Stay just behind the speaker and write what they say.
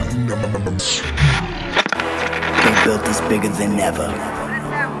They built us bigger than ever,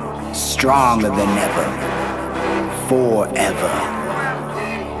 stronger than ever, forever.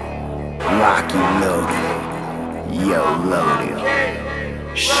 Rocky loaded, yo loaded,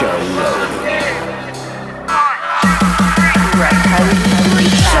 show loaded.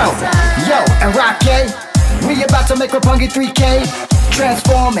 Yo, and Rocky, we about to make Roppongi 3K.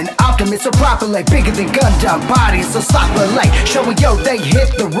 Transform an optimist so properly, bigger than Gundam bodies, so slopper like showing yo they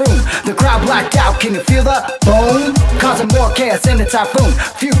hit the room. The crowd blacked out, can you feel the boom? Causing more chaos in the typhoon.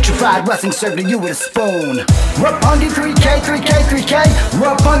 Future-fied wrestling serving you with a spoon. Roppongi 3K, 3K, 3K.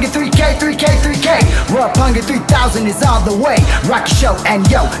 Roppongi 3K, 3K, 3K. Roppongi 3000 is on the way. Rocky Show and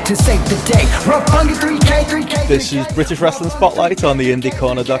yo to save the day. Roppongi 3K, 3K. This is British Wrestling Spotlight on the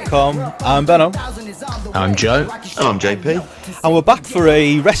IndieCorner.com. I'm Benno. I'm Joe. And I'm JP. And we're back for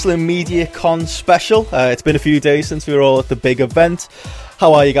a Wrestling Media Con special. It's been a few days since we were all at the big event.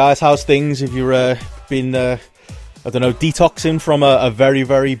 How are you guys? How's things? Have you been, detoxing from a very,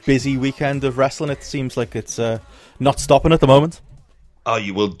 very busy weekend of wrestling? It seems like it's not stopping at the moment.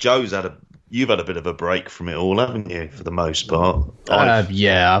 Joe's you've had a bit of a break from it all, haven't you, for the most part? I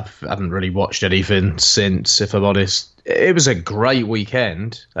haven't really watched anything since, if I'm honest. It was a great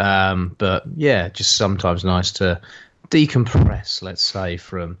weekend, but yeah, just sometimes nice to decompress, let's say,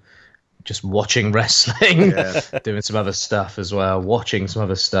 from just watching wrestling, doing some other stuff as well, watching some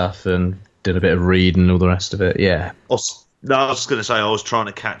other stuff and doing a bit of reading and all the rest of it, yeah. I was just going to say, I was trying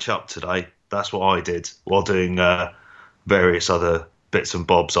to catch up today. That's what I did while doing various other bits and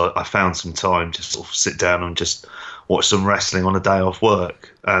bobs. I found some time to sort of sit down and just watch some wrestling on a day off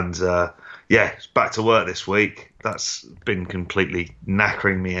work. And it's back to work this week. That's been completely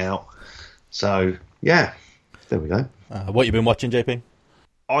knackering me out. So, yeah, there we go. What you been watching, JP?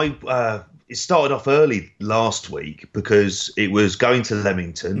 It started off early last week because it was going to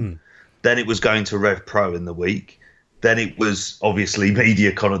Leamington, then it was going to Rev Pro in the week, then it was obviously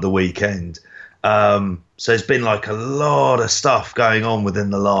MediaCon of the weekend. So there's been like a lot of stuff going on within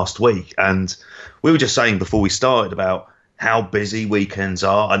the last week, and we were just saying before we started about how busy weekends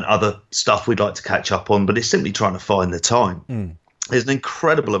are and other stuff we'd like to catch up on, but it's simply trying to find the time. There's an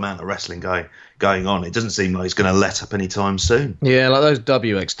incredible amount of wrestling going on. It doesn't seem like it's going to let up anytime soon. Yeah, like those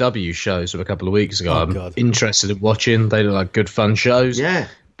WXW shows from a couple of weeks ago. I'm interested in watching. They look like good fun shows. Yeah.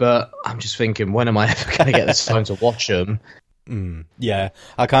 But I'm just thinking, when am I ever going to get the time to watch them? Yeah,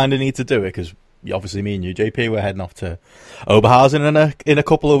 I kind of need to do it because obviously me and you, JP, we're heading off to Oberhausen in a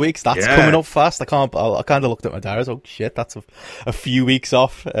couple of weeks. That's coming up fast. I kind of looked at my diary. Oh shit, that's a few weeks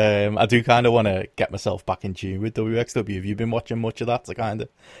off. I do kind of want to get myself back in tune with WXW. Have you been watching much of that to kind of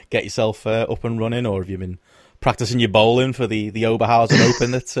get yourself up and running, or have you been practicing your bowling for the Oberhausen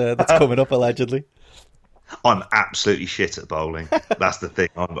Open that's coming up allegedly? I'm absolutely shit at bowling. That's the thing.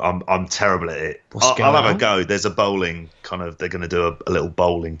 I'm terrible at it. I'll have a go. There's a bowling they're going to do a little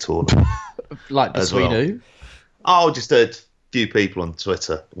bowling tournament. Like between who? Oh, just a few people on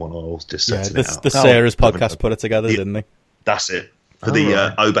Twitter. One I was just setting it out. The Sarah's podcast put it together, didn't they? That's it. For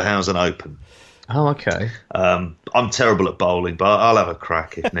the Oberhausen Open. Oh, okay. I'm terrible at bowling, but I'll have a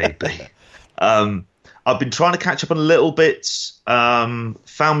crack if need be. I've been trying to catch up on little bits. Found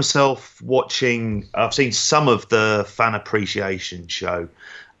myself watching. I've seen some of the fan appreciation show,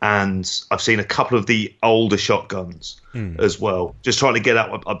 and I've seen a couple of the older Shotguns as well. Just trying to get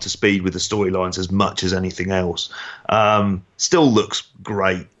up to speed with the storylines as much as anything else. Still looks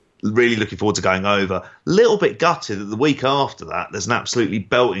great. Really looking forward to going over. A little bit gutted that the week after that there's an absolutely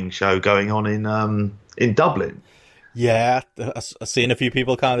belting show going on in Dublin. Yeah, I've seen a few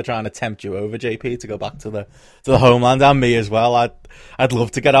people kind of trying to tempt you over, JP, to go back to the homeland, and me as well. I'd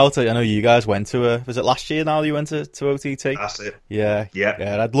love to get out. I know you guys went to was it last year now you went to OTT? That's it. Yeah.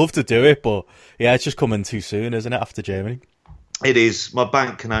 I'd love to do it, but yeah, it's just coming too soon, isn't it, after Germany? It is. My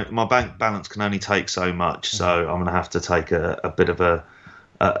bank balance can only take so much, so I'm going to have to take a bit of a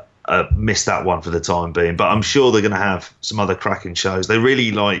miss that one for the time being. But I'm sure they're going to have some other cracking shows. They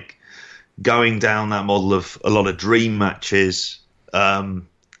really like going down that model of a lot of dream matches, and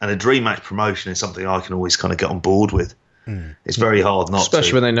a dream match promotion is something I can always kind of get on board with. It's very hard not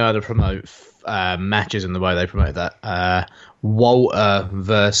especially when they know how to promote matches in the way they promote that. Walter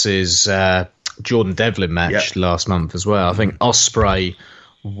versus Jordan Devlin match last month as well. I think Ospreay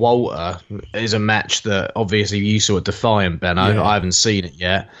Walter is a match that obviously you saw at Defiant, Benno. I haven't seen it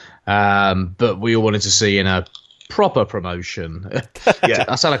yet, but we all wanted to see in a proper promotion.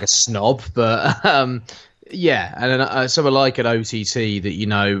 I sound like a snob, but and then something like an OTT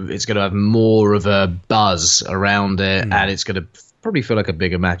that it's going to have more of a buzz around it, and it's going to probably feel like a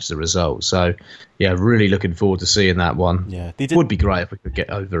bigger match as a result. So, yeah, really looking forward to seeing that one. Yeah, it would be great if we could get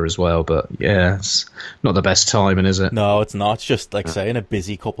over as well, but yeah, it's not the best timing, is it? No, it's not. It's just like saying a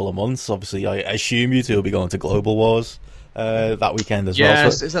busy couple of months. Obviously, I assume you two will be going to Global Wars that weekend as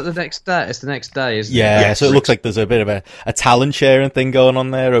well. So, is that the next day? It's the next day, isn't it? Yeah, so it looks like there's a bit of a talent sharing thing going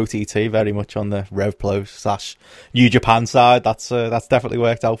on there. OTT very much on the RevPro / New Japan side. That's definitely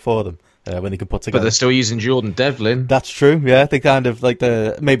worked out for them. When they can put together, but they're still using Jordan Devlin. That's true. Yeah, they kind of like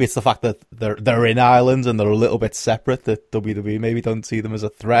maybe it's the fact that they're in Ireland and they're a little bit separate that WWE maybe don't see them as a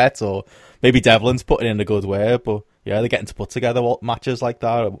threat, or maybe Devlin's putting in a good word. But yeah, they're getting to put together matches like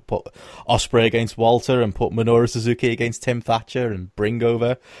that. Put Ospreay against Walter and put Minoru Suzuki against Tim Thatcher and bring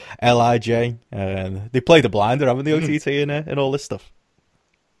over LIJ. And they played a blinder, haven't they? OTT in all this stuff.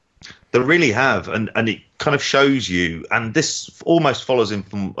 They really have, and it kind of shows you, and this almost follows in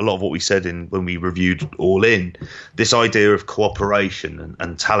from a lot of what we said when we reviewed All In, this idea of cooperation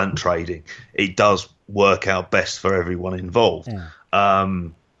and talent trading. It does work out best for everyone involved. Yeah.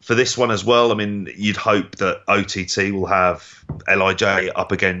 For this one as well, I mean, you'd hope that OTT will have LIJ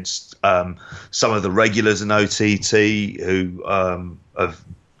up against some of the regulars in OTT who have,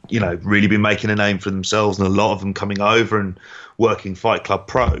 really been making a name for themselves, and a lot of them coming over and working Fight Club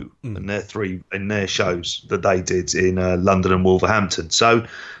Pro in their shows that they did in London and Wolverhampton. So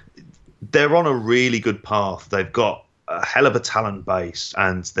they're on a really good path. They've got a hell of a talent base,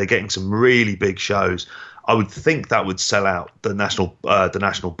 and they're getting some really big shows. I would think that would sell out the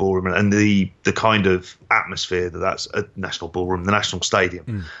national ballroom and the kind of atmosphere that's a national ballroom, the national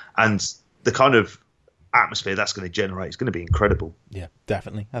stadium, and the kind of atmosphere that's going to generate is going to be incredible. Yeah,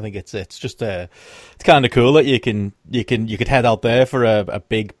 definitely. I think it's just it's kind of cool that you could head out there for a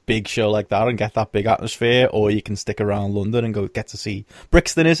big show like that and get that big atmosphere, or you can stick around London and go get to see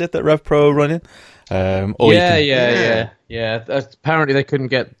Brixton. Is it that RevPro are running? Yeah. Apparently they couldn't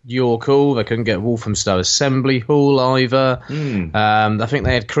get York Hall, they couldn't get Walthamstow Assembly Hall either. I think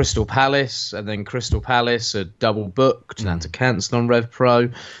they had Crystal Palace, and then Crystal Palace had double booked and had to cancel on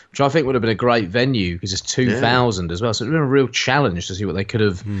RevPro, which I think would have been a great venue because it's 2,000 as well. So it would have been a real challenge to see what they could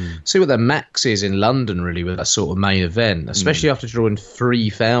have, see what their max is in London really with that sort of main event, especially after drawing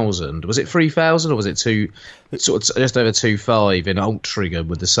 3,000. Was it 3,000 or was it sort of just over 2,500 in Altrincham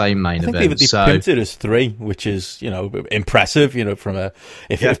with the same main event? I think they pimped it as 3, which is, impressive, from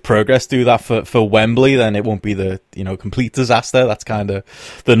if Progress do that for Wembley, then it won't be the, complete disaster. That's kind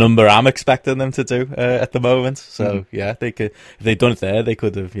of the number I'm expecting them to do at the moment. So, they could, if they'd done it there, they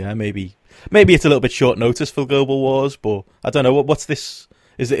could have, maybe it's a little bit short notice for Global Wars, but I don't know. What's this?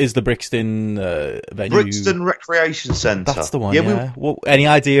 Is the Brixton venue? Brixton Recreation Centre. That's the one, yeah. Any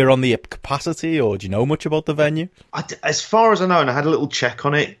idea on the capacity, or do you know much about the venue? As far as I know, and I had a little check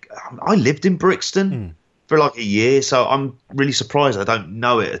on it, I lived in Brixton for like a year, so I'm really surprised I don't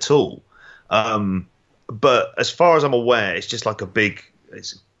know it at all. But as far as I'm aware, it's just like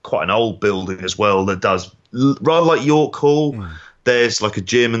it's quite an old building as well that does, rather like York Hall, there's like a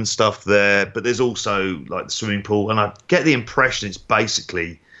gym and stuff there, but there's also like the swimming pool, and I get the impression it's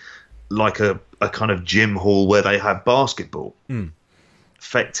basically like a kind of gym hall where they have basketball,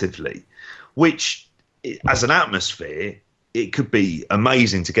 effectively, which as an atmosphere, it could be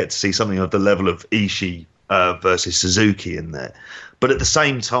amazing to get to see something of the level of Ishii versus Suzuki in there. But at the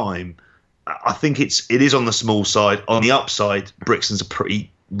same time, I think it is on the small side. On the upside, Brixton's a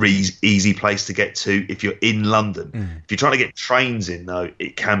pretty easy place to get to if you're in London. If you're trying to get trains in, though,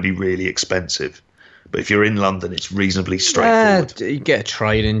 it can be really expensive. But if you're in London, it's reasonably straightforward. You get a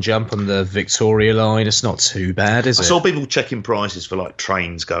train and jump on the Victoria line. It's not too bad, is it? I saw people checking prices for like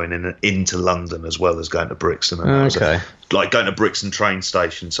trains going into London as well as going to Brixton. Like going to Brixton train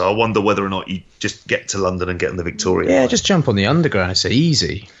station. So I wonder whether or not you just get to London and get on the Victoria line. Just jump on the Underground. It's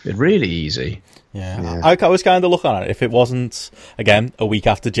easy. It's really easy. Yeah. I was kind of looking at it. If it wasn't, again, a week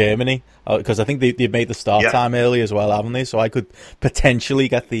after Germany, because I think they've made the start time early as well, haven't they? So I could potentially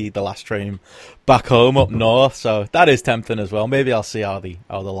get the last train back home up north. So that is tempting as well. Maybe I'll see how the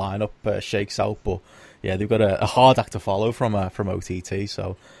lineup shakes out. But yeah, they've got a hard act to follow from OTT.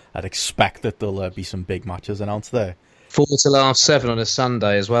 So I'd expect that there'll be some big matches announced there. 4 till half 7 on a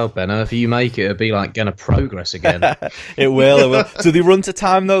Sunday as well, Benno. If you make it, it'll be like going to Progress again. It will. Do they run to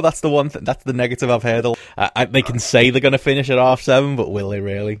time, though? That's the one. That's the negative I've heard. They can say they're going to finish at half 7, but will they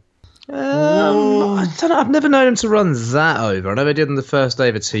really? I don't know. I've never known him to run that over. I know they did on the first day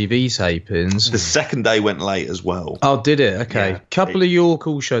of a TV tapings. The second day went late as well. Oh, did it? Okay. Yeah. Couple of York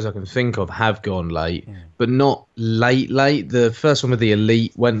Hall shows I can think of have gone late, but not late. The first one with the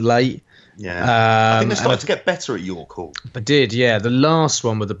Elite went late. Yeah. I think they started to get better at York Hall. I did, yeah. The last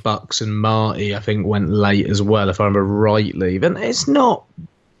one with the Bucks and Marty, I think, went late as well, if I remember rightly. And it's not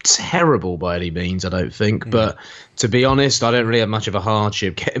terrible by any means, I don't think. But to be honest, I don't really have much of a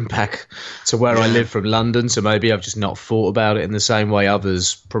hardship getting back to where I live from London. So maybe I've just not thought about it in the same way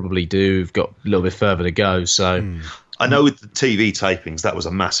others probably do. Who've got a little bit further to go. So I know with the TV tapings, that was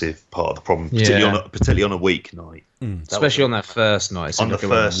a massive part of the problem, particularly on a weeknight. Especially on that first night. On the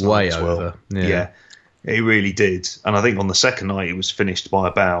first night as well. Over. Yeah, it really did. And I think on the second night, it was finished by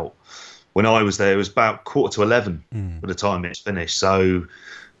about, when I was there, it was about 11:15 by the time it finished. So,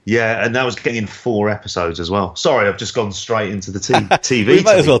 yeah, and that was getting in 4 episodes as well. Sorry, I've just gone straight into the TV. We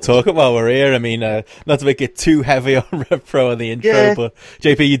might as well talk it while we're here. I mean, not to make it too heavy on Rev Pro in the intro, but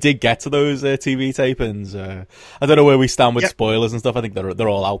JP, you did get to those TV tapings. I don't know where we stand with spoilers and stuff. I think they're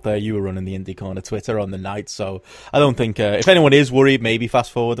all out there. You were running the Indie Corner Twitter on the night, so I don't think if anyone is worried, maybe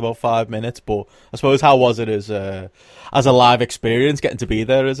fast forward about 5 minutes. But I suppose, how was it as a live experience, getting to be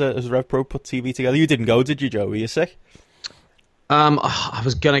there as Rev Pro put TV together? You didn't go, did you, Joe? Were you sick? I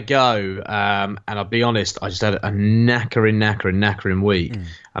was going to go, and I'll be honest, I just had a knackering week,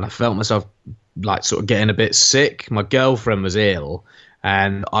 and I felt myself like sort of getting a bit sick. My girlfriend was ill,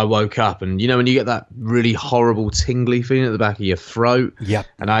 and I woke up, and you know when you get that really horrible tingly feeling at the back of your throat? Yeah.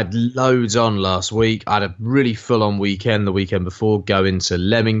 And I had loads on last week. I had a really full-on weekend the weekend before, go into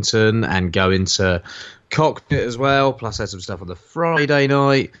Leamington and go into Cockpit as well, plus I had some stuff on the Friday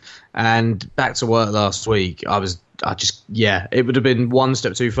night, and back to work last week. It would have been one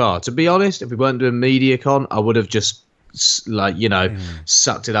step too far. To be honest, if we weren't doing MediaCon, I would have just sucked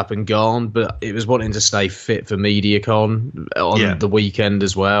it up and gone. But it was wanting to stay fit for MediaCon on the weekend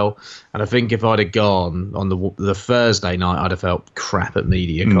as well. And I think if I'd have gone on the Thursday night, I'd have felt crap at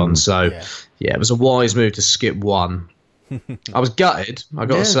MediaCon. So it was a wise move to skip one. I was gutted, I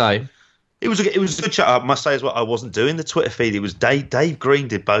got to say. It was a good chat. I must say as well, I wasn't doing the Twitter feed. It was Dave Green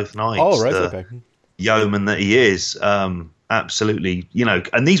did both nights. Oh, right, okay. Yeoman that he is, absolutely,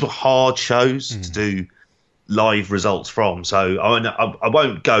 and these were hard shows to do live results from. So I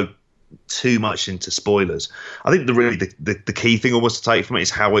won't go too much into spoilers. I think the key thing almost to take from it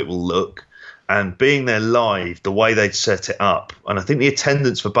is how it will look, and being there live, the way they'd set it up, and I think the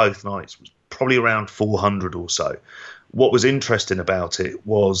attendance for both nights was probably around 400 or so. What was interesting about it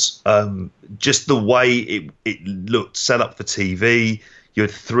was just the way it looked set up for TV. You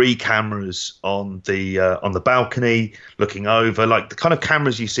had 3 cameras on the balcony looking over, like the kind of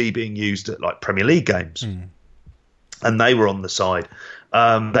cameras you see being used at like Premier League games. And they were on the side.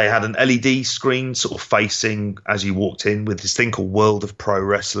 They had an LED screen sort of facing as you walked in with this thing called World of Pro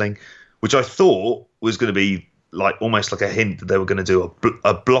Wrestling, which I thought was going to be like almost like a hint that they were going to do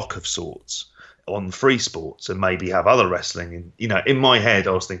a block of sorts on Free Sports and maybe have other wrestling. And, in my head,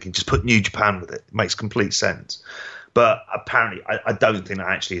 I was thinking just put New Japan with it. It makes complete sense. But apparently, I don't think that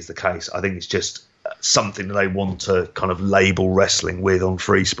actually is the case. I think it's just something that they want to kind of label wrestling with on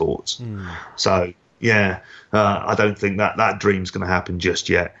Free Sports. So, I don't think that dream's going to happen just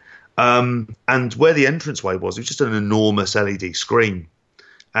yet. And where the entranceway was, it was just an enormous LED screen.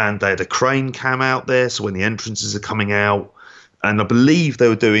 And they had a crane cam out there, so when the entrances are coming out, and I believe they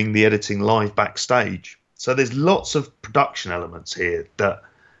were doing the editing live backstage. So there's lots of production elements here that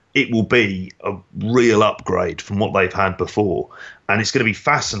it will be a real upgrade from what they've had before. And it's going to be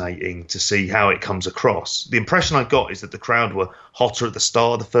fascinating to see how it comes across. The impression I got is that the crowd were hotter at the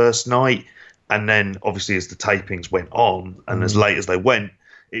start of the first night. And then obviously as the tapings went on and as late as they went,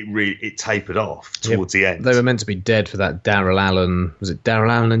 it tapered off towards the end. They were meant to be dead for that Darrell Allen. Was it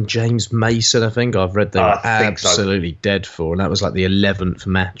Darrell Allen and James Mason, I think? I've read they were absolutely dead for. And that was like the 11th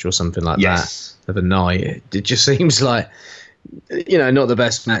match or something like that of the night. It just seems like, not the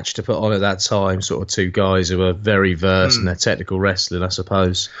best match to put on at that time. Sort of 2 guys who are very versed in their technical wrestling, I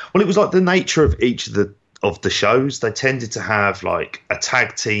suppose. Well, it was like the nature of each of the shows. They tended to have like a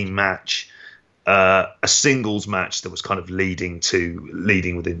tag team match, a singles match that was kind of leading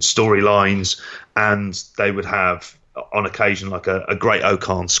within storylines, and they would have on occasion like a Great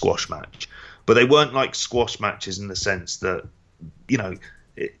O'Khan squash match. But they weren't like squash matches in the sense that,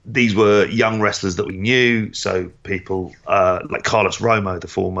 these were young wrestlers that we knew, so people like Carlos Romo, the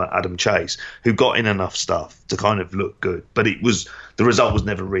former Adam Chase, who got in enough stuff to kind of look good, but the result was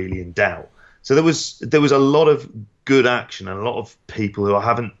never really in doubt. So there was a lot of good action and a lot of people who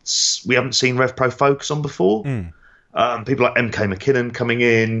we haven't seen Rev Pro focus on before, People like MK McKinnon coming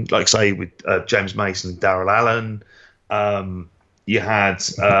in, like say with James Mason and Daryl Allen. You had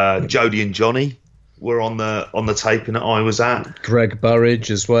Jodie and Johnny were on the taping that I was at. Greg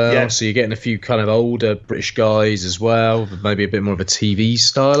Burridge as well. Yeah. So you're getting a few kind of older British guys as well, but maybe a bit more of a TV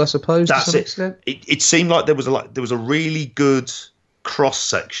style, I suppose. That's it. It seemed like there was a really good cross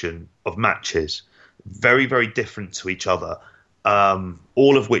section of matches, very, very different to each other,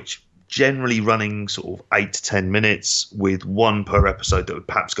 all of which generally running sort of 8 to 10 minutes, with one per episode that would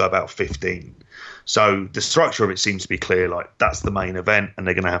perhaps go about 15. So the structure of it seems to be clear, like that's the main event and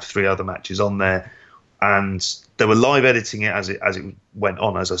they're going to have 3 other matches on there. And they were live editing it as it went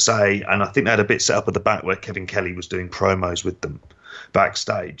on, as I say, and I think they had a bit set up at the back where Kevin Kelly was doing promos with them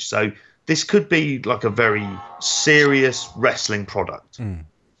backstage. So this could be like a very serious wrestling product.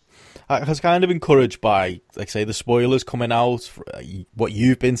 I was kind of encouraged by, like say, the spoilers coming out, what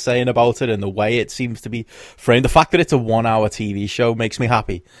you've been saying about it and the way it seems to be framed. The fact that it's a 1-hour TV show makes me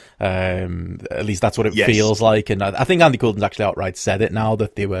happy. At least that's what it feels like. And I think Andy Coulton's actually outright said it now,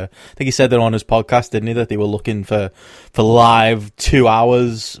 that I think he said that on his podcast, didn't he? That they were looking for live 2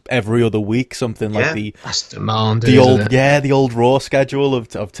 hours every other week, something like that's demanding, the old Raw schedule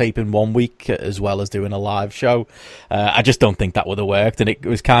of taping 1 week as well as doing a live show. I just don't think that would have worked. And it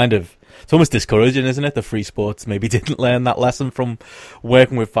was kind of, it's almost discouraging, isn't it? The Free Sports maybe didn't learn that lesson from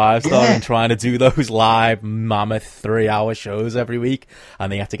working with Five Star and trying to do those live mammoth 3-hour shows every week,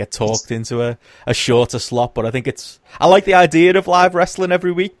 and they had to get talked into a shorter slot. But I think I like the idea of live wrestling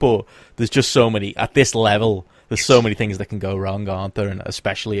every week, but there's just so many at this level. There's so many things that can go wrong, aren't there? And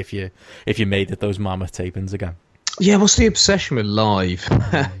especially if you made it those mammoth tapings again. Yeah, what's the obsession with live?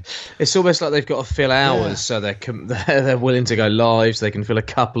 It's almost like they've got to fill hours, so they're willing to go live so they can fill a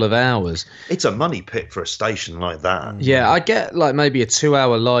couple of hours. It's a money pit for a station like that. Yeah, I get like maybe a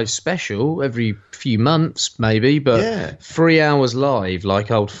 2-hour live special every few months, maybe, but 3 hours live like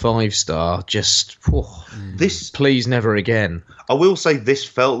old Five Star, just please never again. I will say this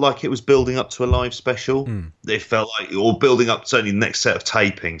felt like it was building up to a live special. It felt like, or building up to certainly the next set of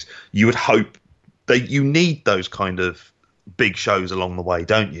tapings. You would hope that you need those kind of big shows along the way,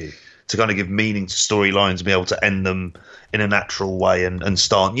 don't you? To kind of give meaning to storylines and be able to end them in a natural way and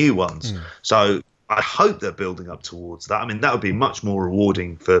start new ones. So I hope they're building up towards that. I mean, that would be much more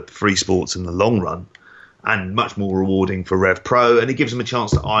rewarding for Free Sports in the long run and much more rewarding for Rev Pro. And it gives them a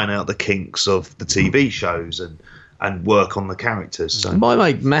chance to iron out the kinks of the TV shows and work on the characters. So it might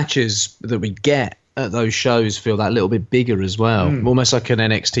make matches that we get at those shows feel that little bit bigger as well. Almost like an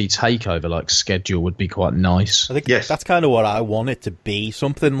NXT takeover like schedule would be quite nice. I think that's kind of what I want it to be.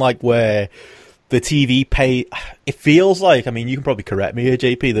 Something like where the TV it feels like, I mean, you can probably correct me here,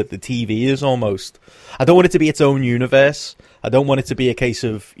 JP, that the TV is almost, I don't want it to be its own universe. I don't want it to be a case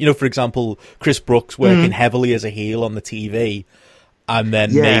of, for example, Chris Brooks working heavily as a heel on the TV, and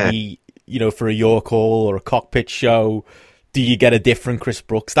then maybe, for a York Hall or a Cockpit show, do you get a different Chris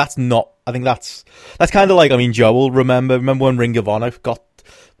Brooks? That's not, I think that's kind of like, I mean, Joe will remember when Ring of Honor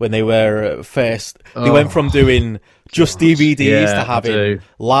when they were first, they went from doing just DVDs to having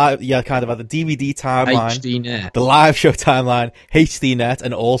live, kind of at the DVD timeline, HDNet, the live show timeline, HDNet,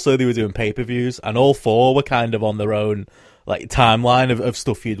 and also they were doing pay-per-views, and all 4 were kind of on their own like timeline of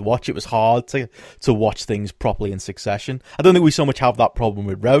stuff you'd watch. It was hard to watch things properly in succession. I don't think we so much have that problem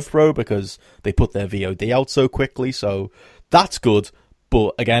with RevPro because they put their VOD out so quickly, so that's good.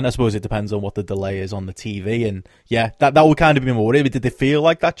 But again, I suppose it depends on what the delay is on the TV. And that would kind of be more. Did it feel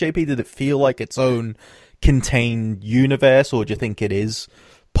like that, JP? Did it feel like its own contained universe, or do you think it is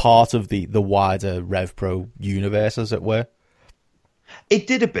part of the wider RevPro universe, as it were? It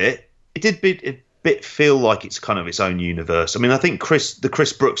did a bit. It did bit feel like it's kind of its own universe. I mean, I think the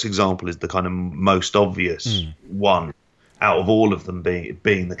Chris Brooks example is the kind of most obvious one out of all of them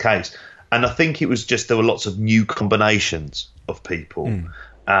being the case. And I think it was just there were lots of new combinations of people,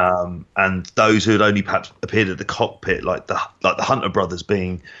 and those who had only perhaps appeared at the Cockpit, like the Hunter brothers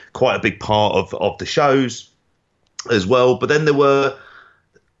being quite a big part of the shows as well. But then there were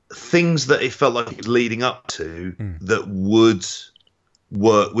things that it felt like it was leading up to that would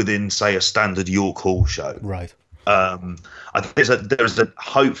work within, say, a standard York Hall show. Right. I think there's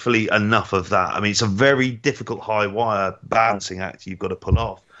hopefully enough of that. I mean, it's a very difficult high wire balancing act you've got to pull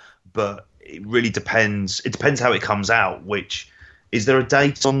off, but it really depends. It depends how it comes out, which Is there a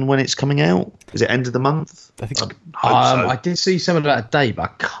date on when it's coming out? Is it end of the month? I think I hope so. I did see something about a date, but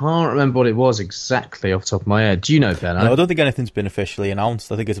I can't remember what it was exactly off the top of my head. Do you know, Ben? No, I don't think anything's been officially announced.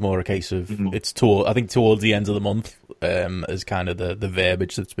 I think it's more a case of it's I think towards the end of the month is kind of the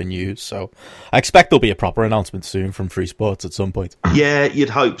verbiage that's been used. So I expect there'll be a proper announcement soon from Free Sports at some point. Yeah, you'd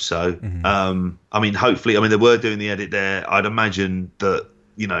hope so. I mean, hopefully, they were doing the edit there. I'd imagine that,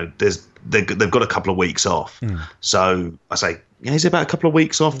 they've got a couple of weeks off. So I say, is it about a couple of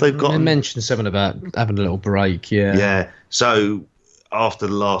weeks off they've got? They mentioned something about having a little break, yeah. Yeah. So after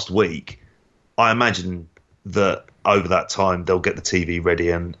the last week, I imagine that over that time they'll get the TV ready,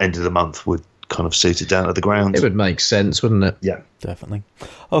 and end of the month would kind of suit it down to the ground. It would make sense, wouldn't it? Yeah. Definitely.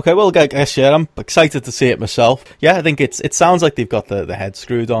 Okay, well, I guess, yeah, I'm excited to see it myself. Yeah, I think it sounds like they've got the head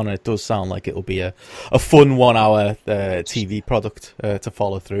screwed on, and it does sound like it'll be a fun 1 hour TV product to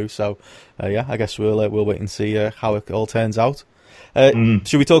follow through. So, yeah, I guess we'll wait and see how it all turns out.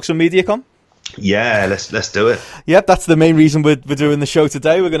 Should we talk some MediaCon? Yeah, let's do it. Yep, that's the main reason we're doing the show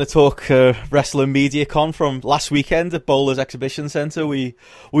today. We're going to talk Wrestling MediaCon from last weekend at Bowlers Exhibition Centre. We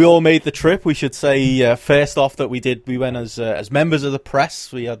all made the trip. We should say first off that we went as members of the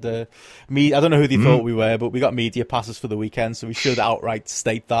press. We had I don't know who they thought we were, but we got media passes for the weekend, so we should outright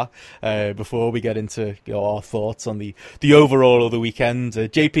state that before we get into our thoughts on the overall of the weekend.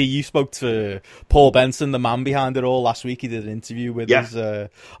 JP, you spoke to Paul Benson, the man behind it all, last week. He did an interview with us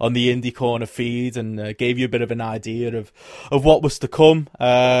on the Indie Corner feed, and gave you a bit of an idea of what was to come.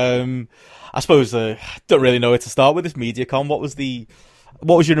 I suppose I don't really know where to start with this MediaCon. What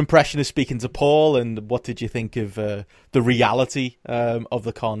was your impression of speaking to Paul, and what did you think of the reality of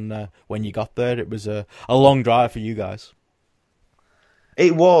the con when you got there? It was a long drive for you guys.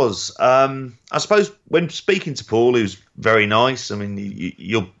 It was. I suppose when speaking to Paul, he was very nice. I mean,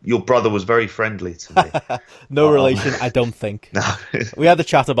 your brother was very friendly to me. No relation, I don't think. No. We had a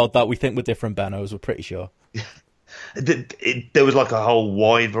chat about that. We think we're different Benos, we're pretty sure. There was like a whole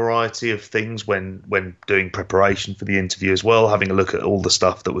wide variety of things when doing preparation for the interview as well, having a look at all the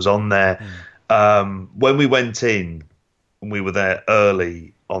stuff that was on there. When we went in, we were there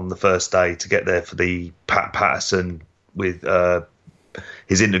early on the first day to get there for the Pat Patterson with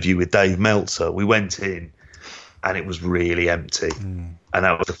his interview with Dave Meltzer. We went in and it was really empty. And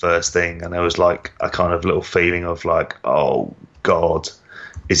that was the first thing. And there was like a kind of little feeling of like, oh God,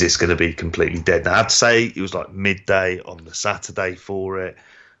 is this going to be completely dead? Now, I have to say it was like midday on the Saturday for it.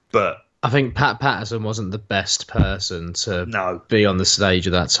 But I think Pat Patterson wasn't the best person to be on the stage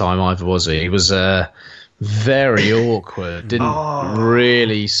at that time either, was he? He was very awkward. Didn't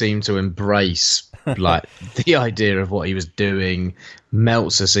really seem to embrace like the idea of what he was doing.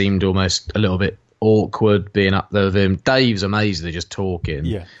 Meltzer seemed almost a little bit awkward being up there with him. Dave's amazingly just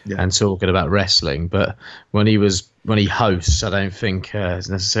talking and talking about wrestling, but when he hosts, I don't think it's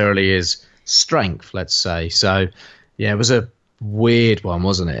necessarily his strength, let's say. So yeah, it was a weird one,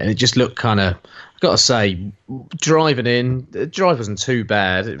 wasn't it? And it just looked kind of, I've got to say, driving in, the drive wasn't too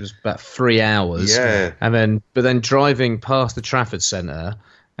bad. It was about 3 hours. Yeah. But then driving past the Trafford Centre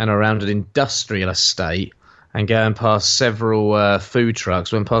and around an industrial estate and going past several food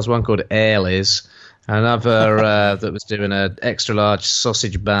trucks. Went past one called Airley's, another that was doing an extra large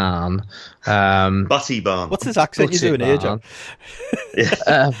sausage barn. Butty barn. What's this accent you're doing here, John?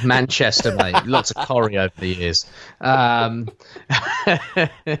 Manchester, mate. Lots of curry over the years. And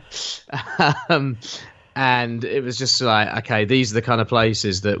it was just like, okay, these are the kind of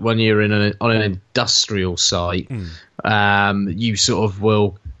places that when you're on an industrial site, you sort of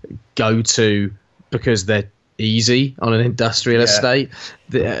will go to because they're easy on an industrial estate.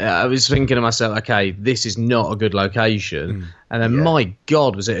 I was thinking to myself, okay, this is not a good location. And then, my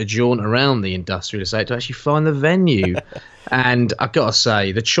God, was it a jaunt around the industrial estate to actually find the venue? And I've got to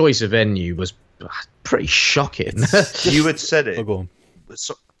say, the choice of venue was pretty shocking. You had said it. Oh, go on.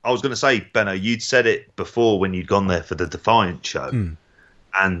 So, I was going to say, Benno, you'd said it before when you'd gone there for the Defiant show.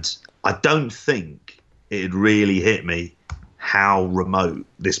 And I don't think it had really hit me how remote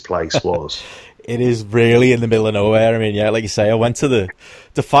this place was. It is really in the middle of nowhere. I mean, yeah, like you say, I went to the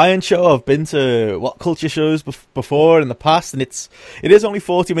Defiant show. I've been to What Culture shows before in the past, and it is only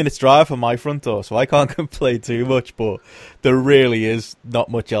 40 minutes drive from my front door, so I can't complain too much, but there really is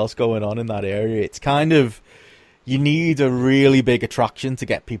not much else going on in that area. It's kind of, you need a really big attraction to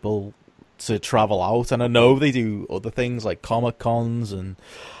get people to travel out, and I know they do other things like Comic-Cons and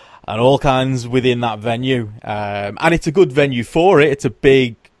all kinds within that venue, and it's a good venue for it. It's a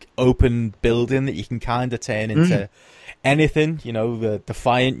big open building that you can kind of turn into anything. You know, the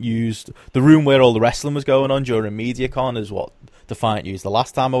Defiant used the room where all the wrestling was going on during MediaCon as Defiant used the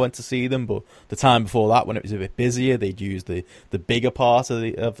last time I went to see them, but the time before that, when it was a bit busier, they'd use the bigger part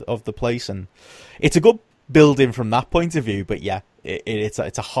of the place, and it's a good building from that point of view. But yeah, it's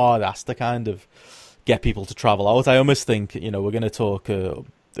a hard ask to kind of get people to travel out. I almost think, we're going to talk a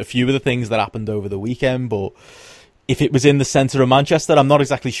few of the things that happened over the weekend, but if it was in the centre of Manchester, I'm not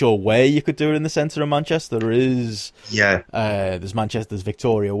exactly sure where you could do it in the centre of Manchester. There's Manchester's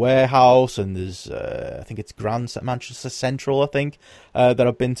Victoria Warehouse, and there's I think it's Manchester Central, I think, that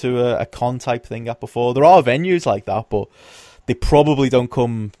I've been to a con type thing at before. There are venues like that, but they probably don't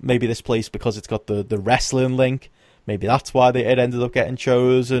come, maybe this place, because it's got the wrestling link. Maybe that's why it ended up getting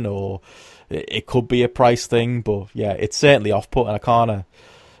chosen, or it could be a price thing. But yeah, it's certainly off-putting.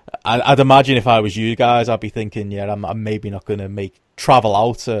 I'd imagine if I was you guys, I'd be thinking, I'm maybe not going to travel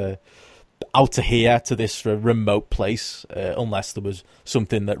out to here, to this remote place, unless there was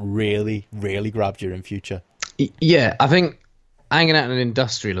something that really, really grabbed you in future. Yeah, I think hanging out in an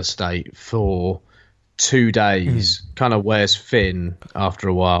industrial estate for 2 days kind of wears thin after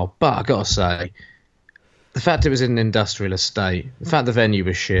a while. But I got to say, the fact it was in an industrial estate, the fact the venue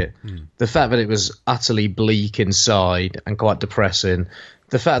was shit, the fact that it was utterly bleak inside and quite depressing,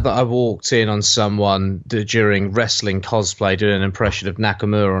 the fact that I walked in on someone during wrestling cosplay doing an impression of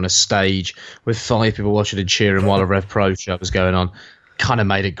Nakamura on a stage with 5 people watching and cheering while a Rev Pro show was going on kind of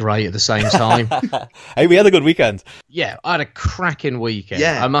made it great at the same time. Hey, we had a good weekend. Yeah, I had a cracking weekend.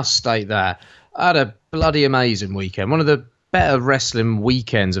 Yeah. I must state that. I had a bloody amazing weekend. One of the better wrestling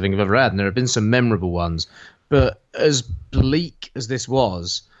weekends I think I've ever had, and there have been some memorable ones. But as bleak as this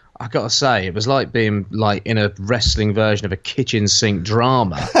was, I got to say, it was like being like in a wrestling version of a kitchen sink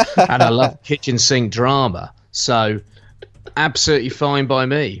drama. And I love kitchen sink drama. So absolutely fine by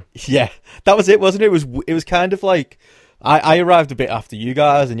me. Yeah, that was it, wasn't it? It was kind of like, I arrived a bit after you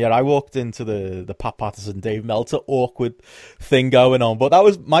guys, and I walked into the Pat Patterson, Dave Meltzer awkward thing going on. But that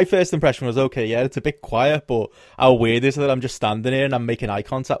was my first impression was, okay, yeah, it's a bit quiet, but how weird is it that I'm just standing here and I'm making eye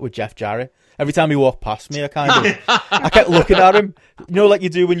contact with Jeff Jarrett? Every time he walked past me, I kept looking at him, like you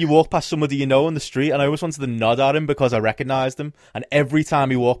do when you walk past somebody on the street, and I always wanted to nod at him because I recognised him. And every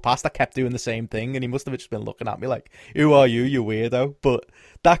time he walked past, I kept doing the same thing, and he must have just been looking at me like, "Who are you, you weirdo?" But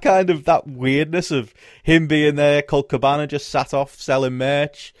that weirdness of him being there, Colt Cabana just sat off selling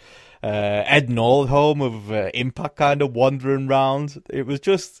merch, Ed Nordholm of Impact kind of wandering around. It was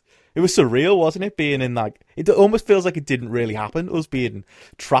surreal, wasn't it? Being in it almost feels like it didn't really happen. Us being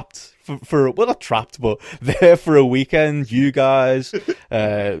trapped not trapped, but there for a weekend. You guys,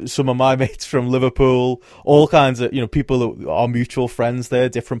 some of my mates from Liverpool, all kinds of people that are mutual friends there,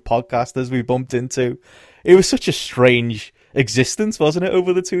 different podcasters we bumped into. It was such a strange existence, wasn't it,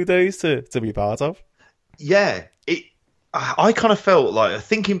 over the 2 days to be part of? Yeah, I kind of felt like,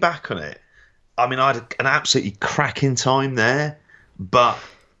 thinking back on it, I mean, I had an absolutely cracking time there, but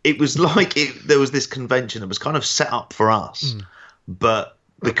it was like there was this convention that was kind of set up for us, but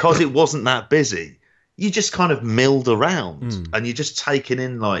because it wasn't that busy, you just kind of milled around and you're just taking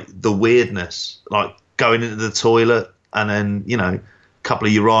in like the weirdness, like going into the toilet and then, a couple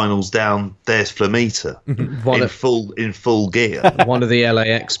of urinals down, there's Flamita in full gear. One of the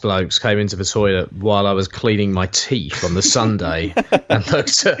LAX blokes came into the toilet while I was cleaning my teeth on the Sunday and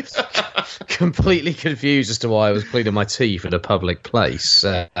looked completely confused as to why I was cleaning my teeth at a public place.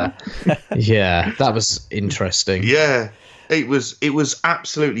 Yeah, that was interesting. Yeah, it was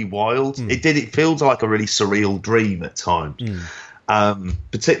absolutely wild. It feels like a really surreal dream at times.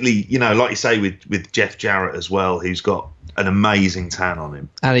 Particularly, like you say, with Jeff Jarrett as well, who's got an amazing tan on him.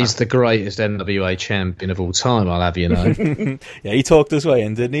 And he's the greatest NWA champion of all time, I'll have you know. Yeah, he talked his way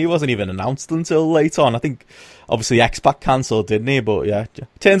in, didn't he? He wasn't even announced until late on. I think, obviously, X-Pac cancelled, didn't he? But yeah,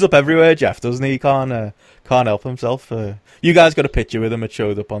 turns up everywhere, Jeff, doesn't he? He can't help himself. You guys got a picture with him. It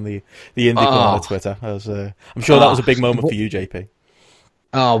showed up on the Indie on Twitter. I'm sure that was a big moment for you, JP.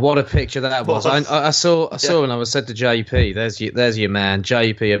 Oh, what a picture that was! I saw when I was said to JP, "There's your man,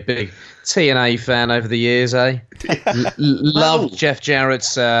 JP, a big TNA fan over the years, eh? Loved Jeff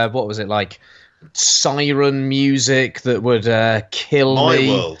Jarrett's what was it like, siren music that would kill My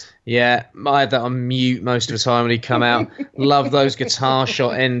me. World. Yeah, I had that on mute most of the time when he'd come out. Loved those guitar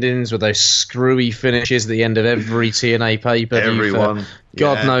shot endings with those screwy finishes at the end of every TNA pay-per-view for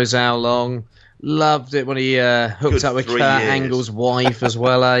God knows how long. Loved it when he hooked up with Kurt Angle's wife as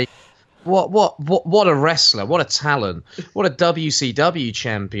well, eh? What a wrestler, what a talent, what a WCW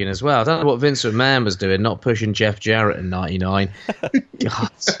champion as well. I don't know what Vince McMahon was doing, not pushing Jeff Jarrett in '99.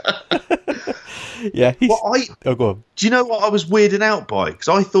 God. Yeah. Oh, go on. Do you know what I was weirded out by? Because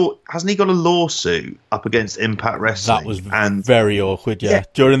I thought, hasn't he got a lawsuit up against Impact Wrestling? That was very awkward, yeah.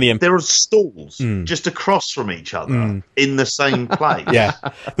 During the there are stalls just across from each other in the same place. Yeah.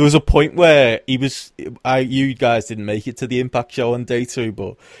 There was a point where you guys didn't make it to the Impact show on day 2,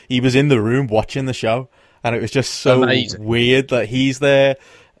 but he was in the room watching the show, and it was just so weird that he's there.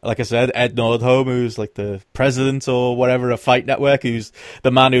 Like I said, Ed Nordholm, who's like the president or whatever of Fight Network, who's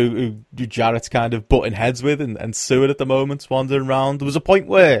the man who Jarrett's kind of butting heads with and suing at the moment, wandering around. There was a point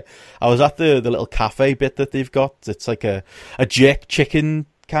where I was at the little cafe bit that they've got. It's like a jerk chicken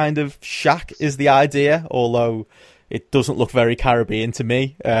kind of shack is the idea, although it doesn't look very Caribbean to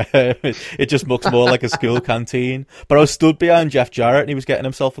me. It just looks more like a school canteen. But I was stood behind Jeff Jarrett, and he was getting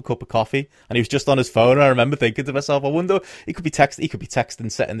himself a cup of coffee, and he was just on his phone. And I remember thinking to myself, I wonder, he could be texting,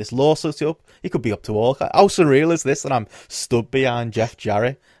 setting this lawsuit up. He could be up to all. How surreal is this? And I'm stood behind Jeff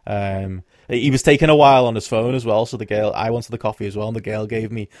Jarrett. He was taking a while on his phone as well, so I wanted the coffee as well, and the girl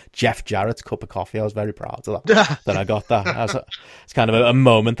gave me Jeff Jarrett's cup of coffee. I was very proud of that, that I got that. It's kind of a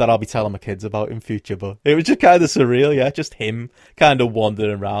moment that I'll be telling my kids about in future, but it was just kind of surreal, yeah, just him kind of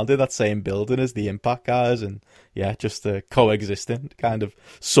wandering around in that same building as the Impact guys, and yeah, just coexisting, kind of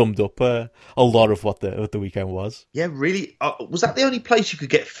summed up a lot of what the weekend was. Yeah, really. Was that the only place you could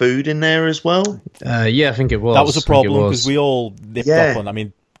get food in there as well? Yeah, I think it was. That was a problem, because we all nipped up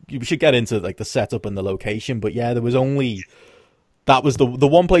on, we should get into like the setup and the location, but yeah, there was only that was the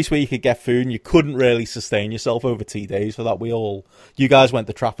one place where you could get food, and you couldn't really sustain yourself over 2 days for that. You guys went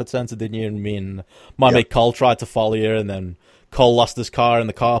to Trafford Centre, didn't you? And me and my mate Cole tried to follow you, and then Cole lost his car in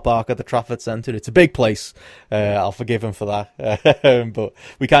the car park at the Trafford Centre. It's a big place. I'll forgive him for that. But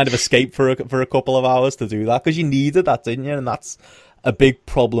we kind of escaped for a couple of hours to do that, because you needed that, didn't you? And that's a big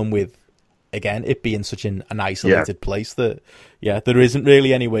problem with, again, it being such an isolated place that, there isn't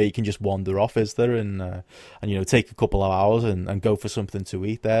really any way you can just wander off, is there? And take a couple of hours and go for something to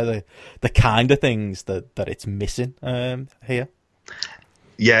eat there. The kind of things that it's missing here.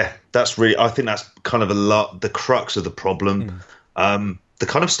 Yeah, I think that's kind of the crux of the problem. The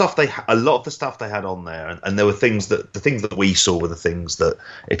kind of stuff a lot of the stuff they had on there, and there were the things that we saw were the things that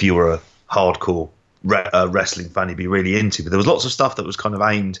if you were a hardcore wrestling fan, you'd be really into. But there was lots of stuff that was kind of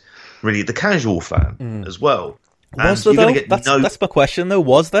aimed really at the casual fan as well. Was there, though? That's my question, though.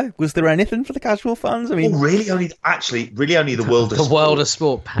 Was there anything for the casual fans? I mean, really only the World of Sport. The World of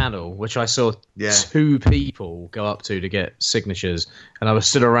Sport panel, which I saw 2 people go up to get signatures, and I was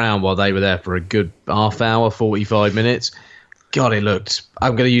stood around while they were there for a good half hour, 45 minutes. God, it looked,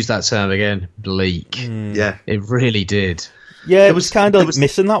 I'm going to use that term again, bleak. Yeah. It really did. Yeah, it was kind of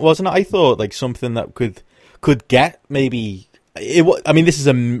missing that, wasn't it? I thought like something that could get maybe... this is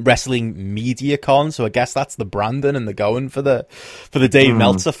a wrestling media con, so I guess that's the branding and the going for the Dave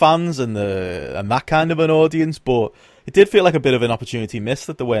Meltzer fans and that kind of an audience. But it did feel like a bit of an opportunity missed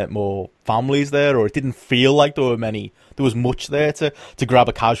that there weren't more families there, or it didn't feel like there was much there to grab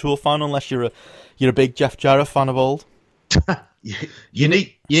a casual fan, unless you're a big Jeff Jarrett fan of old. You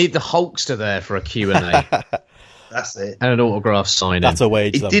need the Hulkster there for a Q&A. That's it, and an autograph signing. That's a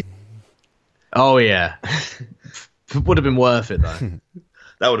wage. Oh yeah. Would have been worth it, though.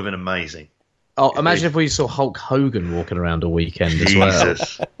 That would have been amazing. Oh, imagine if we saw Hulk Hogan walking around a weekend as well.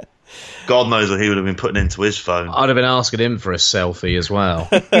 God knows what he would have been putting into his phone. I'd have been asking him for a selfie as well.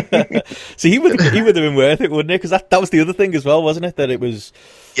 So he would have been worth it, wouldn't it? Because that was the other thing as well, wasn't it? That it was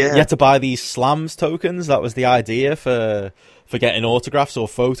you had to buy these Slams tokens. That was the idea for getting autographs or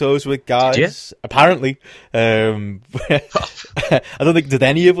photos with guys. Apparently, I don't think did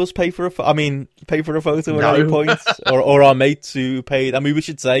any of us pay for a photo at any point, or our mates who paid. I mean, we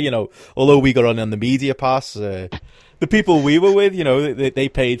should say, although we got on the media pass, the people we were with, they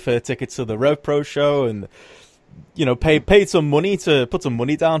paid for tickets to the Rev Pro show and paid some money to put some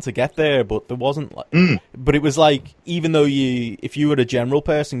money down to get there, but there wasn't like. But it was like, even though if you were a general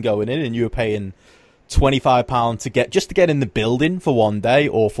person going in and you were paying £25 to get in the building for one day,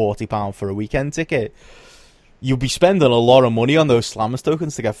 or £40 for a weekend ticket, you'll be spending a lot of money on those Slammers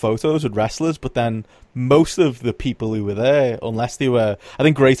tokens to get photos with wrestlers. But then most of the people who were there, unless they were, I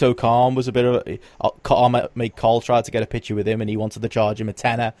think Great O'Khan was a bit of our mate Cole tried to get a picture with him and he wanted to charge him a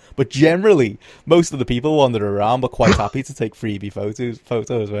tenner. But generally, most of the people wandering around were quite happy to take freebie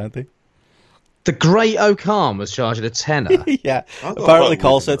photos, weren't they? The Great O'Khan was charging a tenner. Yeah. Apparently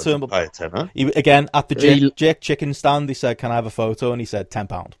Cole said to him, pay a tenner. Again, at the Jake Chicken stand, he said, "Can I have a photo?" And he said,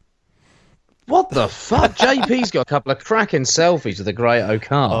 £10. What the fuck? JP's got a couple of cracking selfies of the Great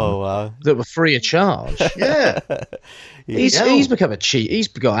O'Khan. Oh, wow. That were free of charge. Yeah. He's become a cheat. He's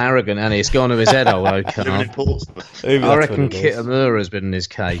got arrogant, and it's gone to his head, old O'Khan. I reckon Kitamura's been in his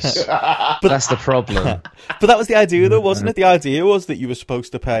case. That's the problem. But that was the idea, though, wasn't it? The idea was that you were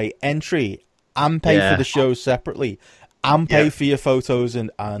supposed to pay entry and pay for the show separately, and pay for your photos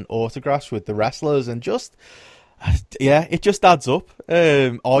and autographs with the wrestlers, and just... Yeah, it just adds up.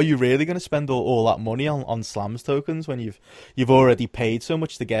 Are you really going to spend all that money on Slams tokens when you've already paid so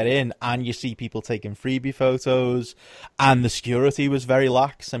much to get in, and you see people taking freebie photos, and the security was very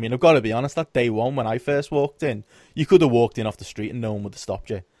lax? I mean, I've got to be honest, that day one when I first walked in, you could have walked in off the street and no one would have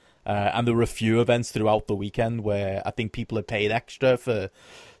stopped you. And there were a few events throughout the weekend where I think people had paid extra for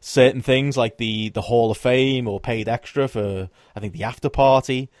certain things, like the Hall of Fame, or paid extra for, I think, the after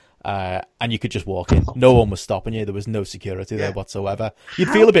party. And you could just walk in. No one was stopping you. There was no security there whatsoever. You'd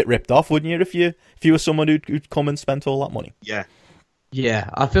feel a bit ripped off, wouldn't you, if you were someone who'd come and spent all that money? Yeah,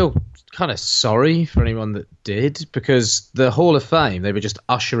 I feel kind of sorry for anyone that did, because the Hall of Fame, they were just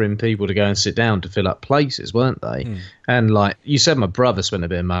ushering people to go and sit down to fill up places, weren't they? And like you said, my brother spent a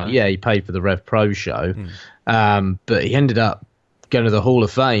bit of money. Yeah, he paid for the Rev Pro show, but he ended up going to the Hall of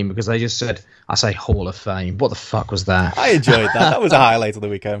Fame because they just said, I say Hall of Fame, what the fuck was that? I enjoyed that. That was a highlight of the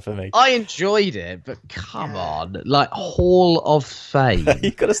weekend for me. I enjoyed it, but come on, like Hall of Fame.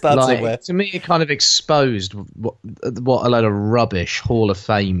 You could have started somewhere. To me, it kind of exposed what a load of rubbish Hall of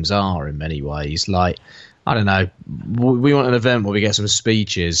Fames are in many ways. Like, I don't know, we want an event where we get some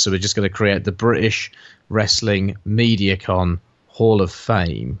speeches, so we're just going to create the British Wrestling MediaCon Hall of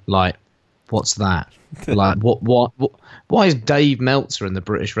Fame. Like, what's that? Like, what? Why is Dave Meltzer in the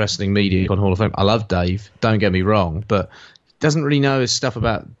British Wrestling MediaCon Hall of Fame? I love Dave, don't get me wrong, but he doesn't really know his stuff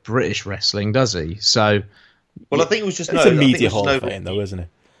about British wrestling, does he? So, well, I think it was just it's a media Hall of Fame, though, isn't it?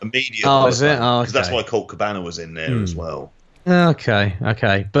 A media. Oh, is it? Oh, because that's why Colt Cabana was in there as well.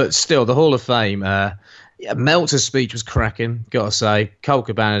 Okay, but still, the Hall of Fame. Meltzer's speech was cracking. Got to say, Colt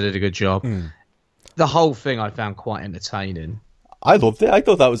Cabana did a good job. The whole thing I found quite entertaining. I loved it. I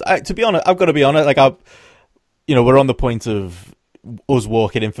thought that was, to be honest, I've got to be honest, like, we're on the point of us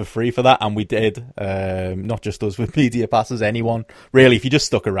walking in for free for that, and we did. Not just us with media passes, anyone. Really, if you just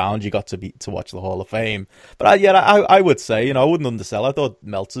stuck around, you got to watch the Hall of Fame. But I would say, I wouldn't undersell. I thought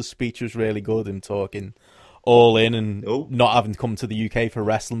Meltzer's speech was really good, him talking all in and not having come to the UK for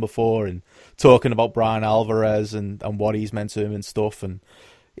wrestling before, and talking about Brian Alvarez and what he's meant to him and stuff. And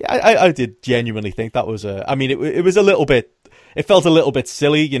yeah, I did genuinely think that was it was a little bit... It felt a little bit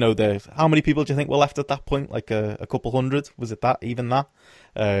silly, how many people do you think were left at that point? Like a couple hundred? Was it that? Even that?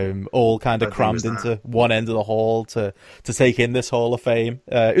 All kind of crammed into one end of the hall to take in this Hall of Fame.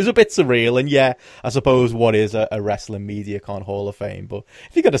 It was a bit surreal, and yeah, I suppose what is a Wrestling MediaCon Hall of Fame? But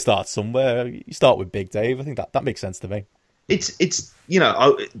if you got to start somewhere, you start with Big Dave. I think that makes sense to me. It's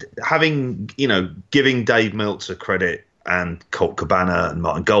giving Dave Meltzer credit, and Colt Cabana and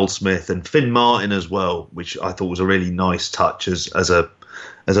Martin Goldsmith and Finn Martin as well, which I thought was a really nice touch as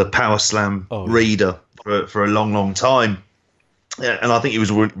a Power Slam reader for a long time. Yeah, and I think it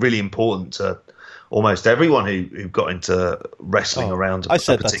was really important to almost everyone who got into wrestling around a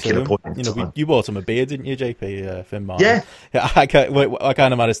particular point in time. You bought him a beer, didn't you, JP, Finn Martin? Yeah. I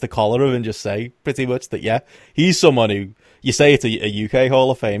kind of managed to collar him and just say pretty much that, he's someone who, you say it's a UK Hall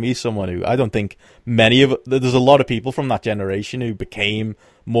of Fame, he's someone who I don't think there's a lot of people from that generation who became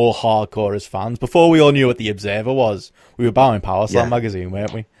more hardcore as fans. Before we all knew what The Observer was, we were buying Power Slam magazine,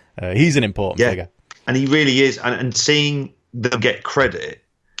 weren't we? He's an important figure. And he really is. And seeing them get credit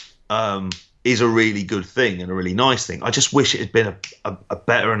is a really good thing and a really nice thing. I just wish it had been a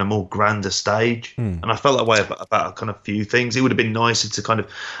better and a more grander stage. And I felt that way about kind of few things. It would have been nicer to kind of...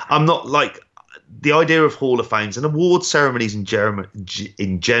 I'm not like... The idea of Hall of Fames and award ceremonies in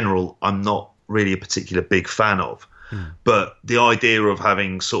general, I'm not really a particular big fan of. But the idea of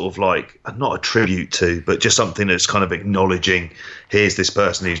having sort of like, not a tribute to, but just something that's kind of acknowledging, here's this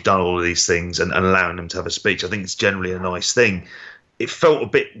person who's done all of these things and allowing them to have a speech, I think it's generally a nice thing. It felt a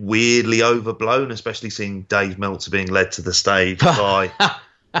bit weirdly overblown, especially seeing Dave Meltzer being led to the stage by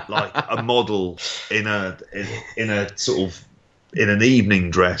like a model in a sort of... in an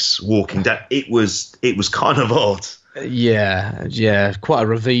evening dress walking down. It was kind of odd. Yeah, quite a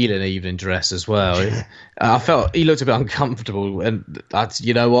revealing evening dress as well. I felt he looked a bit uncomfortable, and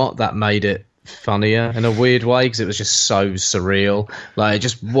you know what, that made it funnier in a weird way, because it was just so surreal. Like, it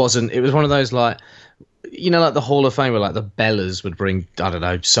just wasn't... It was one of those, like, like the Hall of Fame where like the Bellas would bring, I don't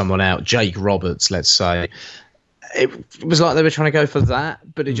know, someone out, Jake Roberts, let's say. It was like they were trying to go for that,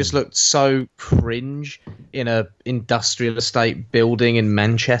 but it just looked so cringe in a industrial estate building in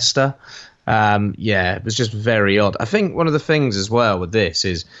Manchester. It was just very odd. I think one of the things as well with this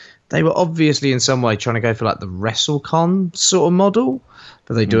is they were obviously in some way trying to go for like the WrestleCon sort of model,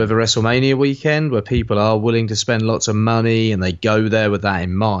 but they do have a WrestleMania weekend where people are willing to spend lots of money and they go there with that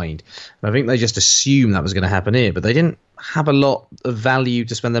in mind. And I think they just assumed that was going to happen here, but they didn't have a lot of value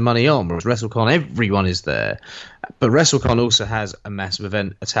to spend their money on, whereas WrestleCon, everyone is there. But WrestleCon also has a massive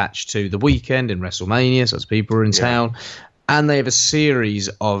event attached to the weekend in WrestleMania, so as people are in town. And they have a series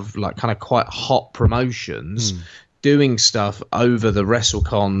of like kind of quite hot promotions doing stuff over the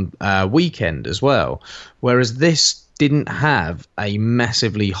WrestleCon weekend as well. Whereas this didn't have a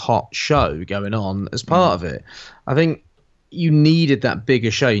massively hot show going on as part of it. I think you needed that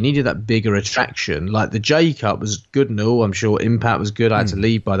bigger show. You needed that bigger attraction. Like the J Cup was good and all. I'm sure Impact was good. I had to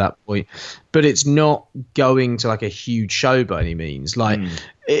leave by that point. But it's not going to like a huge show by any means. Like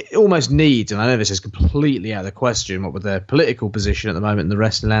it almost needs, and I know this is completely out of the question, what with their political position at the moment in the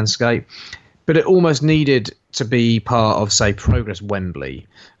wrestling landscape, but it almost needed to be part of, say, Progress Wembley,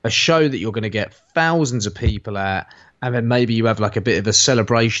 a show that you're going to get thousands of people at, and then maybe you have like a bit of a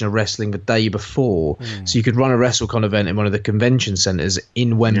celebration of wrestling the day before. So you could run a WrestleCon event in one of the convention centres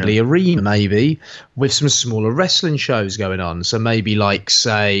in Wembley Arena, maybe, with some smaller wrestling shows going on. So maybe like,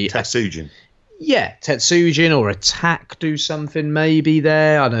 say... Tetsujin. Yeah, Tetsujin or Attack do something maybe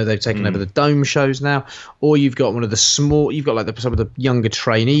there. I know they've taken over the Dome shows now. Or you've got one of the small... You've got like some of the younger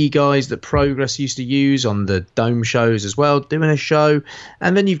trainee guys that Progress used to use on the Dome shows as well, doing a show.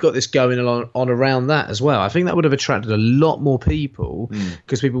 And then you've got this going on around that as well. I think that would have attracted a lot more people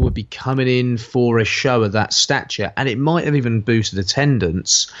because people would be coming in for a show of that stature. And it might have even boosted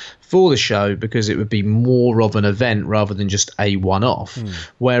attendance for the show because it would be more of an event rather than just a one-off.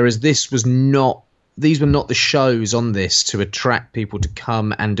 Whereas this was not... These were not the shows on this to attract people to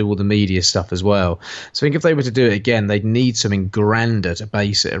come and do all the media stuff as well. So I think if they were to do it again, they'd need something grander to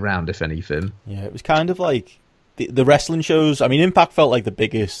base it around, if anything. Yeah, it was kind of like the wrestling shows. I mean, Impact felt like the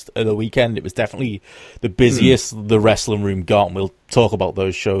biggest of the weekend. It was definitely the busiest the wrestling room got, and we'll talk about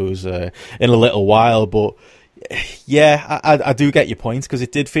those shows in a little while. But yeah, I do get your point, because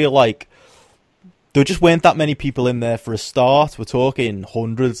it did feel like there just weren't that many people in there for a start. We're talking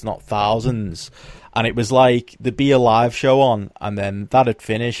hundreds, not thousands. And it was like there'd be a live show on, and then that'd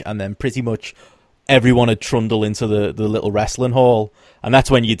finish, and then pretty much everyone would trundle into the little wrestling hall. And that's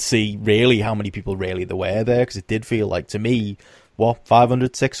when you'd see really how many people really there were there, because it did feel like, to me,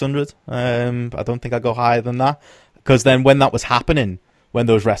 500, 600? I don't think I'd go higher than that. Because then when that was happening, when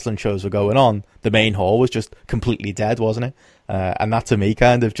those wrestling shows were going on, the main hall was just completely dead, wasn't it? And that, to me,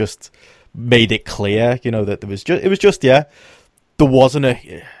 kind of just made it clear, that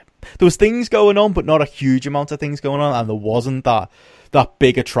there was things going on, but not a huge amount of things going on, and there wasn't that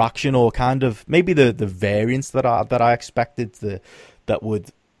big attraction, or kind of maybe the variance that I expected that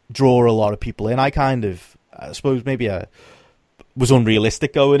would draw a lot of people in. I suppose maybe I was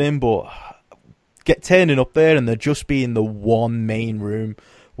unrealistic going in, but turning up there and there just being the one main room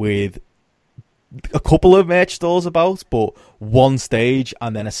with a couple of merch stalls about, but one stage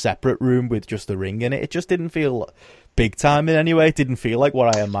and then a separate room with just the ring in it. It just didn't feel big time in any way. It didn't feel like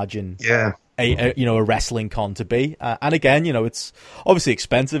what I imagined a wrestling con to be. And again, it's obviously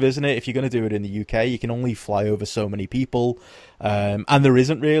expensive, isn't it? If you're going to do it in the UK, you can only fly over so many people. And there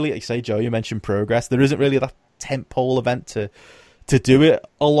isn't really, like you say, Joe, you mentioned Progress. There isn't really that tentpole event to do it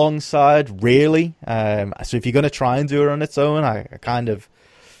alongside, really. So if you're going to try and do it on its own, I kind of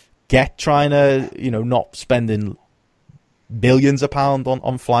get trying to, not spending billions of pounds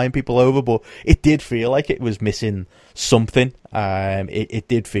on flying people over, but it did feel like it was missing something. It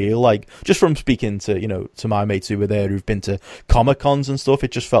did feel like, just from speaking to my mates who were there, who've been to Comic Cons and stuff,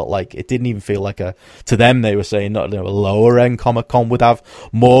 it just felt like it didn't even feel like to them, they were saying not a lower end Comic Con would have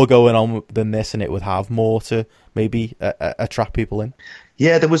more going on than this, and it would have more to maybe attract people in.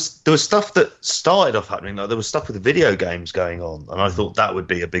 Yeah, there was stuff that started off happening. Like there was stuff with the video games going on, and I thought that would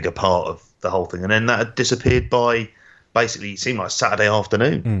be a bigger part of the whole thing, and then that had disappeared by basically, it seemed like Saturday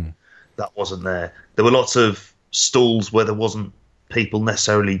afternoon. That wasn't there. There were lots of stalls where there wasn't people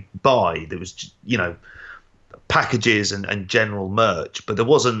necessarily buy. There was, packages and general merch, but there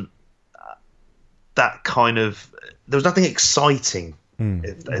wasn't that kind of... There was nothing exciting.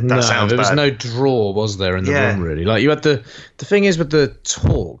 If that sounds there was bad. no draw, was there, in the room, really? Like, you had the thing is with the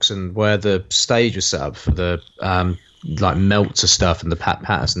talks and where the stage was set up for the like Meltzer stuff and the Pat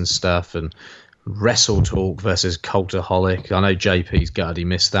Patterson stuff and Wrestle Talk versus Cultaholic. I know JP's gutted he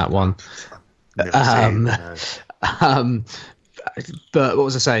missed that one. But what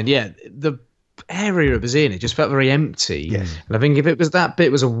was I saying? Yeah, the area it was in, it just felt very empty. And I think if it was that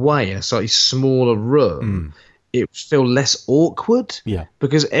bit was away in a slightly smaller room, it would feel less awkward. Yeah.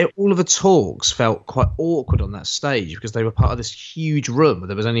 Because all of the talks felt quite awkward on that stage because they were part of this huge room where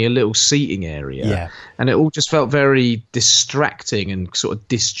there was only a little seating area. Yeah. And it all just felt very distracting and sort of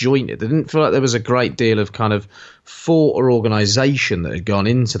disjointed. It didn't feel like there was a great deal of kind of thought or organisation that had gone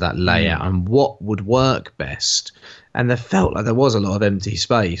into that layout and what would work best. And there felt like there was a lot of empty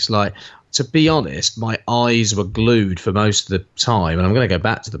space. Like, to be honest, my eyes were glued for most of the time, and I'm going to go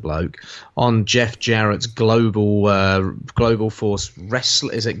back to the bloke, on Jeff Jarrett's Global Force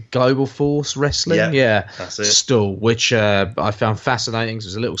Wrestling. Is it Global Force Wrestling? Yeah, that's it. Stool, which I found fascinating. It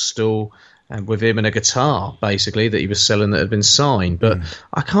was a little stool and with him and a guitar, basically, that he was selling that had been signed. But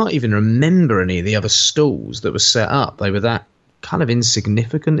I can't even remember any of the other stalls that were set up. They were that kind of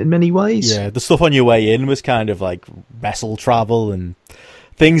insignificant in many ways. Yeah, the stuff on your way in was kind of like vessel travel and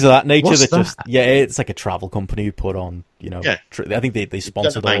things of that nature. What's that? Just it's like a travel company who put on, I think they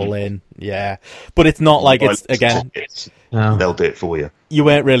sponsored all in. Yeah, but it's not like it's again. No. They'll do it for you. You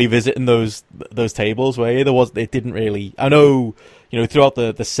weren't really visiting those tables, were you? It didn't really. I know, throughout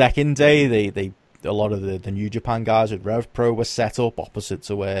the second day, they a lot of the New Japan guys with Rev Pro were set up opposite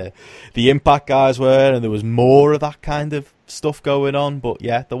to where the Impact guys were, and there was more of that kind of stuff going on. But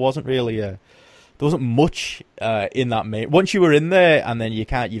yeah, there wasn't really there wasn't much in that main. Once you were in there, and then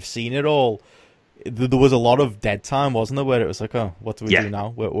you've seen it all. There was a lot of dead time, wasn't there? Where it was like, oh, what do we do now?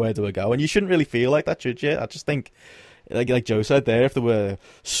 Where do we go? And you shouldn't really feel like that, should you? I just think, like Joe said there, if there were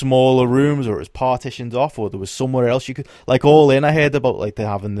smaller rooms or it was partitioned off or there was somewhere else you could, like All In, I heard about like they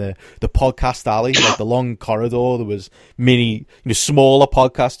having the podcast alley, like the long corridor. There was smaller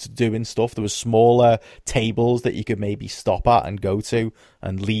podcasts doing stuff. There was smaller tables that you could maybe stop at and go to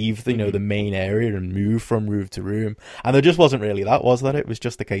and leave the main area and move from room to room. And there just wasn't really that, was there? It was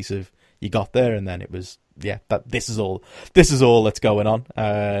just a case of you got there and then it was that this is all that's going on,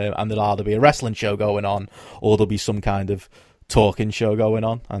 and there'll either be a wrestling show going on or there'll be some kind of talking show going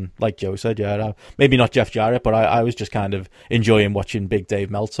on. And like Joe said, maybe not Jeff Jarrett, but I was just kind of enjoying watching Big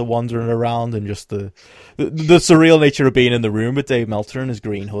Dave Meltzer wandering around, and just the surreal nature of being in the room with Dave Meltzer in his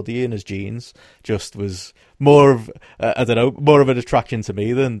green hoodie and his jeans just was more of more of an attraction to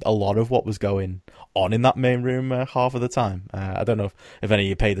me than a lot of what was going on in that main room half of the time. I don't know if any of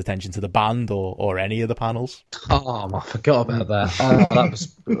you paid attention to the band or any of the panels. Oh, I forgot about that. That was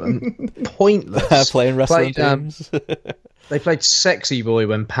pointless. Playing wrestling games. They played Sexy Boy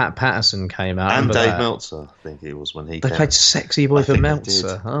when Pat Patterson came out. And Dave Meltzer, I think it was when he came. They played Sexy Boy for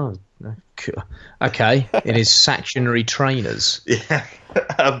Meltzer. Oh, okay. In his Sanctuary trainers. Yeah.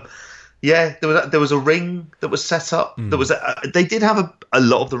 There was a ring that was set up. There was they did have a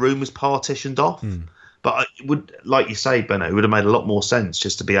lot of the room was partitioned off, but it would, like you say, Benno, it would have made a lot more sense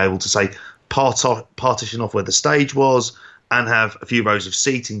just to be able to say partition off where the stage was and have a few rows of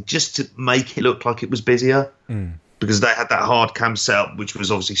seating just to make it look like it was busier. Because they had that hard cam setup, which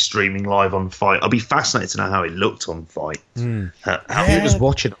was obviously streaming live on Fight. I'd be fascinated to know how it looked on Fight. How he was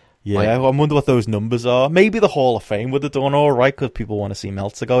watching. Yeah, I wonder what those numbers are. Maybe the Hall of Fame would have done all right because people want to see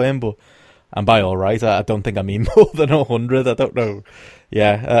Meltzer go in, and by all right, I don't think I mean more than 100. I don't know.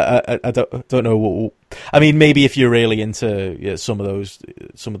 Yeah, I don't know. I mean, maybe if you're really into some of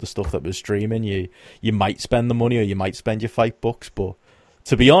the stuff that was streaming, you might spend the money or you might spend your Fight bucks. But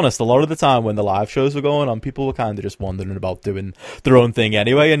to be honest, a lot of the time when the live shows were going on, people were kind of just wandering about doing their own thing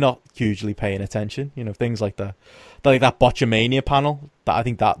anyway and not hugely paying attention. Things like that. Like that Botchamania panel, I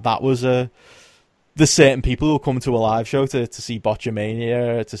think that was there's certain people who come to a live show to see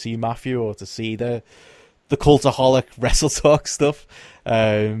Botchamania, to see Matthew, or to see the Cultaholic Wrestle Talk stuff.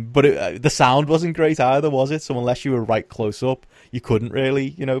 But the sound wasn't great either, was it? So unless you were right close up, you couldn't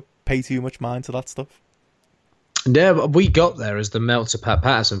really, pay too much mind to that stuff. Yeah, we got there as the Meltzer Pat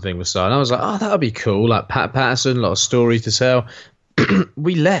Patterson thing was starting. I was like, oh, that would be cool. Like Pat Patterson, a lot of stories to tell.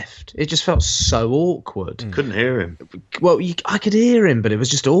 We left. It just felt so awkward. Couldn't hear him. Well, I could hear him, but it was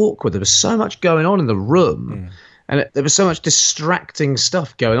just awkward. There was so much going on in the room, and there was so much distracting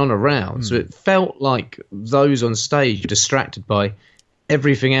stuff going on around. So it felt like those on stage were distracted by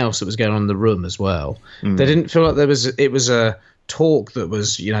everything else that was going on in the room as well. They didn't feel like it was a talk that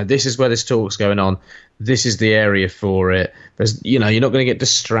was, this is where this talk's going on. This is the area for it. There's, you're not going to get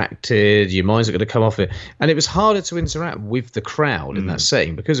distracted. Your mind's not going to come off it. And it was harder to interact with the crowd in that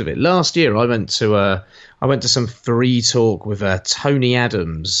setting because of it. Last year, I went to some free talk with Tony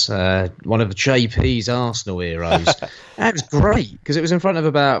Adams, one of the JP's Arsenal heroes. And it was great because it was in front of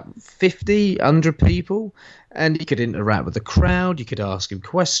about 50, 100 people. And you could interact with the crowd. You could ask him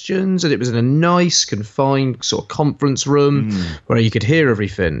questions. And it was in a nice, confined sort of conference room where you could hear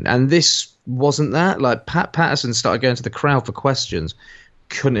everything. And this wasn't that. Like Pat Patterson started going to the crowd for questions.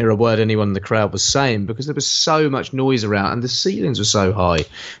 couldn't hear a word anyone in the crowd was saying because there was so much noise around and the ceilings were so high.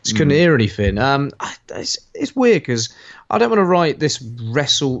 Just couldn't hear anything. It's weird because I don't want to write this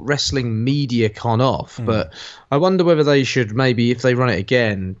wrestling media con off, but I wonder whether they should maybe, if they run it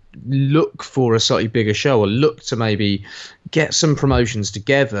again, look for a slightly bigger show or look to maybe get some promotions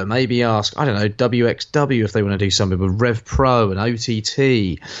together. Maybe ask, I don't know, WXW if they want to do something with Rev Pro and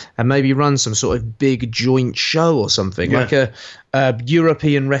OTT, and maybe run some sort of big joint show or something, like a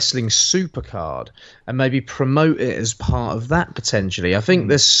European Wrestling Supercard, and maybe promote it as part of that potentially. I think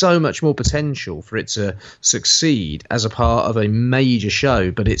there's so much more potential for it to succeed as a part of a major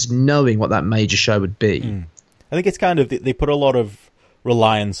show, but it's knowing what that major show would be. I think it's kind of, they put a lot of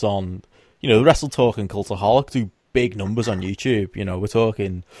reliance on, Wrestle Talk and Cultaholic do big numbers on YouTube. We're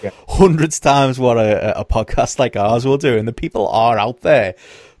talking hundreds times what a podcast like ours will do, and the people are out there.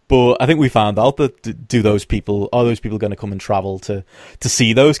 But I think we found out that are those people going to come and travel to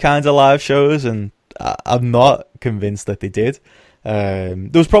see those kinds of live shows? And I'm not convinced that they did. There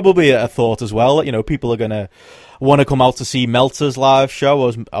was probably a thought as well that, people are going to want to come out to see Meltzer's live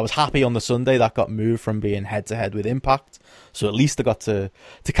show. I was happy on the Sunday that got moved from being head-to-head with Impact. So at least I got to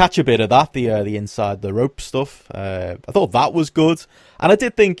catch a bit of that, the inside the rope stuff. I thought that was good. And I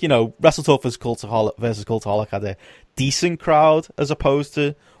did think, Wrestle Talk versus Cultaholic had a decent crowd as opposed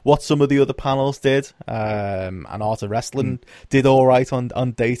to what some of the other panels did. And Art of Wrestling did all right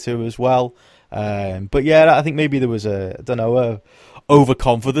on day 2 as well. But yeah, I think maybe there was a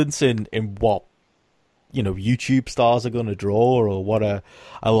overconfidence in what YouTube stars are going to draw, or what a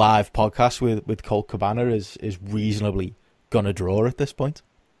live podcast with Colt Cabana is reasonably going to draw at this point.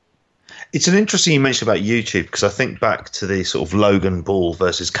 It's an interesting you mentioned about YouTube, because I think back to the sort of Logan Paul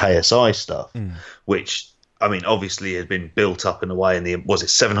versus KSI stuff, which, I mean, obviously had been built up in a way was it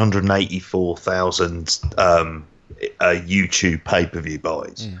 784,000 YouTube pay-per-view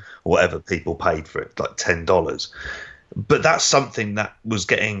buys, or whatever people paid for it, like $10. But that's something that was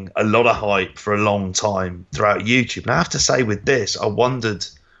getting a lot of hype for a long time throughout YouTube. And I have to say, with this, I wondered,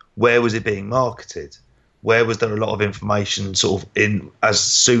 where was it being marketed? Where was there a lot of information sort of in as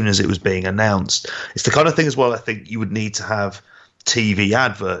soon as it was being announced? It's the kind of thing as well, I think you would need to have TV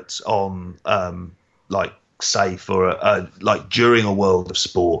adverts on, like, say, for like during a World of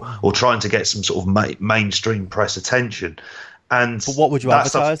Sport, or trying to get some sort of mainstream press attention. But what would you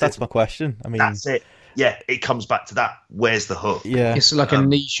advertise? That's my question. I mean, that's it. Yeah, it comes back to that. Where's the hook? Yeah, it's like a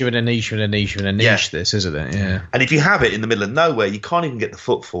niche and a niche and a niche and a niche. This, isn't it? Yeah. And if you have it in the middle of nowhere, you can't even get the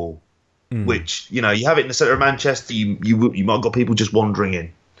footfall. Which, you have it in the centre of Manchester, you might have got people just wandering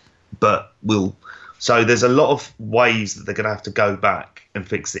in. So there's a lot of ways that they're going to have to go back and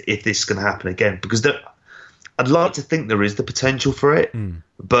fix it if this is going to happen again. Because I'd like to think there is the potential for it,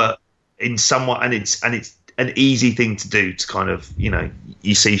 but in somewhat, and it's an easy thing to do to kind of,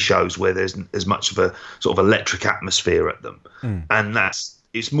 you see shows where there's as much of a sort of electric atmosphere at them, and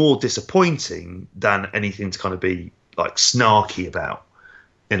it's more disappointing than anything to kind of be like snarky about.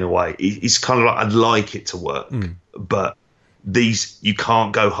 In a way, it's kind of like, I'd like it to work, but you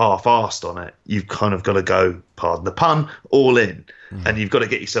can't go half-arsed on it. You've kind of got to go, pardon the pun, all in, and you've got to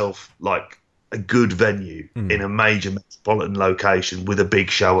get yourself like a good venue in a major metropolitan location with a big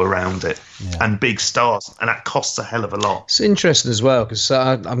show around it and big stars, and that costs a hell of a lot. It's interesting as well, because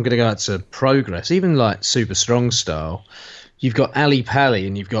I'm going to go out to Progress, even like Super Strong Style. You've got Ali Pali,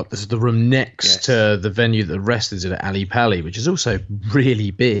 and you've got the room next to the venue that the wrestlers in at Ali Pali, which is also really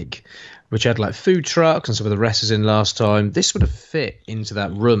big, which had like food trucks and some of the wrestlers in last time. This would have fit into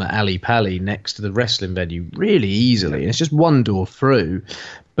that room at Ali Pali next to the wrestling venue really easily. And it's just one door through.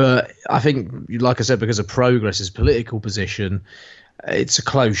 But I think, like I said, because of Progress's political position, it's a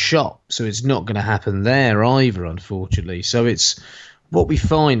closed shop. So it's not going to happen there either, unfortunately. So it's what we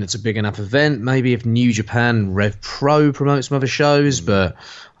find that's a big enough event. Maybe if New Japan Rev Pro promotes some other shows, but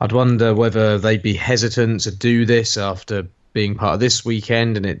I'd wonder whether they'd be hesitant to do this after being part of this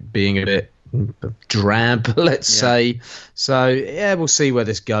weekend and it being a bit drab, let's say. So, yeah, we'll see where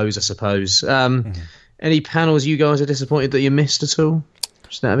this goes, I suppose. Any panels you guys are disappointed that you missed at all?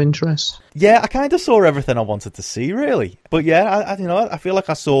 Just out of interest? Yeah, I kind of saw everything I wanted to see, really. But yeah, I feel like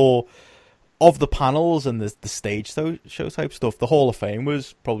I saw, of the panels and the stage show type stuff, the Hall of Fame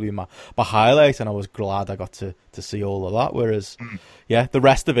was probably my highlight, and I was glad I got to see all of that. Whereas, the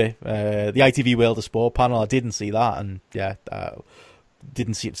rest of it, the ITV World of Sport panel, I didn't see that, and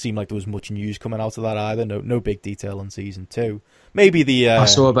didn't seem like there was much news coming out of that either. No big detail on season 2. Maybe I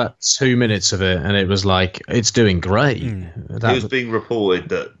saw about 2 minutes of it, and it was like, it's doing great. It was being reported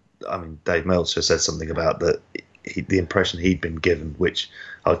that, I mean, Dave Meltzer said something about that. the impression he'd been given, which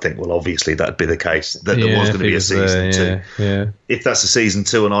I think, well, obviously that'd be the case. That there was going to be a season 2. Yeah. If that's a season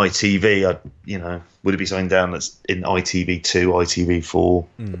 2 on ITV, would it be something down that's in ITV2,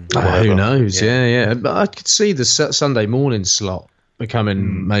 ITV4? Who knows? Yeah. But I could see the Sunday morning slot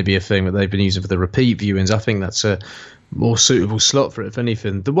becoming maybe a thing that they've been using for the repeat viewings. I think that's a more suitable slot for it, if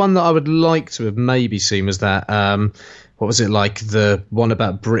anything. The one that I would like to have maybe seen was that, what was it, like the one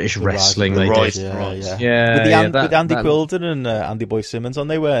about British wrestling they did? Yeah. With Andy Quilden and Andy Boy Simmons on,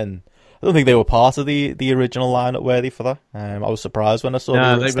 they weren't. I don't think they were part of the original lineup, were they, for that? I was surprised when I saw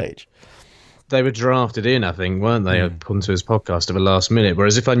them on stage. They were drafted in, I think, weren't they, according to his podcast at the last minute.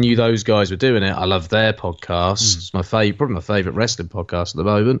 Whereas if I knew those guys were doing it, I love their podcast. It's probably my favourite wrestling podcast at the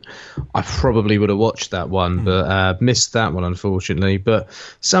moment. I probably would have watched that one, but missed that one, unfortunately. But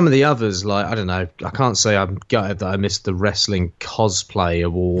some of the others, like, I don't know, I can't say I'm gutted that I missed the Wrestling Cosplay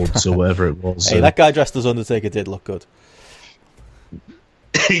Awards or whatever it was. Hey, that guy dressed as Undertaker did look good.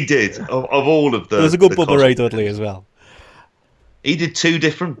 He did. Of all of the... There was a good Bubba Ray Dudley as well. He did 2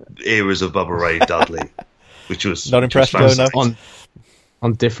 different eras of Bubba Ray Dudley, which was not impressed, Joe. No?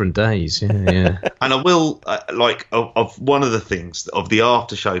 On different days, yeah. And I will of one of the things of the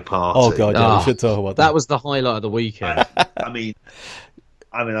after show party. Oh god, yeah, we should talk about that. That was the highlight of the weekend. I mean,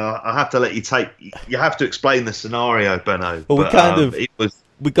 I have to let you take. You have to explain the scenario, Benno. Well, it was.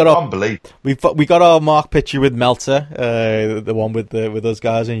 We got our unbelievable. We got our Mark picture with Meltzer, the one with us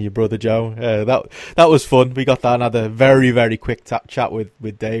guys and your brother Joe. That was fun. We got that and had a very, very quick chat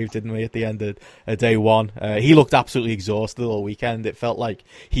with Dave, didn't we? At the end of day one, he looked absolutely exhausted all weekend. It felt like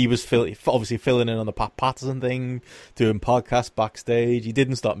he was obviously filling in on the Pat Patterson thing, doing podcasts backstage. He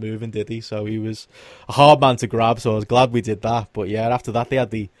didn't stop moving, did he? So he was a hard man to grab. So I was glad we did that. But yeah, after that they had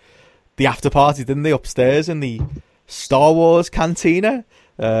the after party, didn't they, upstairs in the Star Wars Cantina?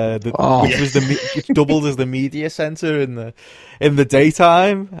 Which doubled as the media center in the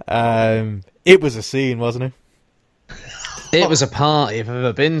daytime. It was a scene, wasn't it? It was a party. If I've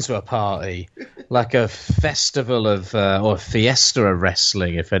ever been to a party, like a festival of or a fiesta of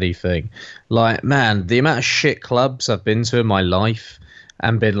wrestling, if anything. Like, man, the amount of shit clubs I've been to in my life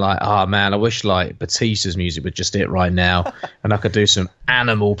and been like, oh man, I wish like Batista's music would just hit right now and I could do some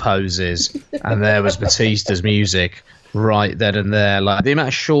animal poses and there was Batista's music right then and there. Like the amount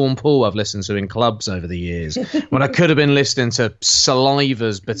of Sean Paul I've listened to in clubs over the years when I could have been listening to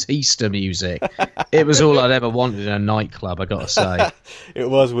Saliva's Batista music. It was all I'd ever wanted in a nightclub, I gotta say. It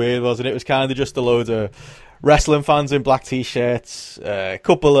was weird, wasn't it? It was kind of just a load of wrestling fans in black t-shirts, a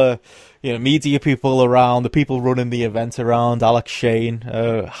couple of media people around, the people running the event around, Alex Shane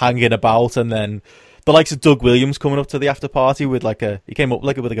hanging about, and then the likes of Doug Williams coming up to the after party with he came up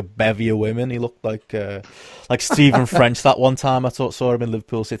with a bevy of women. He looked like Stephen French that one time I saw him in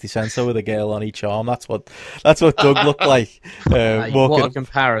Liverpool City Centre with a girl on each arm. That's what Doug looked like. What a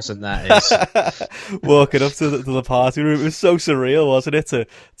comparison that is. Walking up to the party room, it was so surreal, wasn't it?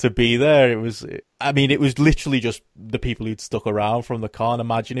 To be there, it was literally just the people who'd stuck around from the con.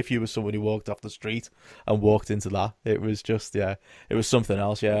 Imagine if you were someone who walked off the street and walked into that. It was just, it was something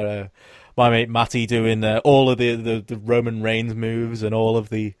else. Yeah, my mate Matty doing all of the Roman Reigns moves and all of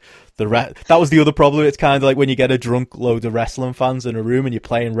that was the other problem. It's kind of like when you get a drunk load of wrestling fans in a room and you're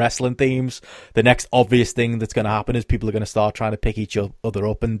playing wrestling themes, the next obvious thing that's going to happen is people are going to start trying to pick each other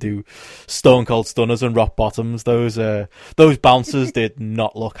up and do Stone Cold Stunners and rock bottoms. Those bouncers did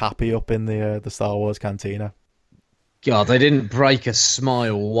not look happy up in the Star Wars Cantina. God, they didn't break a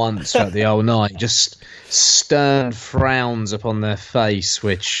smile once throughout the whole night. Just stern frowns upon their face,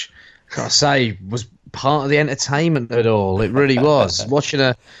 which, gotta say, was part of the entertainment of it all. It really was.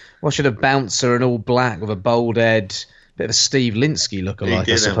 Watching a bouncer in all black with a bald head, bit of a Steve Linsky lookalike,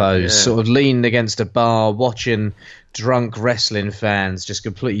 I suppose, sort of leaning against a bar, watching drunk wrestling fans just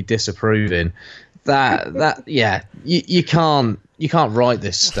completely disapproving. You can't write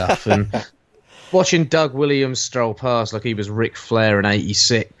this stuff. And watching Doug Williams stroll past like he was Ric Flair in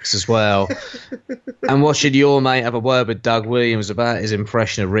 '86 as well, and watching your mate have a word with Doug Williams about his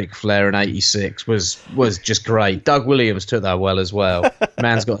impression of Ric Flair in '86 was just great. Doug Williams took that well as well.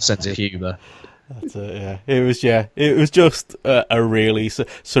 Man's got a sense of humour. That's it was just a really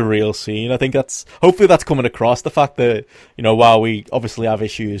surreal scene. I think hopefully that's coming across, the fact that while we obviously have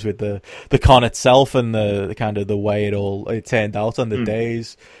issues with the con itself and the kind of the way it turned out on the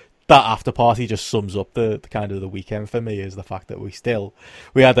days, that after party just sums up the kind of the weekend for me, is the fact that we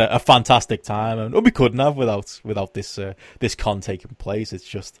had a fantastic time, and we couldn't have without this con taking place. It's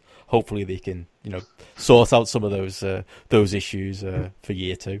just hopefully they can sort out some of those issues for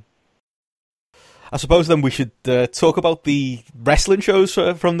year 2. I suppose then we should talk about the wrestling shows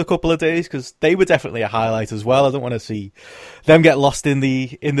from the couple of days, because they were definitely a highlight as well. I don't want to see them get lost in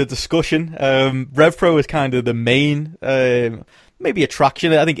the discussion. Rev Pro is kind of the main maybe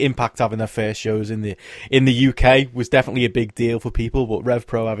attraction. I think Impact having their first shows in the UK was definitely a big deal for people, but Rev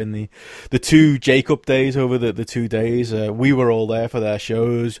Pro having the 2 Jacob days over the 2 days, we were all there for their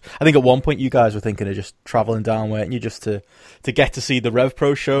shows. I think at one point you guys were thinking of just travelling down, weren't you, just to get to see the Rev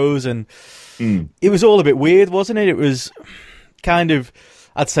Pro shows, and it was all a bit weird, wasn't it? It was kind of,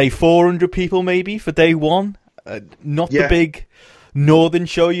 I'd say 400 people maybe for day one, not the big northern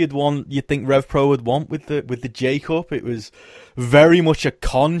show you'd think Rev Pro would want with the J Cup. It was very much a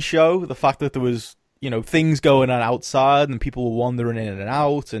con show. The fact that there was, things going on outside and people were wandering in and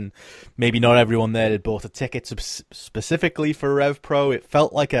out, and maybe not everyone there had bought a ticket specifically for Rev Pro. It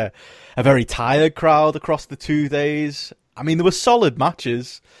felt like a very tired crowd across the 2 days. I mean, there were solid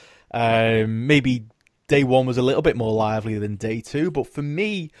matches. Maybe day one was a little bit more lively than day 2, but for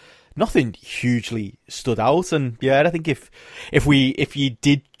me, nothing hugely stood out. And I think if you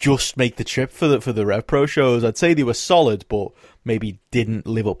did just make the trip for the Rev Pro shows, I'd say they were solid, but maybe didn't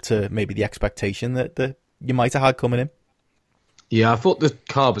live up to maybe the expectation that you might have had coming in. Yeah, I thought the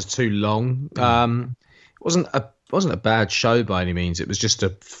card was too long. It wasn't a bad show by any means. It was just a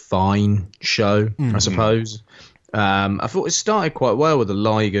fine show, I suppose. I thought it started quite well with the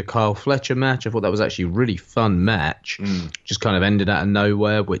Liger-Kyle Fletcher match. I thought that was actually a really fun match. Just kind of ended out of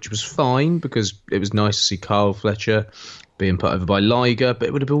nowhere, which was fine because it was nice to see Kyle Fletcher being put over by Liger, but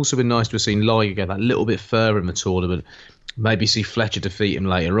it would have also been nice to have seen Liger go that little bit further in the tournament, maybe see Fletcher defeat him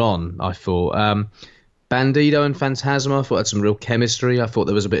later on, I thought. Bandido and Phantasma, I thought had some real chemistry. I thought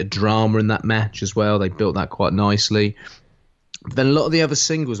there was a bit of drama in that match as well. They built that quite nicely. But then a lot of the other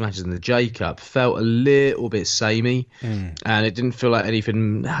singles matches in the J-Cup felt a little bit samey, and it didn't feel like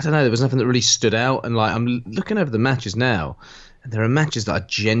anything. I don't know. There was nothing that really stood out. And like, I'm looking over the matches now, and there are matches that I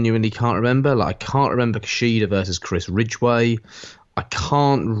genuinely can't remember. Like, I can't remember Kushida versus Chris Ridgway. I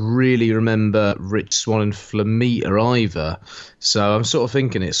can't really remember Rich Swann and Flamita either. So I'm sort of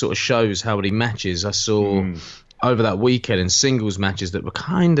thinking it sort of shows how many matches I saw over that weekend in singles matches that were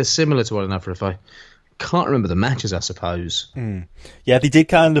kind of similar to one another. If I can't remember the matches, I suppose. Yeah, they did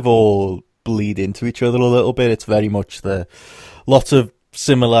kind of all bleed into each other a little bit. It's very much lots of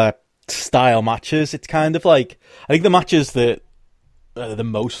similar style matches. It's kind of like, I think the matches that are the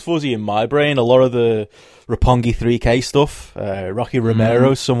most fuzzy in my brain, a lot of the Roppongi 3K stuff. Rocky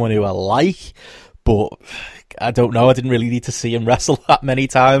Romero, someone who I like, but I don't know. I didn't really need to see him wrestle that many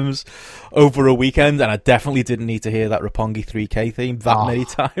times over a weekend, and I definitely didn't need to hear that Roppongi 3K theme that many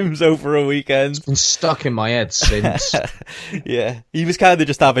times over a weekend. It's been stuck in my head since. Yeah, he was kind of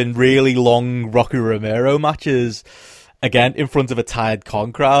just having really long Rocky Romero matches, again, in front of a tired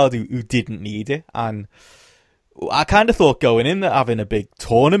con crowd who didn't need it, and I kind of thought going in that having a big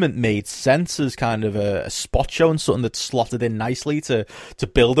tournament made sense as kind of a spot show and something that slotted in nicely to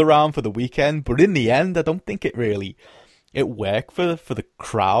build around for the weekend. But in the end, I don't think it worked for the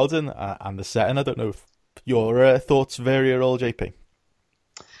crowd and the setting. I don't know if your thoughts vary at all, JP.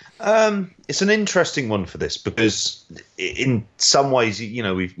 It's an interesting one for this because in some ways,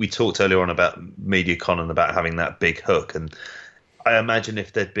 we talked earlier on about MediaCon and about having that big hook. And I imagine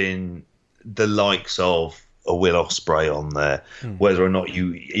if there'd been the likes of a Will Ospreay on there, whether or not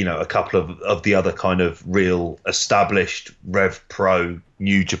a couple of the other kind of real established Rev Pro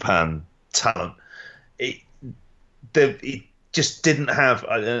New Japan talent, it just didn't have.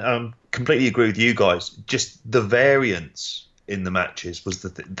 I completely agree with you guys. Just the variance in the matches was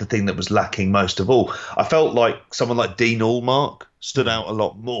the thing that was lacking most of all. I felt like someone like Dean Allmark stood out a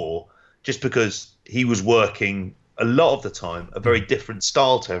lot more just because he was working a lot of the time a very different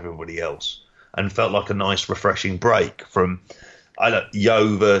style to everybody else. And felt like a nice, refreshing break from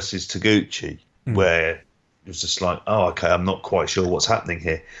Yo versus Taguchi, where it was just like, oh, okay, I'm not quite sure what's happening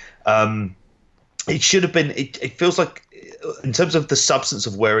here. It should have been. It feels like, in terms of the substance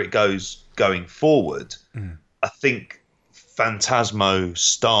of where it goes going forward, I think Phantasmo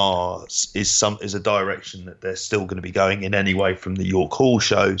Stars is a direction that they're still going to be going in anyway from the York Hall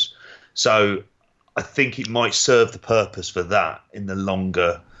shows. So I think it might serve the purpose for that in the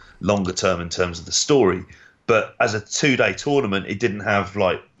longer term in terms of the story. But as a 2-day tournament, it didn't have,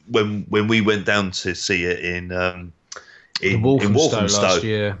 like, when we went down to see it in Walthamstow last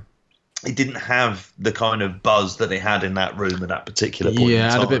year, it didn't have the kind of buzz that it had in that room at that particular point in time. Yeah,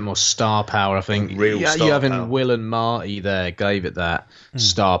 it had a bit more star power, I think. You having Will and Marty there gave it that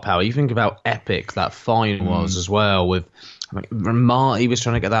star power. You think about epic that final was as well, with Marty was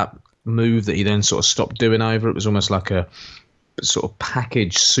trying to get that move that he then sort of stopped doing over. It was almost like a sort of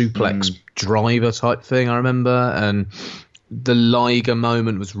package suplex driver type thing, I remember. And the Liger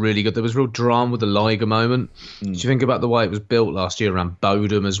moment was really good. There was real drama with the Liger moment. Do you think about the way it was built last year around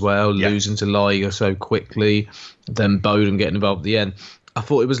Bodum as well, losing to Liger so quickly, then Bodum getting involved at the end? I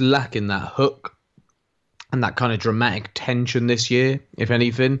thought it was lacking that hook and that kind of dramatic tension this year, if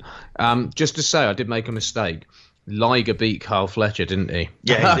anything. Just to say, I did make a mistake. Liger beat Kyle Fletcher, didn't he?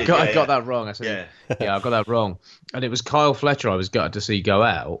 Yeah, I got that wrong. I said, I got that wrong. And it was Kyle Fletcher I was gutted to see go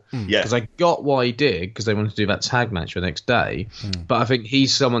out. Because I got why he did, because they wanted to do that tag match for the next day. But I think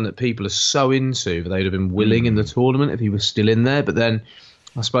he's someone that people are so into that they'd have been willing in the tournament if he was still in there. But then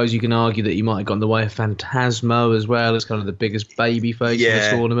I suppose you can argue that he might have gone the way of Phantasmo as well as kind of the biggest baby face in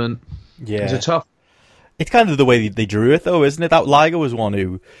the tournament. Yeah. It's a tough... It's kind of the way they drew it, though, isn't it? That Liger was one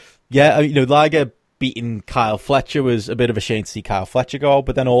who... Liger beating Kyle Fletcher was a bit of a shame to see Kyle Fletcher go out,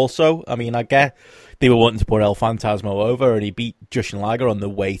 but then also, I mean, I get they were wanting to put El Phantasmo over, and he beat Jushin Liger on the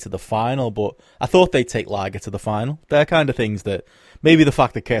way to the final, but I thought they'd take Liger to the final. They're kind of things that maybe the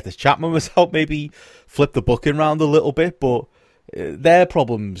fact that Curtis Chapman was out maybe flipped the booking round a little bit, but their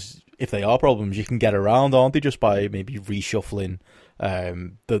problems, if they are problems, you can get around, aren't they, just by maybe reshuffling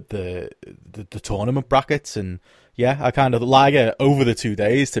the tournament brackets. And yeah, I kind of Liger over the 2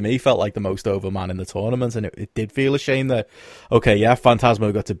 days to me felt like the most over man in the tournament, and it did feel a shame that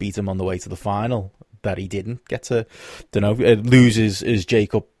Phantasmo got to beat him on the way to the final, that he didn't get to lose his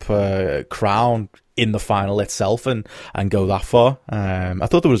Jacob crown in the final itself and go that far. I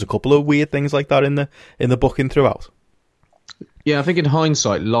thought there was a couple of weird things like that in the booking throughout. Yeah, I think in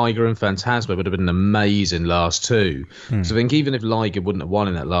hindsight, Liger and Phantasmo would have been an amazing last two. So I think even if Liger wouldn't have won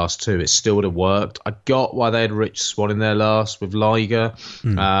in that last two, it still would have worked. I got why they had Rich Swann in there last with Liger. Sorry,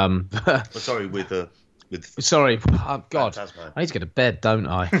 God, Phantasmo. I need to go to bed, don't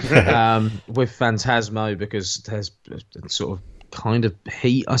I? With Phantasmo, because there's sort of kind of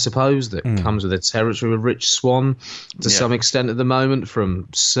heat, I suppose, that comes with the territory with Rich Swann to some extent at the moment from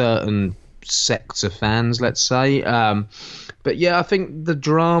certain sects of fans, let's say. But yeah, I think the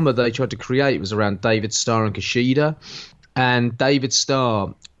drama they tried to create was around David Starr and Kushida, and David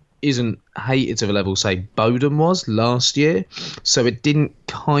Starr isn't hated to the level, say, Bodum was last year, so it didn't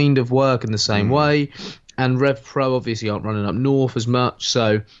kind of work in the same way. And Rev Pro obviously aren't running up north as much,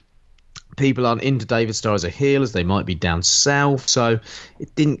 so people aren't into David Starr as a heel as they might be down south, so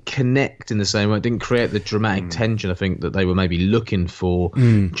it didn't connect in the same way. It didn't create the dramatic tension, I think, that they were maybe looking for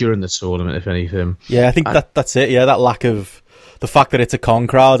during the tournament, if anything. Yeah, I think that's it. Yeah, that lack of... The fact that it's a con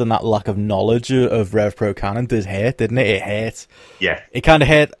crowd and that lack of knowledge of Rev Pro Canon did hurt, didn't it? It hurt. Yeah. It kind of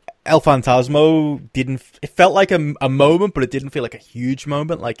hurt. El Phantasmo didn't... It felt like a moment, but it didn't feel like a huge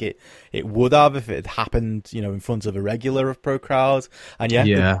moment like it would have if it had happened, in front of a regular pro crowd. And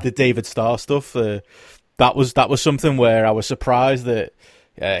the David Starr stuff, that was something where I was surprised that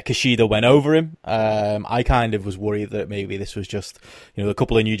Kushida went over him. I kind of was worried that maybe this was just, a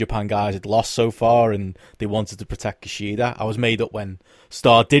couple of New Japan guys had lost so far and they wanted to protect Kushida. I was made up when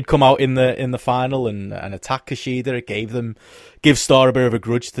Starr did come out in the final and attack Kushida. It gives Starr a bit of a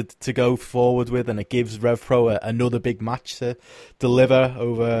grudge to go forward with, and it gives Rev Pro another big match to deliver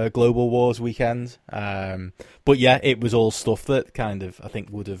over Global Wars weekend. But yeah, it was all stuff that kind of, I think,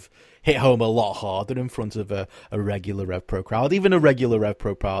 would have hit home a lot harder in front of a regular Rev Pro crowd, even a regular Rev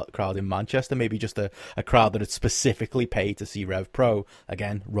Pro crowd in Manchester, maybe just a crowd that had specifically paid to see Rev Pro,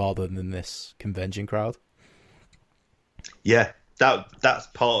 again, rather than this convention crowd. Yeah, that's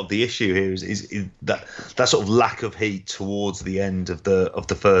part of the issue here is that sort of lack of heat towards the end of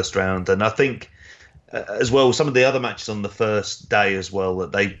the first round. And I think as well, some of the other matches on the first day as well,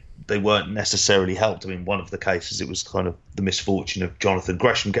 that they weren't necessarily helped. I mean, one of the cases, it was kind of the misfortune of Jonathan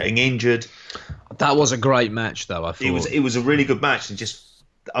Gresham getting injured. That was a great match, though, I thought. It was a really good match, and just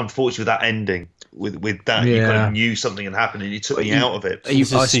unfortunately with that ending, with that, you kind of knew something had happened, and you took me out of it.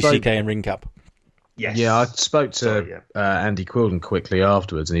 This is CCK and Ring Cap. Yes. Yeah, I spoke to Andy Quilden quickly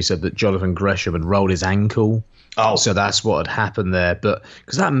afterwards, and he said that Jonathan Gresham had rolled his ankle. Oh, so that's what had happened there. But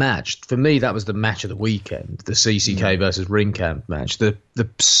because that match, for me, that was the match of the weekend, the CCK versus Ring Camp match. The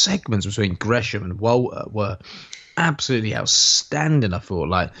segments between Gresham and Walter were absolutely outstanding. I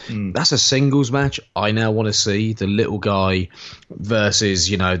thought, that's a singles match I now want to see. The little guy versus,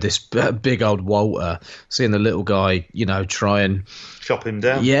 this big old Walter. Seeing the little guy, try and chop him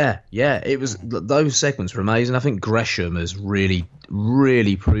down. Yeah. It was, those segments were amazing. I think Gresham has really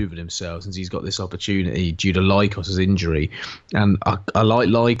proven himself since he's got this opportunity due to Lykos' injury. And I like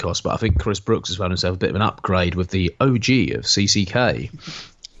Lykos, but I think Chris Brooks has found himself a bit of an upgrade with the OG of CCK.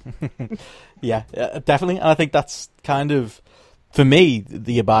 Yeah, definitely. And I think that's kind of for me,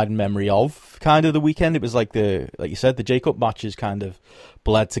 the abiding memory of kind of the weekend, it was like you said, the J-Cup matches kind of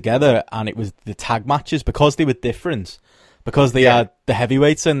bled together, and it was the tag matches, because they were different, because they had the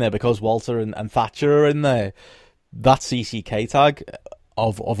heavyweights in there, because Walter and Thatcher are in there. That CCK tag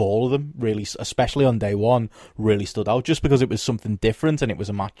of all of them, really, especially on day one, really stood out, just because it was something different, and it was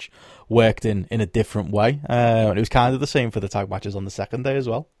a match worked in a different way. And it was kind of the same for the tag matches on the second day as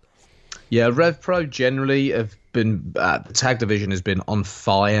well. Yeah, Rev Pro generally have been the tag division has been on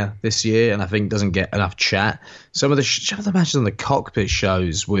fire this year, and I think doesn't get enough chat. Some of the matches on the cockpit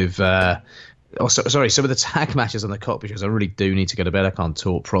shows with, some of the tag matches on the cockpit shows, I really do need to go to bed. I can't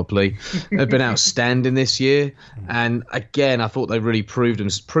talk properly. They've been outstanding this year, and again, I thought they really proved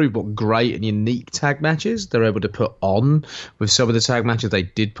what great and unique tag matches they're able to put on with some of the tag matches they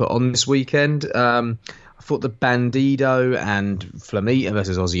did put on this weekend. I thought the Bandido and Flamita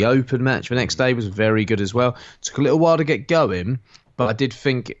versus Aussie Open match the next day was very good as well. Took a little while to get going, but I did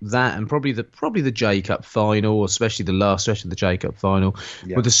think that, and probably the J Cup final, especially the last stretch of the J Cup final,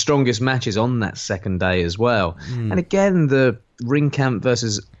 were the strongest matches on that second day as well. And again, the Ringkamp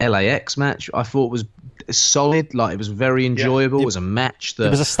versus LAX match I thought was solid. Like, it was very enjoyable. It was a match that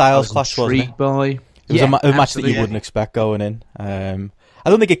it was a styles clash, wasn't it? By. It was a match that you wouldn't expect going in. I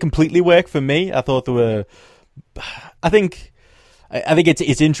don't think it completely worked for me. I thought there were. I think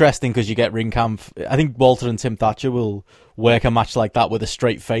it's interesting because you get Ringkamp. I think Walter and Tim Thatcher will work a match like that with a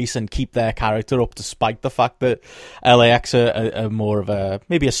straight face and keep their character up, despite the fact that LAX are more of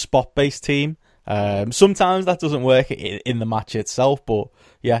maybe a spot based team. Sometimes that doesn't work in the match itself, but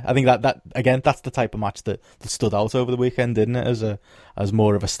yeah, I think that again, that's the type of match that stood out over the weekend, didn't it? As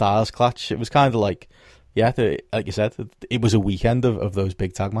more of a styles clash. It was kind of like. Yeah, like you said, it was a weekend of those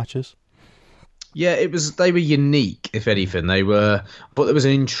big tag matches. Yeah, it was. They were unique, if anything. But there was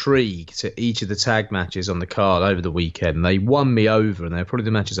an intrigue to each of the tag matches on the card over the weekend. They won me over, and they were probably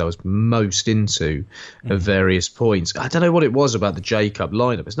the matches I was most into at various points. I don't know what it was about the J-Cup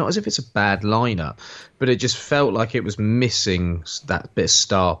lineup. It's not as if it's a bad lineup, but it just felt like it was missing that bit of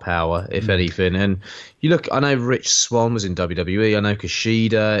star power, if anything. And you look, I know Rich Swann was in WWE. I know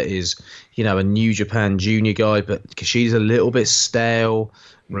Kushida is, a New Japan junior guy, but Kushida's a little bit stale.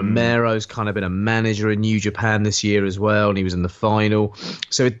 Romero's kind of been a manager in New Japan this year as well, and he was in the final.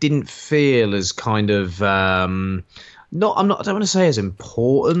 So it didn't feel as kind of I don't want to say as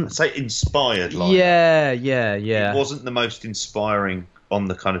important. I'd say inspired. Yeah. It wasn't the most inspiring on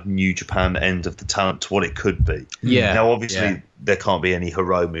the kind of New Japan end of the talent to what it could be. Yeah. Now, obviously, there can't be any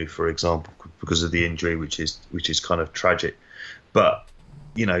Hiromu, for example, because of the injury, which is kind of tragic. But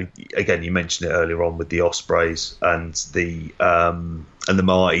again, you mentioned it earlier on with the Ospreys and the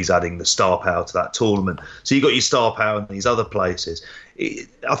Martys adding the star power to that tournament. So you got your star power in these other places.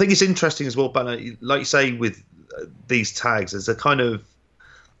 I think it's interesting as well, but like you say, with these tags, there's a kind of,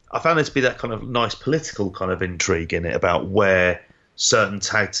 I found there to be that kind of nice political kind of intrigue in it about where certain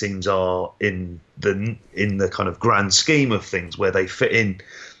tag teams are in the kind of grand scheme of things, where they fit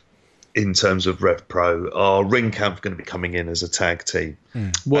in terms of Rev Pro. Are Ringkamp going to be coming in as a tag team?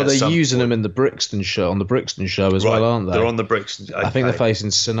 Well, they're using them in the Brixton show, on the Brixton show as well, aren't they? They're on the Brixton. Okay. I think they're facing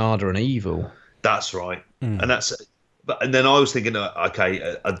Sonada and Evil. That's right, and then I was thinking,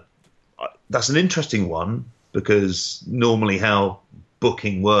 that's an interesting one, because normally how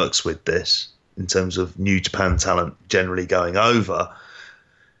booking works with this, in terms of New Japan talent generally going over.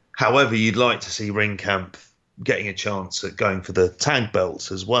 However, you'd like to see Ringkamp getting a chance at going for the tag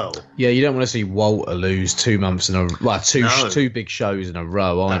belts as well. Yeah, you don't want to see Walter lose 2 months in two big shows in a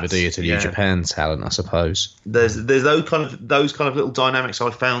row either, do you, to New Japan talent, I suppose. There's those kind of little dynamics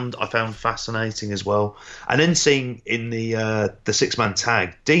I found fascinating as well. And then seeing in the 6-man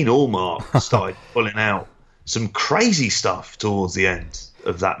tag, Dean Allmark started pulling out some crazy stuff towards the end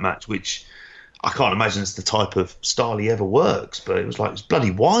of that match, which I can't imagine it's the type of style he ever works, but it was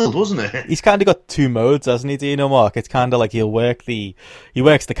bloody wild, wasn't it? He's kind of got two modes, hasn't he, Dino Mark? It's kind of like he works the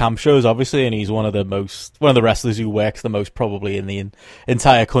camp shows, obviously, and he's one of the wrestlers who works the most probably in the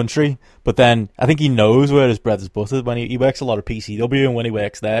entire country. But then I think he knows where his bread is buttered when he works a lot of PCW, and when he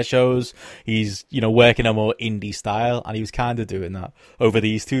works their shows, he's working a more indie style, and he was kind of doing that over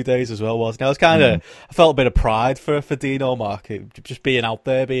these 2 days as well, wasn't he? I felt a bit of pride for Dino Mark, just being out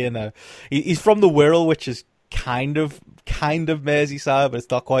there, he's from the Wirral, which is kind of Merseyside, but it's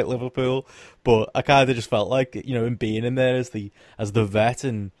not quite Liverpool. But I kind of just felt like, him being in there as the vet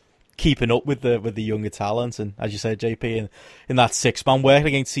and keeping up with the younger talent, and as you said, JP, in that 6-man working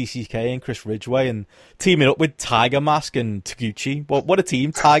against CCK and Chris Ridgway, and teaming up with Tiger Mask and Taguchi. What a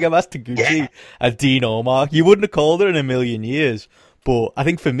team! Tiger Mask, Taguchi, and Dean Allmark. You wouldn't have called it in a million years, But I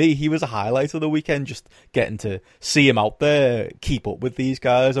think for me, he was a highlight of the weekend, just getting to see him out there, keep up with these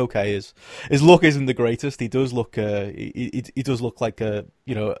guys. Okay, his look isn't the greatest. He does look, he does look like a,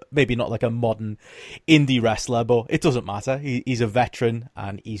 maybe not like a modern indie wrestler, but it doesn't matter. He's a veteran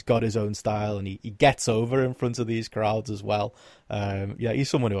and he's got his own style, and he gets over in front of these crowds as well. He's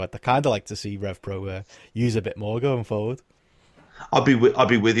someone who I'd kind of like to see Rev Pro use a bit more going forward. I'll be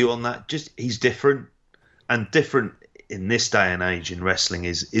with you on that. Just he's different, and different in this day and age in wrestling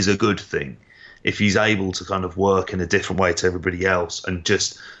is a good thing. If he's able to kind of work in a different way to everybody else and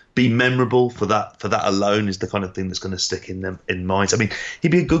just be memorable for that alone is the kind of thing that's going to stick in minds. I mean,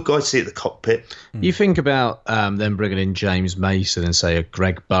 he'd be a good guy to see at the cockpit. You think about them bringing in James Mason and say a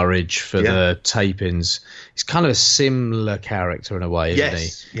Greg Burridge for the tapings. He's kind of a similar character in a way, isn't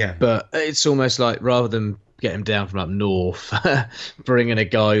he? Yeah. But it's almost like rather than get him down from up north, bringing a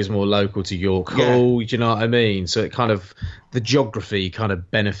guy who's more local to York Hall, do you know what I mean? So it kind of, the geography kind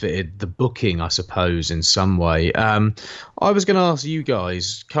of benefited the booking, I suppose, in some way. I was going to ask you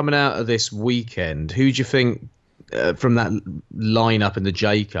guys, coming out of this weekend, who do you think from that lineup in the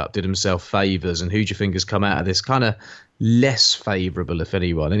J Cup did himself favours, and who do you think has come out of this kind of less favourable, if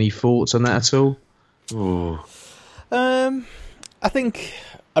anyone? Any thoughts on that at all? I think,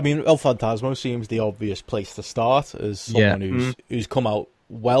 El Phantasmo seems the obvious place to start as someone who's come out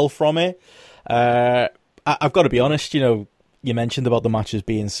well from it. I've got to be honest, you mentioned about the matches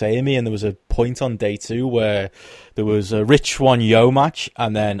being samey, and there was a point on day 2 where there was a Rich Swann Yo match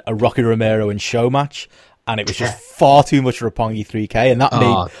and then a Rocky Romero and Show match, and it was just far too much Roppongi 3K, and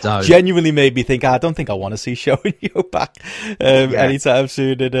that genuinely made me think, I don't think I want to see Show and Yo back anytime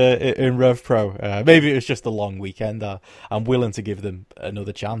soon in Rev Pro. Maybe it was just a long weekend. I'm willing to give them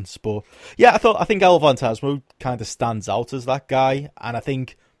another chance, but I think El Phantasmo kind of stands out as that guy, and I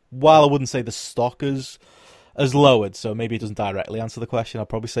think while I wouldn't say the stock has lowered, so maybe it doesn't directly answer the question, I'll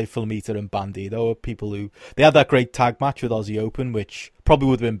probably say Flamita and Bandido are people who, they had that great tag match with Aussie Open, which probably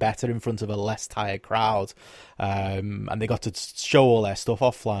would have been better in front of a less tired crowd, and they got to show all their stuff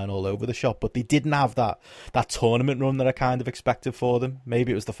off flying all over the shop, but they didn't have that tournament run that I kind of expected for them.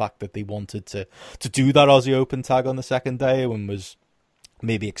 Maybe it was the fact that they wanted to do that Aussie Open tag on the second day and was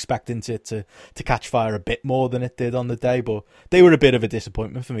maybe expecting it to catch fire a bit more than it did on the day, but they were a bit of a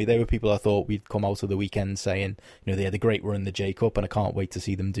disappointment for me. They were people I thought we'd come out of the weekend saying, they had a great run in the J Cup, and I can't wait to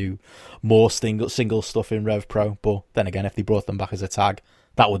see them do more single stuff in Rev Pro. But then again, if they brought them back as a tag,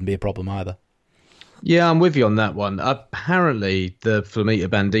 that wouldn't be a problem either. Yeah, I'm with you on that one. Apparently, the Flamita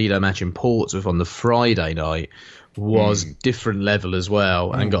Bandido match in Portsmouth on the Friday night was different level as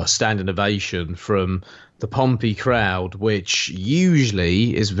well, and got a standing ovation from the Pompey crowd, which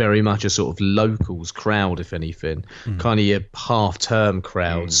usually is very much a sort of locals crowd, if anything, kind of your half-term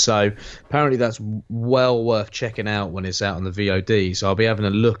crowd. So apparently that's well worth checking out when it's out on the VOD. So I'll be having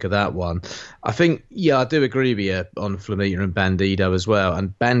a look at that one. I think, I do agree with you on Flamita and Bandido as well.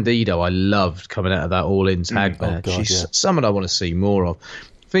 And Bandido, I loved coming out of that all-in tag match. He's someone I want to see more of.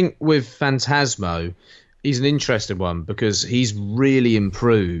 I think with Phantasmo, he's an interesting one because he's really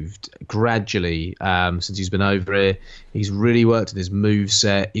improved gradually since he's been over here. He's really worked on his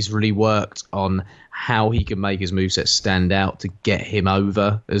moveset. He's really worked on how he can make his moveset stand out to get him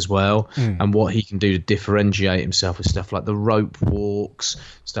over as well, and what he can do to differentiate himself with stuff like the rope walks,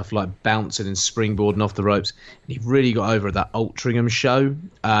 stuff like bouncing and springboarding off the ropes. And he really got over at that Altrincham show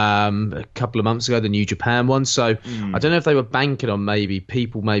a couple of months ago, the New Japan one. So I don't know if they were banking on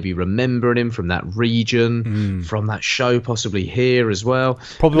people remembering him from that region, from that show, possibly here as well.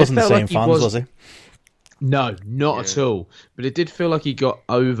 Probably wasn't the same fans, was he? No, not at all. But it did feel like he got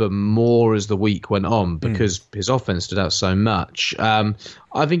over more as the week went on because his offense stood out so much. I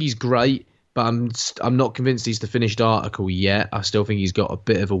think he's great, but I'm not convinced he's the finished article yet. I still think he's got a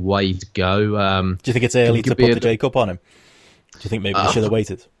bit of a way to go. Do you think it's early to put the J Cup on him? Do you think maybe they should have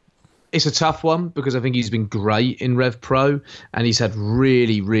waited? It's a tough one because I think he's been great in Rev Pro, and he's had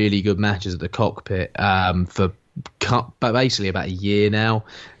really, really good matches at the cockpit for basically about a year now.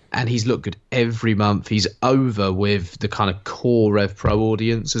 And he's looked good every month. He's over with the kind of core Rev Pro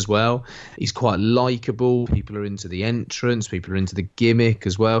audience as well. He's quite likeable. People are into the entrance. People are into the gimmick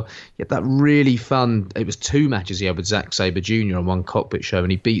as well. He had that really fun... It was 2 matches he had with Zack Sabre Jr. on one cockpit show, and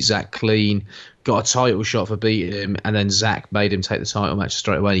he beat Zack clean, got a title shot for beating him, and then Zack made him take the title match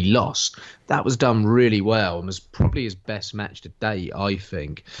straight away, and he lost. That was done really well and was probably his best match to date, I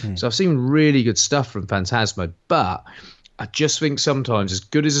think. So I've seen really good stuff from Phantasmo, but... I just think sometimes, as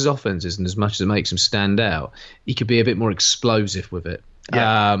good as his offense is and as much as it makes him stand out, he could be a bit more explosive with it.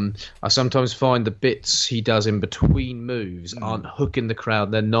 I sometimes find the bits he does in between moves aren't hooking the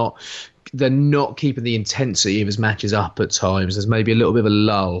crowd. They're not they're not keeping the intensity of his matches up at times. There's maybe a little bit of a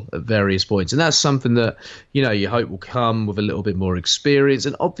lull at various points, and that's something that you hope will come with a little bit more experience.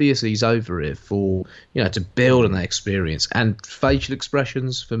 And obviously, he's over it for to build on that experience. And facial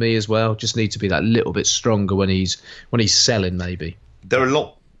expressions for me as well just need to be that little bit stronger when he's selling. Maybe there are a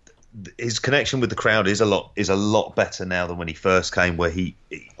lot. His connection with the crowd is a lot better now than when he first came. Where he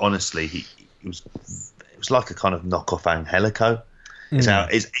honestly it was like a kind of knockoff Angelico.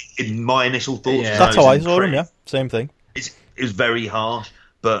 Is in my initial thoughts. Yeah. That's how I saw him. Yeah, same thing. It was very harsh,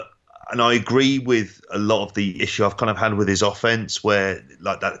 and I agree with a lot of the issue I've kind of had with his offense, where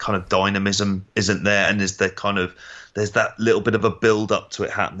like that kind of dynamism isn't there, and there's that little bit of a build up to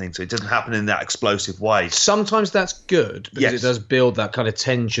it happening, so it doesn't happen in that explosive way. Sometimes that's good because it does build that kind of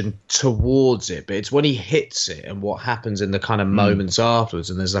tension towards it, but it's when he hits it and what happens in the kind of moments afterwards,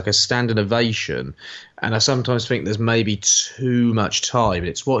 and there's like a standing ovation, and I sometimes think there's maybe too much time.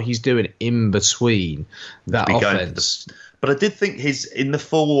 It's what he's doing in between that offense. But I did think in the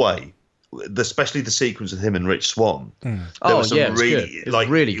full way, especially the sequence with him and Rich Swann. It was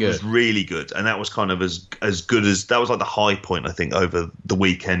really good, and that was kind of as good as that was like the high point I think over the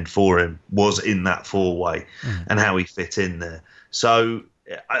weekend for him was in that 4-way and how he fit in there. So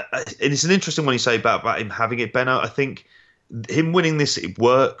and it's an interesting one you say about him having it, Benno. I think him winning this, it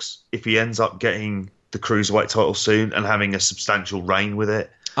works if he ends up getting the cruiserweight title soon and having a substantial reign with it.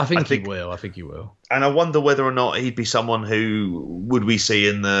 I think he will. And I wonder whether or not he'd be someone who would we see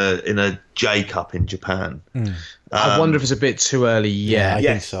in a J Cup in Japan. I wonder if it's a bit too early yet. I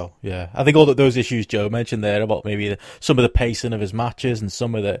think so. Yeah, I think all those issues Joe mentioned there about maybe some of the pacing of his matches and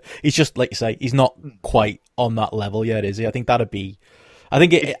some of the he's just like you say he's not quite on that level yet, is he? I think that'd be. I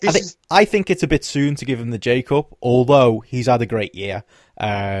think it's a bit soon to give him the J Cup, although he's had a great year.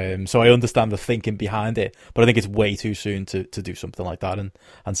 So I understand the thinking behind it, but I think it's way too soon to do something like that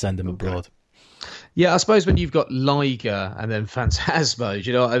and send him abroad. Yeah, I suppose when you've got Liger and then Phantasmo, do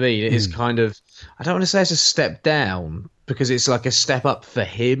you know what I mean? It is kind of, I don't want to say it's a step down, because it's like a step up for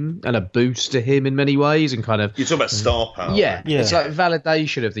him and a boost to him in many ways, and kind of you're talking about star power. Yeah, it's like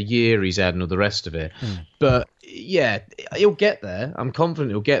validation of the year he's had and all the rest of it. But yeah, he'll get there. I'm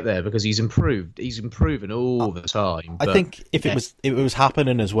confident he'll get there because he's improved. He's improving all the time. I think if it was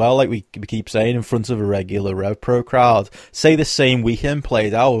happening as well, like we keep saying, in front of a regular Rev Pro crowd, say the same weekend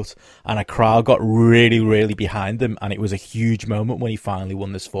played out and a crowd got really, really behind him, and it was a huge moment when he finally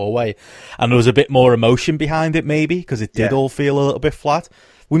won this 4-way, and there was a bit more emotion behind it maybe because it did all feel a little bit flat.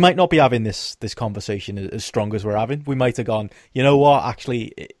 We might not be having this conversation as strong as we're having. We might have gone, you know what,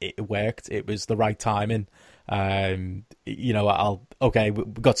 actually it worked. It was the right timing. We've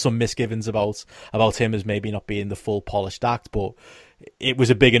got some misgivings about him as maybe not being the full polished act, but it was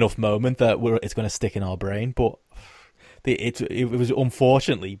a big enough moment that it's going to stick in our brain. But it was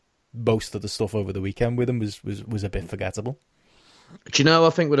unfortunately most of the stuff over the weekend with him was a bit forgettable. Do you know,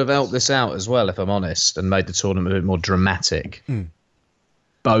 I think would have helped this out as well, if I'm honest, and made the tournament a bit more dramatic.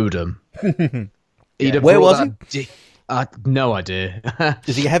 Bodum. Where was he? No idea.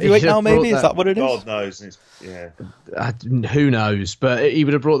 Is he a heavyweight now, maybe? Is that what it is? God knows. Yeah. Who knows? But he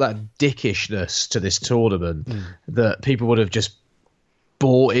would have brought that dickishness to this tournament that people would have just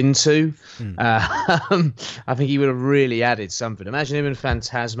bought into. I think he would have really added something. Imagine him and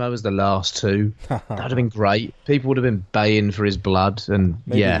Phantasmo as the last two. That would have been great. People would have been baying for his blood. And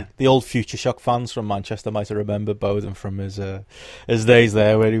maybe the old Future Shock fans from Manchester might have remembered Bodum from his days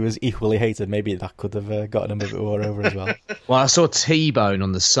there where he was equally hated. Maybe that could have gotten him a bit more over as well. Well, I saw T-Bone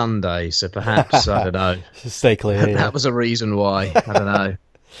on the Sunday, so perhaps, I don't know. Stay clear. That was a reason why. I don't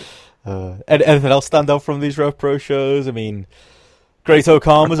know. Anything else stand out from these Rev Pro shows? I mean, Great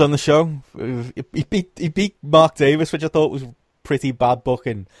O'Khan was on the show. He beat Mark Davis, which I thought was pretty bad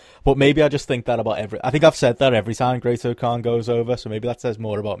booking. But maybe I just think that about I think I've said that every time Great O'Khan goes over, so maybe that says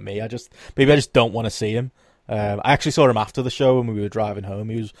more about me. I just don't want to see him. I actually saw him after the show when we were driving home.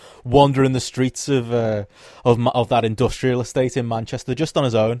 He was wandering the streets of that industrial estate in Manchester just on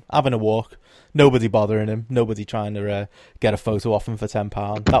his own, having a walk. Nobody bothering him. Nobody trying to get a photo off him for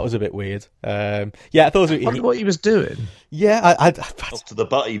 £10. That was a bit weird. I thought I wonder what he was doing. Yeah, up to the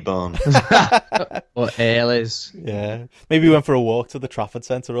Butty Barn or Airless. Yeah, maybe he went for a walk to the Trafford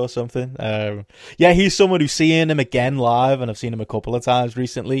Centre or something. He's someone who's seeing him again live, and I've seen him a couple of times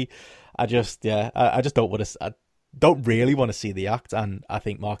recently. I just don't want to. I don't really want to see the act, and I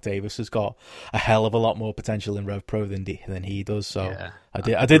think Mark Davis has got a hell of a lot more potential in Rev Pro than he does. So I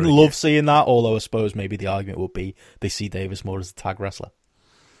didn't love seeing that. Although I suppose maybe the argument would be they see Davis more as a tag wrestler.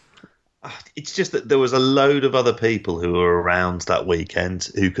 It's just that there was a load of other people who were around that weekend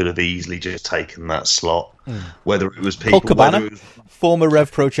who could have easily just taken that slot. Whether it was people, Colt Cabana, former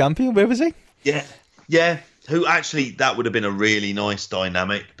Rev Pro champion, where was he? Yeah. Who actually, that would have been a really nice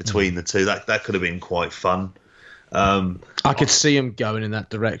dynamic between the two. That could have been quite fun. I could see him going in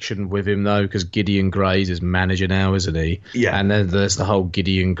that direction with him though, because Gideon Gray's his manager now, isn't he? Yeah. And then there's the whole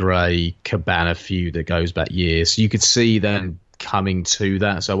Gideon Gray Cabana feud that goes back years. So you could see them coming to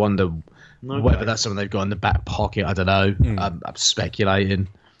that. So I wonder whether that's something they've got in the back pocket. I don't know. I'm speculating.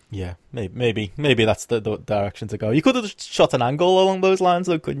 Yeah, maybe that's the direction to go. You could have shot an angle along those lines,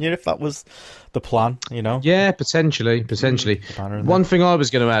 though, couldn't you? If that was the plan, you know. Yeah, potentially. One thing I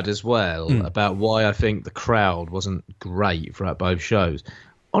was going to add as well about why I think the crowd wasn't great throughout both shows.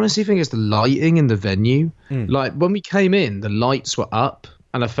 Honestly, I think it's the lighting in the venue. Like when we came in, the lights were up,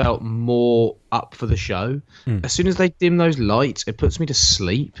 and I felt more up for the show. As soon as they dim those lights, it puts me to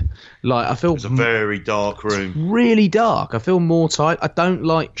sleep. Like I feel it's a very dark room. Really dark. I feel more tired. I don't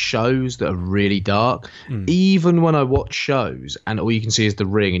like shows that are really dark. Even when I watch shows and all you can see is the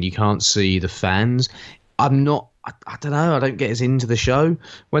ring and you can't see the fans, I'm not. I don't know. I don't get as into the show.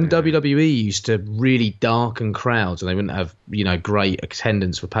 When WWE used to really darken crowds and they wouldn't have great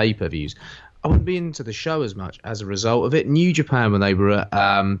attendance for pay-per-views, I wouldn't be into the show as much as a result of it. New Japan, when they were at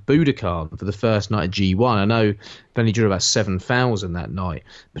Budokan for the first night of G1, I know they only drew about 7,000 that night,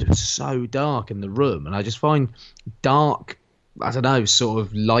 but it was so dark in the room. And I just find dark, I don't know, sort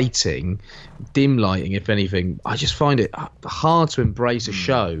of lighting, dim lighting, if anything, I just find it hard to embrace a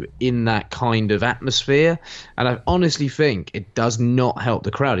show in that kind of atmosphere. And I honestly think it does not help the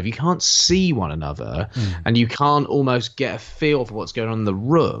crowd. If you can't see one another and you can't almost get a feel for what's going on in the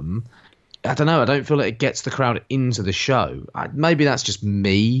room, I don't know. I don't feel like it gets the crowd into the show. Maybe that's just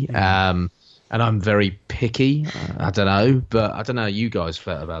me, and I'm very picky. I don't know, but I don't know how you guys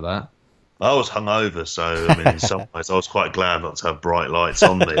felt about that. I was hungover, so I mean, in some ways, I was quite glad not to have bright lights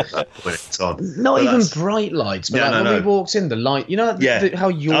on me at that point in time. Not even bright lights, but when we walked in, the light, how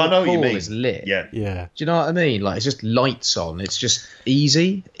your hall is lit. Yeah. Do you know what I mean? Like it's just lights on. It's just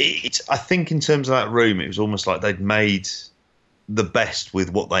easy. I think in terms of that room, it was almost like they'd made the best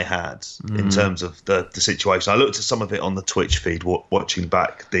with what they had in terms of the situation. I looked at some of it on the Twitch feed, watching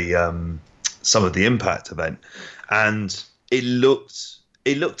back the some of the Impact event, and it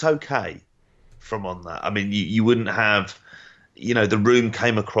looked okay from on that. I mean, you wouldn't have, the room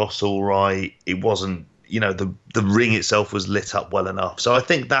came across all right. It wasn't, the ring itself was lit up well enough. So I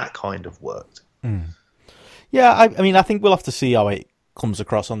think that kind of worked. Yeah, I mean, I think we'll have to see how it comes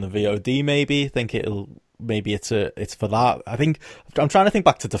across on the VOD. Maybe it's for that. I think I'm trying to think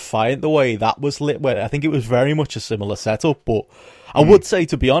back to Defiant, the way that was lit, where I think it was very much a similar setup. But I would say,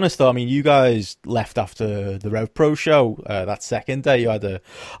 to be honest, though, I mean, you guys left after the Rev Pro show that second day. You had a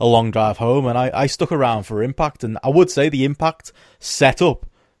long drive home, and I stuck around for Impact, and I would say the Impact setup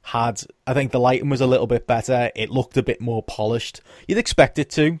I think the lighting was a little bit better. It looked a bit more polished. You'd expect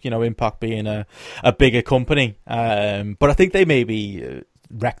it to, Impact being a bigger company, but I think they maybe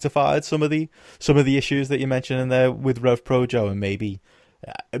rectified some of the issues that you mentioned in there with Rev Pro, Joe, and maybe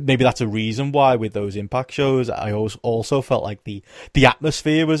that's a reason why with those Impact shows I also felt like the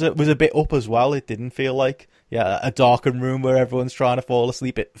atmosphere was a bit up as well. It didn't feel like a darkened room where everyone's trying to fall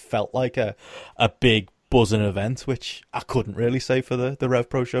asleep. It felt like a big buzzing event, which I couldn't really say for the Rev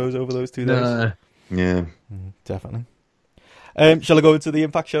Pro shows over those 2 days. Yeah, definitely. Shall I go into the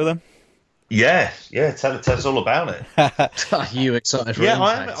Impact show then? Yeah. Tell us all about it. Are you excited for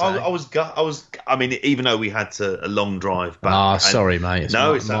Impact? I was. I mean, even though we had a long drive back. Sorry, mate. It's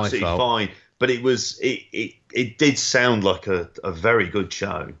absolutely fine. But it was. It did sound like a very good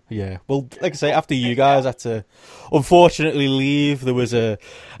show. Yeah. Well, like I say, after you guys had to unfortunately leave, there was an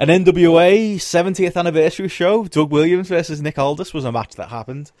NWA 70th anniversary show. Doug Williams versus Nick Aldis was a match that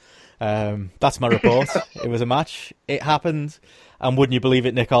happened. That's my report. It was a match. It happened. And wouldn't you believe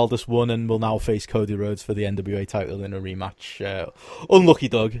it, Nick Aldis won and will now face Cody Rhodes for the NWA title in a rematch. Unlucky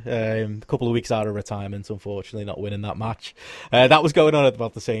Doug. A couple of weeks out of retirement, unfortunately, not winning that match. That was going on at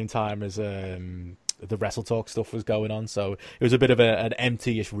about the same time as the Wrestle Talk stuff was going on. So it was a bit of an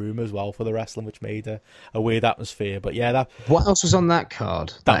empty-ish room as well for the wrestling, which made a weird atmosphere. But yeah, what else was on that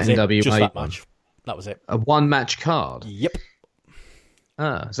card? That was NWA it. Just that match. That was it. A one-match card? Yep.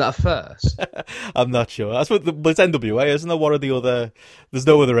 Is that a first? I'm not sure. That's what it's NWA, isn't there? What are the other? There's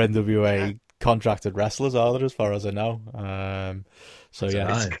no other NWA contracted wrestlers, are there? As far as I know. So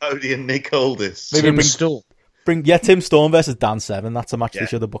yeah, it's Cody and Nick Aldis. Maybe Tim Storm. Tim Storm versus Dan Severn. That's a match they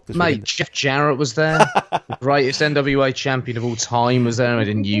should have booked this Mate, weekend. Jeff Jarrett was there. The greatest NWA champion of all time was there, and I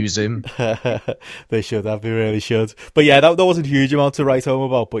didn't use him. They should have. They really should. But yeah, that wasn't a huge amount to write home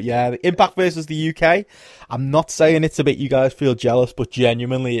about. But yeah, the Impact versus the UK. I'm not saying it to make you guys feel jealous, but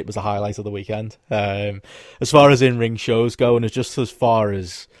genuinely it was a highlight of the weekend. As far as in-ring shows go, and just as far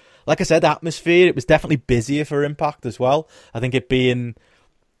as, like I said, atmosphere, it was definitely busier for Impact as well. I think it being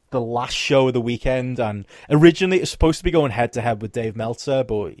the last show of the weekend, and originally it was supposed to be going head to head with Dave Meltzer,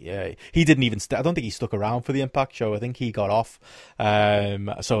 but yeah, he didn't even I don't think he stuck around for the Impact show. I think he got off.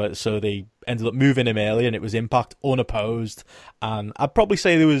 So they ended up moving him early, and it was Impact unopposed. And I'd probably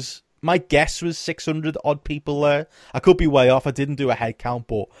say my guess was 600 odd people there. I could be way off. I didn't do a head count,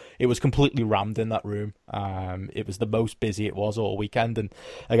 but it was completely rammed in that room. It was the most busy it was all weekend, and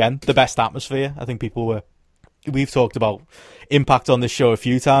again, the best atmosphere. I think we've talked about Impact on this show a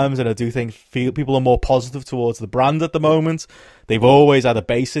few times, and I do think people are more positive towards the brand at the moment. They've always had a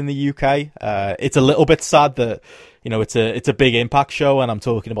base in the UK. It's a little bit sad that, it's a big Impact show, and I'm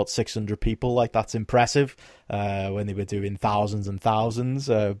talking about 600 people. Like, that's impressive when they were doing thousands and thousands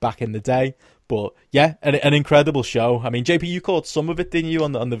back in the day. But yeah, an incredible show. I mean, JP, you caught some of it, didn't you,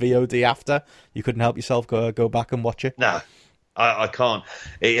 on the VOD after? You couldn't help yourself go back and watch it? No. I can't.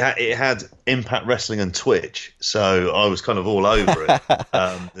 It had Impact Wrestling and Twitch, so I was kind of all over it.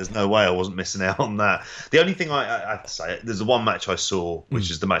 There's no way I wasn't missing out on that. The only thing I have to say, there's the one match I saw, which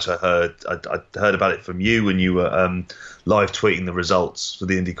is the match I heard. I heard about it from you when you were live tweeting the results for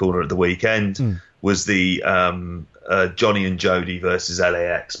the Indie Corner at the weekend. Was the Johnny and Jody versus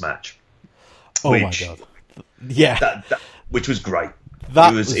LAX match? Oh my god! Yeah, which was great.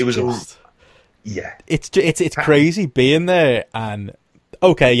 It was. Yeah, it's crazy being there, and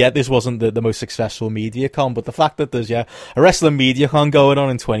okay, yeah, this wasn't the most successful MediaCon, but the fact that there's a wrestling MediaCon going on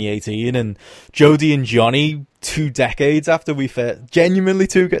in 2018, and Jody and Johnny 2 decades after genuinely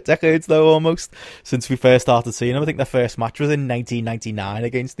 2 decades though, almost, since we first started seeing them. I think their first match was in 1999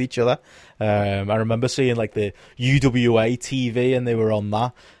 against each other. I remember seeing like the UWA TV, and they were on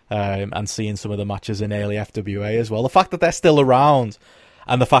that, and seeing some of the matches in early FWA as well. The fact that they're still around,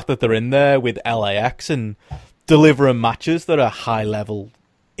 and the fact that they're in there with LAX and delivering matches that are high level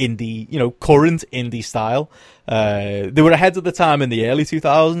indie, current indie style. They were ahead of the time in the early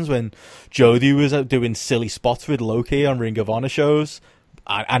 2000s when Jody was doing silly spots with Loki on Ring of Honor shows.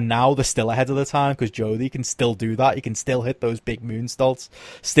 And now they're still ahead of the time because Jody can still do that. He can still hit those big moonsaults,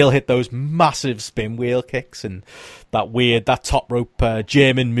 still hit those massive spin wheel kicks, and that top rope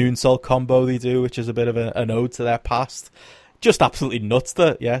German moonsault combo they do, which is a bit of an ode to their past. Just absolutely nuts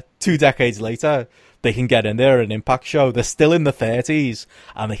that, 2 decades later, they can get in there at an Impact show. They're still in the 30s,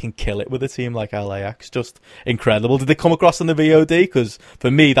 and they can kill it with a team like LAX. Just incredible. Did they come across on the VOD? Because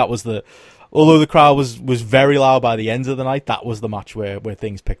for me, that was although the crowd was very loud by the end of the night, that was the match where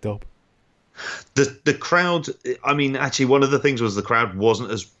things picked up. The crowd, I mean, actually, one of the things was the crowd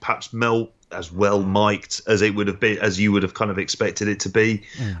wasn't as perhaps as well mic'd as it would have been, as you would have kind of expected it to be.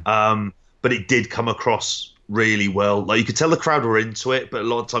 But it did come across really well. Like, you could tell the crowd were into it, but a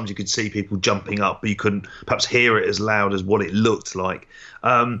lot of times you could see people jumping up, but you couldn't perhaps hear it as loud as what it looked like.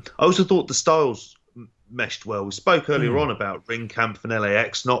 I also thought the styles meshed well. We spoke earlier on about Ring Camp and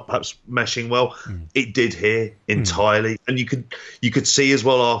LAX not perhaps meshing well. It did here entirely, and you could see as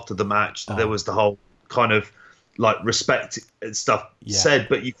well after the match that there was the whole kind of like respect and stuff said,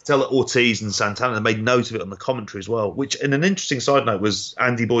 but you could tell that Ortiz and Santana made note of it on the commentary as well, which, in an interesting side note, was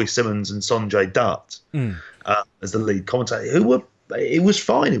Andy Boy Simmons and Sonjay Dutt as the lead commentator, it was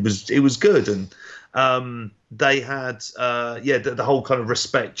fine. It was good, and they had the whole kind of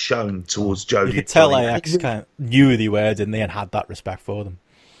respect shown towards Jody. You could tell AX kind of knew who they were, didn't they, and had that respect for them.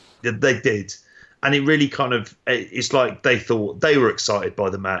 Yeah, they did. And it really kind of, it's like they thought, they were excited by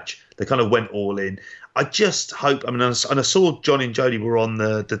the match. They kind of went all in. I just hope, and I saw Johnny and Jody were on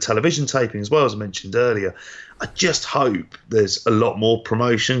the television taping as well, as I mentioned earlier. I just hope there's a lot more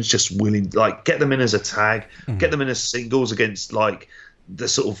promotions just willing, like, get them in as a tag, get them in as singles against, like, the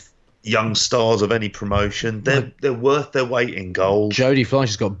sort of young stars of any promotion. They're worth their weight in gold. Jody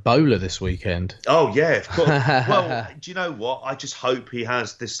Fleisch's got Bowler this weekend. Oh, yeah, of course. Well, do you know what? I just hope he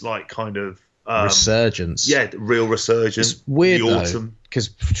has this, like, kind of resurgence. Yeah, real resurgence. It's weird though, because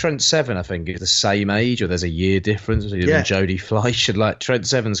Trent Seven, I think, is the same age, or there's a year difference between him and Jody Fleisch. And like Trent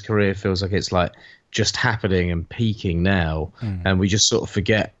Seven's career feels like it's like just happening and peaking now, and we just sort of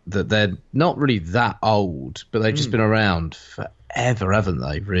forget that they're not really that old, but they've just been around forever, haven't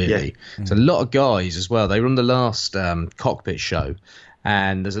they? Really, it's a lot of guys as well. They were on the last Cockpit show.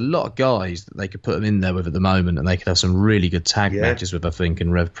 And there's a lot of guys that they could put them in there with at the moment, and they could have some really good tag matches with, I think,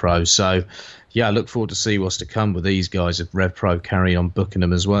 in Rev Pro. So, yeah, I look forward to see what's to come with these guys if Rev Pro carry on booking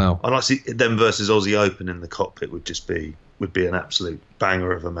them as well. I'd like to see them versus Aussie Open in the cockpit would be an absolute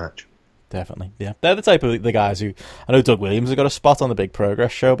banger of a match. Definitely, yeah. They're the type of the guys who, I know Doug Williams has got a spot on the Big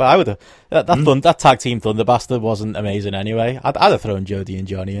Progress show, but I would have that tag team Thunder Bastard wasn't amazing anyway. I'd have thrown Jody and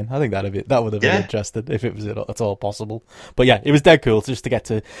Johnny in. I think that would have been interesting if it was at all possible. But yeah, it was dead cool just to get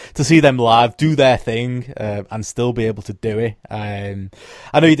to see them live, do their thing, and still be able to do it. I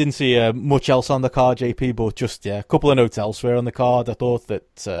know you didn't see much else on the card, JP, but just a couple of notes elsewhere on the card. I thought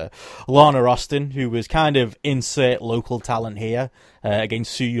that Lana Austin, who was kind of insert local talent here,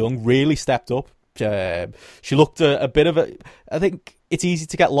 against Su Yung, really stepped up. She looked a bit of a... I think it's easy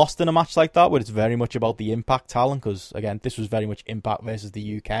to get lost in a match like that, where it's very much about the Impact talent, because, again, this was very much Impact versus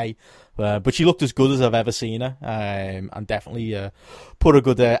the UK. But she looked as good as I've ever seen her, and definitely put a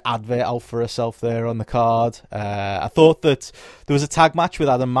good advert out for herself there on the card. I thought that there was a tag match with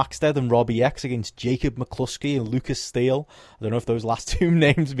Adam Maxted and Robbie X against Jacob McCluskey and Lucas Steele. I don't know if those last two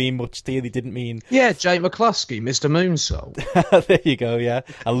names mean much to you. They didn't mean... Yeah, Jake McCluskey, Mr. Moonsault. There you go, yeah.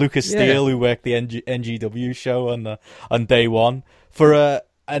 And Lucas Steele, who worked the NGW show on day one. For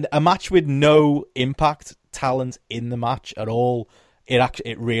a match with no Impact talent in the match at all,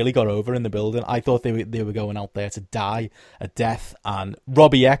 it really got over in the building. I thought they were going out there to die a death, and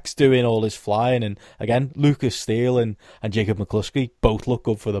Robbie X doing all his flying, and again Lucas Steele and Jacob McCluskey both look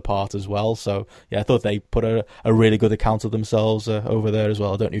good for the part as well. So yeah, I thought they put a really good account of themselves over there as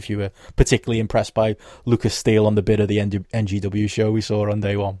well. I don't know if you were particularly impressed by Lucas Steele on the bit of the NGW show we saw on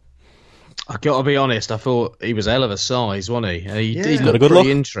day one. I got to be honest, I thought he was a hell of a size, wasn't he? He got a good pretty look.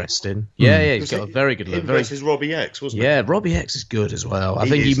 Interesting. Yeah, he's got a very good look. Versus Robbie X, wasn't it? Yeah, Robbie X is good as well. I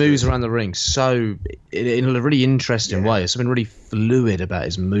think he moves around the ring so in a really interesting way. There's something really fluid about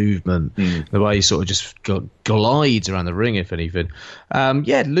his movement, the way he sort of just glides around the ring, if anything.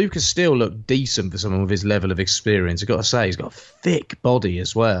 Lucas Steele looked decent for someone with his level of experience. I've got to say, he's got a thick body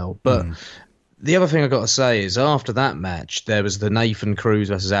as well. But... The other thing I've got to say is after that match, there was the Nathan Cruz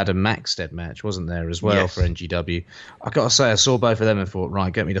versus Adam Maxted match, wasn't there, as well, for NGW. I've got to say, I saw both of them and thought,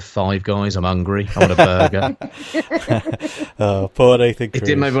 right, get me to Five Guys. I'm hungry. I want a burger. Oh, poor Nathan Cruz. It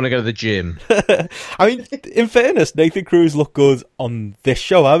did make me want to go to the gym. I mean, in fairness, Nathan Cruz looked good on this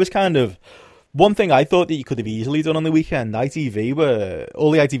show. I was kind of... One thing I thought that you could have easily done on the weekend, all the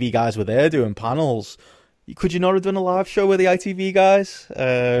ITV guys were there doing panels. Could you not have done a live show with the ITV guys?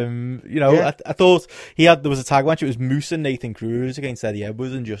 I thought there was a tag match. It was Moose and Nathan Cruz against Eddie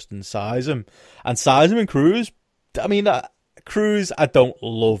Edwards and Justin Sizem. And Sizem and Cruz, I mean, Cruz I don't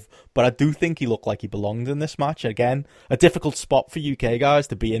love, but I do think he looked like he belonged in this match. Again, a difficult spot for UK guys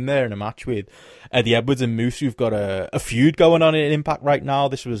to be in there in a match with Eddie Edwards and Moose, who've got a feud going on in Impact right now.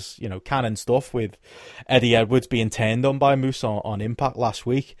 This was, canon stuff with Eddie Edwards being turned on by Moose on Impact last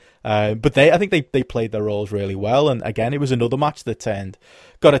week. But I think they played their roles really well. And again, it was another match that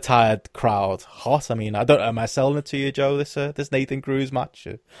got a tired crowd hot. I mean, am I selling it to you, Joe, this Nathan Cruz match?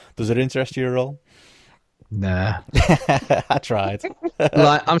 Does it interest you at all? Nah. I tried.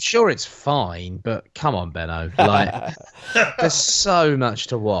 I'm sure it's fine, but come on, Benno. There's so much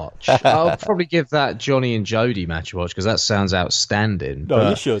to watch. I'll probably give that Johnny and Jody match a watch because that sounds outstanding.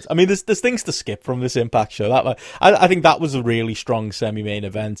 No, you should. I mean, there's things to skip from this Impact show. I think that was a really strong semi-main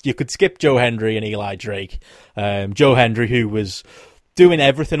event. You could skip Joe Hendry and Eli Drake. Joe Hendry, who was doing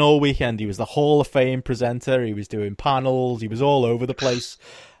everything all weekend. He was the Hall of Fame presenter. He was doing panels. He was all over the place.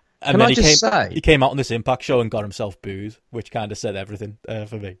 And then he came out on this Impact show and got himself booed, which kind of said everything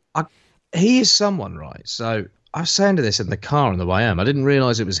for me. He is someone, right? So I was saying to this in the car on the way home. I didn't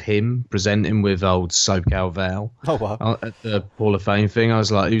realise it was him presenting with old SoCal Val. Oh, wow. At the Hall of Fame thing. I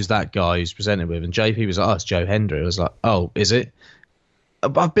was like, who's that guy who's presenting with? And JP was like, oh, it's Joe Hendry. I was like, oh, is it?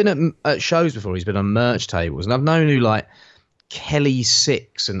 I've been at shows before. He's been on merch tables. And I've known who, Kelly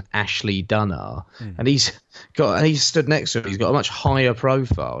Six and Ashley Dunn and he stood next to him. He's got a much higher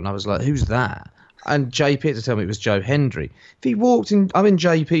profile, and I was like, "Who's that?" And JP had to tell me it was Joe Hendry. If he walked in, I'm in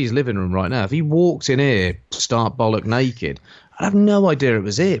JP's living room right now. If he walked in here, stark bollock naked, I'd have no idea it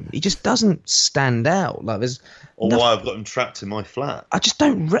was him. He just doesn't stand out. Why I've got him trapped in my flat. I just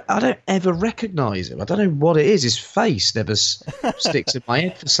don't. I don't ever recognise him. I don't know what it is. His face never sticks in my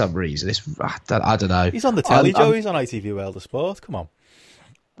head for some reason. I don't know. He's on the telly, Joe. He's on ITV World of Sport. Come on.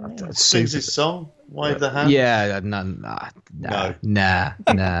 Sings his song. Wave the hand. Yeah, nah.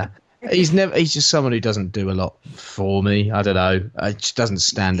 He's just someone who doesn't do a lot for me. I don't know. It just doesn't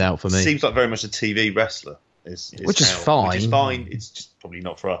stand out for me. Seems like very much a TV wrestler. Which is fine. It's just probably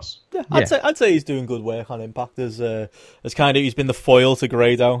not for us. Yeah, I'd say he's doing good work on Impact as kind of he's been the foil to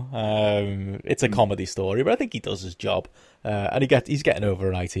Grado. It's a comedy story, but I think he does his job, and he's getting over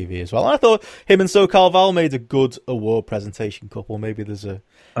on ITV as well. And I thought him and SoCal Val made a good award presentation couple. Maybe there's a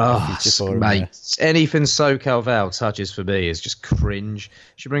feature for him, mate. Anything SoCal Val touches for me is just cringe.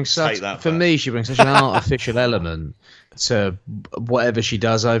 She brings such an artificial element to whatever she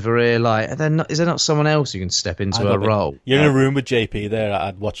does over here. Like, is there not someone else who can step into her role? You're in a room with JP there.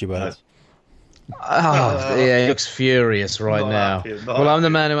 I'd watch your words. Yeah, he looks furious right now. Well, I'm the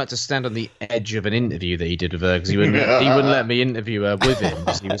man who had to stand on the edge of an interview that he did with her because he wouldn't let me interview her with him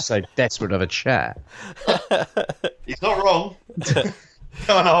because he was so desperate to have a chat. He's not wrong.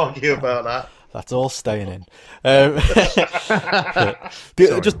 Can't argue about that. That's all staying in.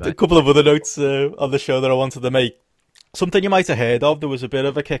 Just a couple of other notes on the show that I wanted to make. Something you might have heard of, there was a bit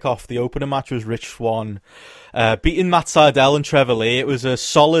of a kick-off. The opening match was Rich Swann beating Matt Sydal and Trevor Lee. It was a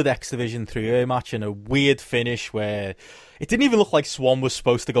solid X Division 3A match and a weird finish where it didn't even look like Swann was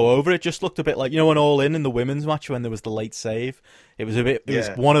supposed to go over. It just looked a bit like, an All-In in the women's match when there was the late save. It was was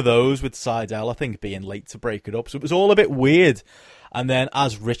one of those with Sydal, I think, being late to break it up. So it was all a bit weird. And then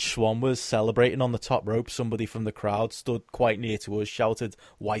as Rich Swann was celebrating on the top rope, somebody from the crowd stood quite near to us, shouted,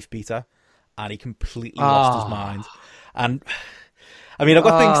 "Wife beater," and he completely lost his mind. And, I mean, I've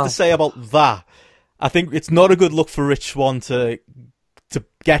got things to say about that. I think it's not a good look for Rich Swann to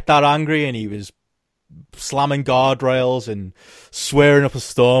get that angry, and he was slamming guardrails and swearing up a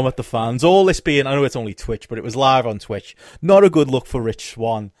storm at the fans. All this being, I know it's only Twitch, but it was live on Twitch. Not a good look for Rich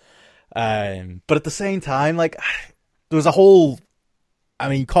Swann. But at the same time, like, there was a whole... I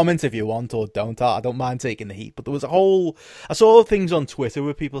mean, comment if you want or don't. I don't mind taking the heat. But there was I saw things on Twitter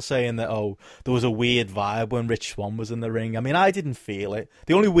with people saying that, there was a weird vibe when Rich Swann was in the ring. I mean, I didn't feel it.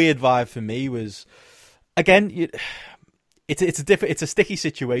 The only weird vibe for me was, again, it's a sticky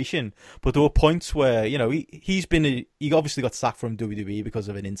situation. But there were points where, he obviously got sacked from WWE because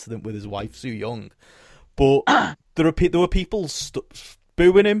of an incident with his wife, Su Yung. But there were people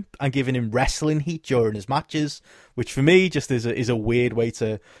booing him and giving him wrestling heat during his matches, which for me just is a weird way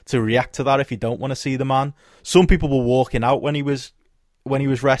to react to that if you don't want to see the man. Some people were walking out when he was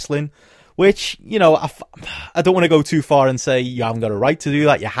wrestling, which, I don't want to go too far and say you haven't got a right to do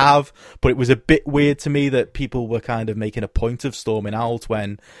that. You have, but it was a bit weird to me that people were kind of making a point of storming out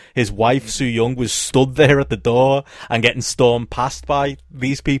when his wife, Su Yung, was stood there at the door and getting stormed past by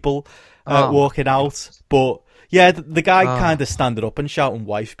these people walking out. But yeah, the guy kind of standing up and shouting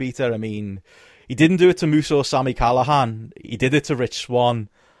 "wife beater." I mean, he didn't do it to Musa or Sami Callihan. He did it to Rich Swann.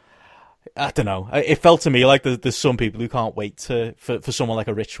 I don't know. It felt to me like there's some people who can't wait for someone like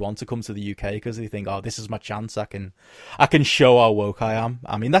a Rich Swann to come to the UK because they think, this is my chance. I can show how woke I am.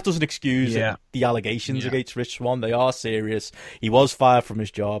 I mean, that doesn't excuse the allegations against Rich Swann. They are serious. He was fired from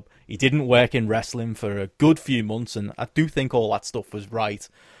his job. He didn't work in wrestling for a good few months, and I do think all that stuff was right.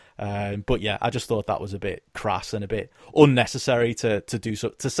 But yeah, I just thought that was a bit crass and a bit unnecessary to do so,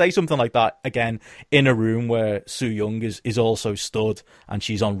 to say something like that again in a room where Su Yung is also stood and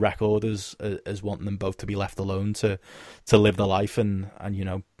she's on record as wanting them both to be left alone to live their life and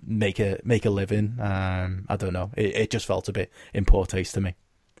make a living. I don't know. It just felt a bit in poor taste to me.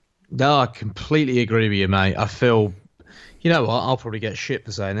 No, I completely agree with you, mate. I feel. You know what? I'll probably get shit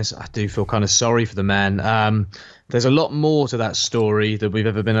for saying this. I do feel kind of sorry for the man. There's a lot more to that story than we've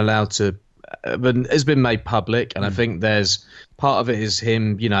ever been allowed to, but has been made public. And I think there's part of it is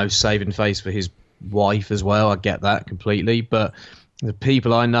him, saving face for his wife as well. I get that completely. But the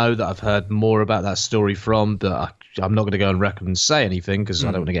people I know that I've heard more about that story from, that I'm not going to go on record and say anything because I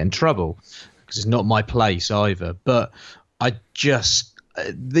don't want to get in trouble because it's not my place either. But I just.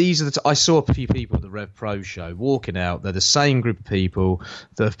 I saw a few people at the Rev Pro show walking out. They're the same group of people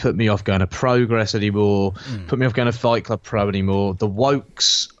that have put me off going to Progress anymore, put me off going to Fight Club Pro anymore. The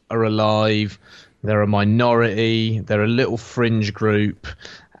wokes are alive. They're a minority. They're a little fringe group,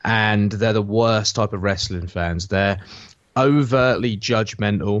 and they're the worst type of wrestling fans. They're overtly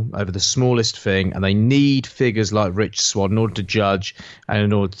judgmental over the smallest thing, and they need figures like Rich Swann in order to judge and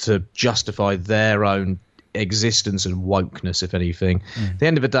in order to justify their own existence and wokeness, if anything. At the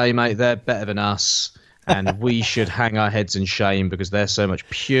end of the day, mate, they're better than us, and we should hang our heads in shame because they're so much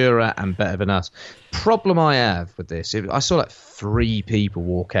purer and better than us. Problem I have with this, I saw like 3 people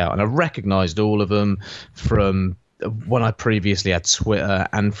walk out, and I recognised all of them from when I previously had Twitter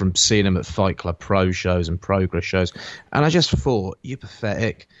and from seeing him at Fight Club Pro shows and Progress shows. And I just thought, you're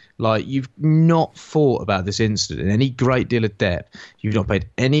pathetic. Like, you've not thought about this incident in any great deal of depth. You've not paid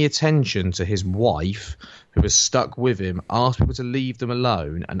any attention to his wife, who has stuck with him, asked people to leave them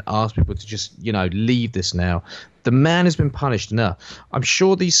alone and asked people to just, leave this now. The man has been punished enough. I'm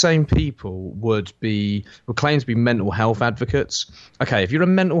sure these same people would claim to be mental health advocates. Okay, if you're a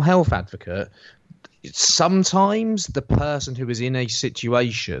mental health advocate, sometimes the person who is in a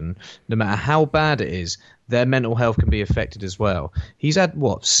situation, no matter how bad it is, their mental health can be affected as well. He's had,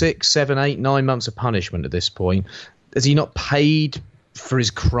 6, 7, 8, 9 months of punishment at this point. Has he not paid for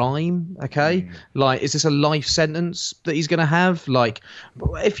his crime? Okay, like, is this a life sentence that he's going to have? Like,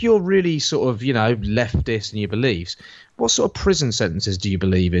 if you're really sort of, leftist in your beliefs, what sort of prison sentences do you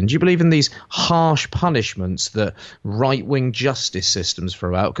believe in? Do you believe in these harsh punishments that right-wing justice systems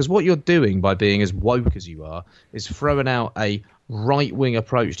throw out? Because what you're doing by being as woke as you are is throwing out a right-wing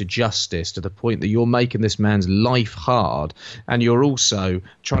approach to justice to the point that you're making this man's life hard, and you're also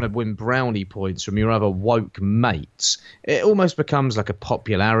trying to win brownie points from your other woke mates. It almost becomes like a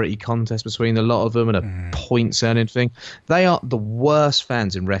popularity contest between a lot of them and a point-earning thing. They are the worst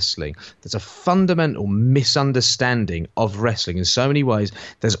fans in wrestling. There's a fundamental misunderstanding of wrestling in so many ways.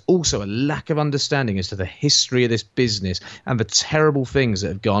 There's also a lack of understanding as to the history of this business and the terrible things that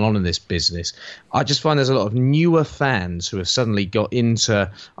have gone on in this business. I just find there's a lot of newer fans who have suddenly got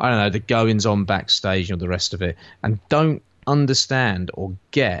into, I don't know, the goings on backstage and all the rest of it, and don't understand or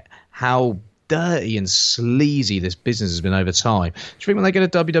get how dirty and sleazy this business has been over time. Do you think when they go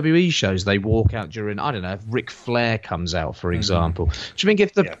to WWE shows, they walk out during, I don't know, if Ric Flair comes out, for example? Do you think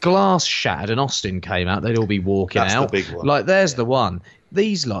if the glass shattered and Austin came out, they'd all be walking out? The big one. Like, there's the one.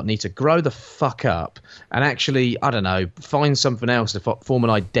 These lot need to grow the fuck up and actually, I don't know, find something else to form an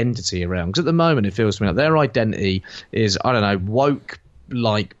identity around. Because at the moment, it feels to me like their identity is, I don't know,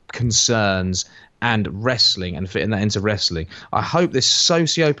 woke-like concerns and wrestling and fitting that into wrestling. I hope this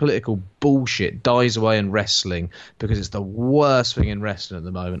socio-political bullshit dies away in wrestling, because it's the worst thing in wrestling at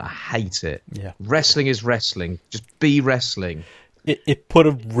the moment. I hate it. Yeah. Wrestling is wrestling. Just be wrestling. It put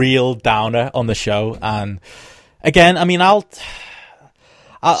a real downer on the show. And again, I mean,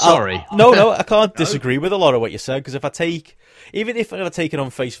 Sorry. No, I can't disagree with a lot of what you said, because if I take it on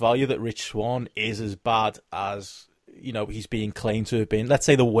face value that Rich Swann is as bad as, he's being claimed to have been, let's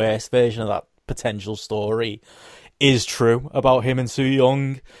say the worst version of that potential story is true about him and Su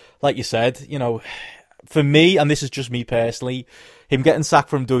Yung, like you said, for me, and this is just me personally, him getting sacked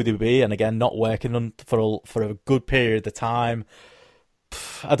from WWE and again not working for a good period of time,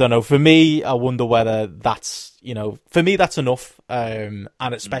 I don't know. For me, I wonder whether that's, for me, that's enough. And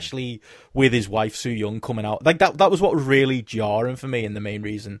especially with his wife, Su Yung, coming out. Like, that was what was really jarring for me, and the main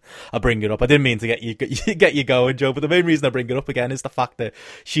reason I bring it up. I didn't mean to get you going, Joe, but the main reason I bring it up again is the fact that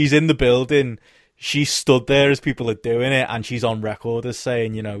she's in the building. She stood there as people are doing it, and she's on record as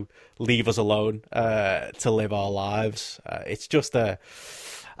saying, leave us alone to live our lives. It's just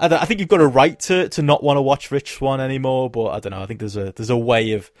I think you've got a right to not want to watch Rich Swann anymore, but I don't know. I think there's a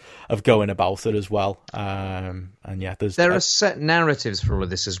way of going about it as well. And yeah, there are set narratives for all of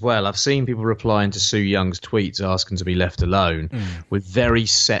this as well. I've seen people replying to Su Young's tweets asking to be left alone with very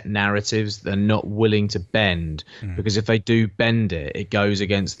set narratives they're not willing to bend, because if they do bend it, it goes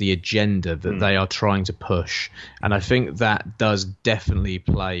against the agenda that they are trying to push. And I think that does definitely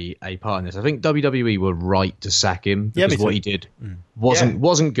play a part in this. I think WWE were right to sack him, because what he did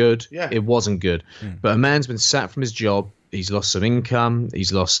wasn't good. Yeah. It wasn't good. But a man's been sacked from his job. He's lost some income.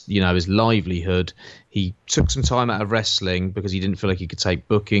 He's lost, his livelihood. He took some time out of wrestling because he didn't feel like he could take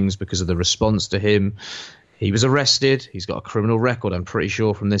bookings because of the response to him. He was arrested. He's got a criminal record, I'm pretty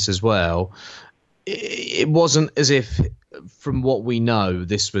sure, from this as well. It wasn't as if, from what we know,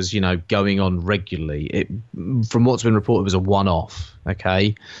 this was, going on regularly. From what's been reported, it was a one-off.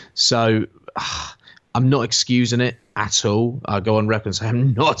 Okay, so I'm not excusing it at all. I'll go on record and say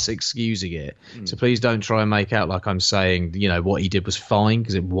I'm not excusing it. So please don't try and make out like I'm saying, what he did was fine,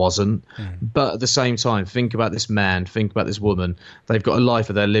 because it wasn't. But at the same time, think about this man, think about this woman. They've got a life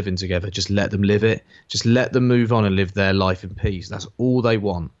that they're living together. Just let them live it. Just let them move on and live their life in peace. That's all they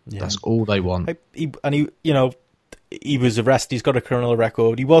want. Yeah. That's all they want. He was arrested. He's got a criminal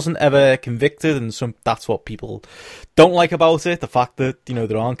record. He wasn't ever convicted, and that's what people don't like about it. The fact that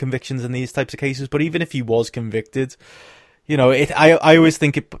there aren't convictions in these types of cases. But even if he was convicted, I always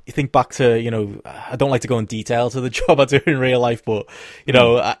think back to I don't like to go in detail to the job I do in real life, but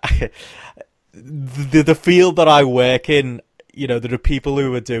the field that I work in, there are people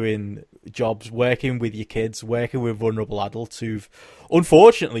who are doing jobs, working with your kids, working with vulnerable adults who've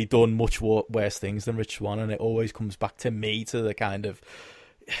unfortunately done much worse things than Rich Swann, and it always comes back to me to the kind of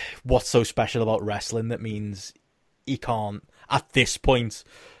what's so special about wrestling that means he can't, at this point,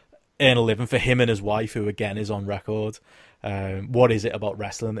 earn a living for him and his wife, who again is on record. What is it about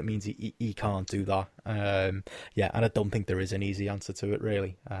wrestling that means he can't do that? And I don't think there is an easy answer to it,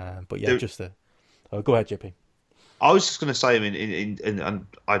 really. But yeah, go ahead, JP. I was just going to say, I mean, and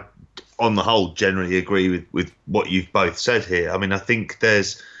I, on the whole, generally agree with what you've both said here. I mean, I think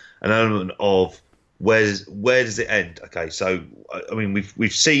there's an element of where does it end? Okay, so I mean,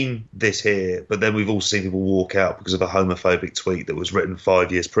 we've seen this here, but then we've also seen people walk out because of a homophobic tweet that was written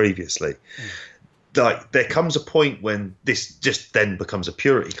 5 years previously. Like, there comes a point when this just then becomes a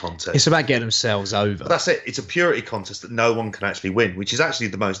purity contest. It's about getting themselves over. That's it. It's a purity contest that no one can actually win, which is actually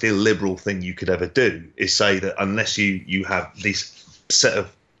the most illiberal thing you could ever do, is say that unless you have this set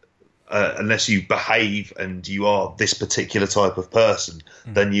of unless you behave and you are this particular type of person,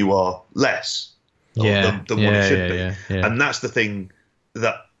 then you are less than what it should be. Yeah. And that's the thing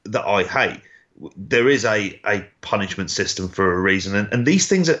that I hate. There is a punishment system for a reason. And these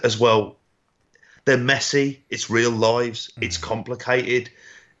things as well, they're messy. It's real lives. It's complicated.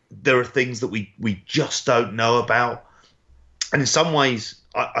 There are things that we just don't know about. And in some ways,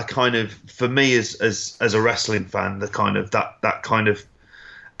 I kind of, for me as a wrestling fan, the kind of that kind of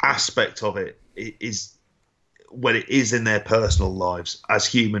aspect of it is when it is in their personal lives as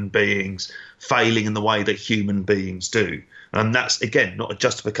human beings failing in the way that human beings do. And that's, again, not a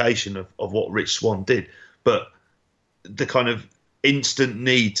justification of what Rich Swann did, but the kind of instant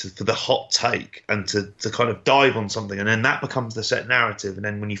need for the hot take and to kind of dive on something, and then that becomes the set narrative. And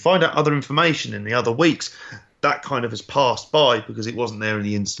then when you find out other information in the other weeks, that kind of has passed by because it wasn't there in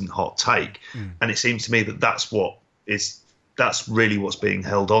the instant hot take. And it seems to me that that's really what's being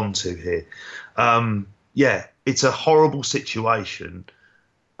held on to here. It's a horrible situation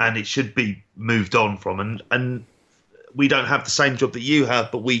and it should be moved on from. And we don't have the same job that you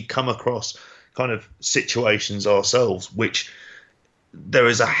have, but we come across kind of situations ourselves which there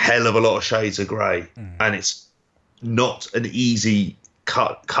is a hell of a lot of shades of grey, and it's not an easy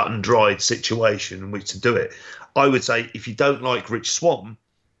cut and dried situation in which to do it. I would say if you don't like Rich Swann,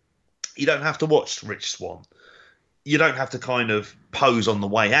 you don't have to watch Rich Swann. You don't have to kind of pose on the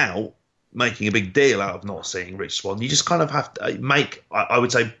way out, making a big deal out of not seeing Rich Swann. You just kind of have to make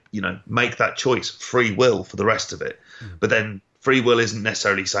that choice, free will for the rest of it. But then free will isn't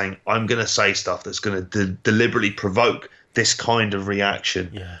necessarily saying I'm going to say stuff that's going to deliberately provoke this kind of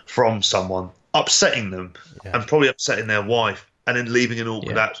reaction from someone, upsetting them and probably upsetting their wife, and then leaving an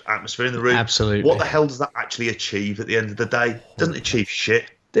awkward atmosphere in the room. Absolutely. What the hell does that actually achieve at the end of the day? It doesn't achieve shit.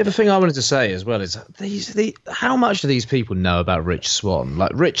 The other thing I wanted to say as well is how much do these people know about Rich Swann?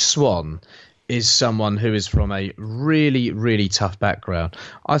 Like, Rich Swann is someone who is from a really, really tough background.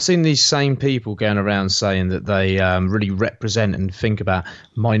 I've seen these same people going around saying that they really represent and think about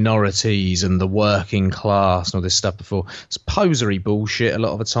minorities and the working class and all this stuff before. It's posery bullshit a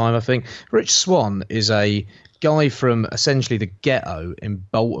lot of the time, I think. Rich Swann is a guy from essentially the ghetto in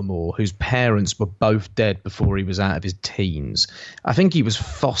Baltimore whose parents were both dead before he was out of his teens. I think he was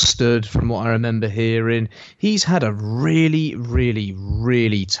fostered, from what I remember hearing. He's had a really, really,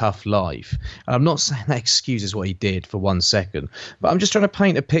 really tough life. And I'm not saying that excuses what he did for 1 second, but I'm just trying to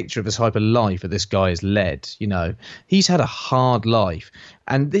paint a picture of the type of life that this guy has led. You know, he's had a hard life,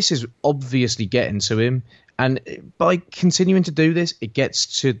 and this is obviously getting to him. And by continuing to do this, it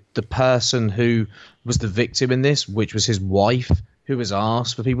gets to the person who was the victim in this, which was his wife, who was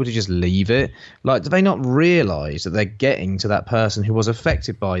asked for people to just leave it. Like, do they not realise that they're getting to that person who was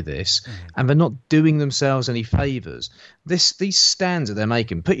affected by this, and they're not doing themselves any favours? These stands that they're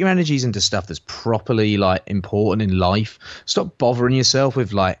making, put your energies into stuff that's properly, like, important in life. Stop bothering yourself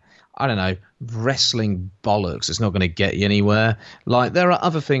with, like, I don't know, wrestling bollocks. It's not going to get you anywhere. Like, there are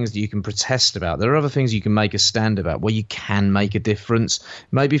other things that you can protest about. There are other things you can make a stand about where you can make a difference.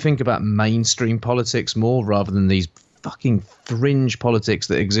 Maybe think about mainstream politics more rather than these fucking fringe politics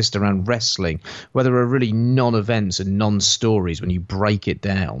that exist around wrestling, where there are really non-events and non-stories when you break it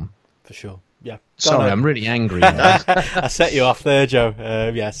down. For sure. Yeah. Sorry, I'm really angry. I set you off there, Joe.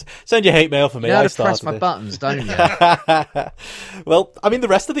 Yes. Send your hate mail for me. You know how to press my buttons, don't you? Well, I mean, the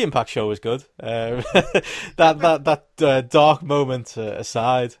rest of the Impact show was good. That dark moment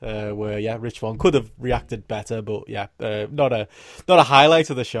aside, where Rich Swann could have reacted better, but not a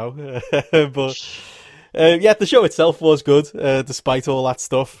highlight of the show. But The show itself was good, despite all that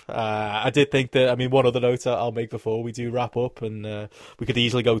stuff. I did think that, one other note I'll make before we do wrap up, and we could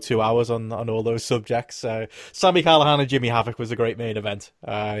easily go 2 hours on all those subjects. Sami Callihan and Jimmy Havoc was a great main event.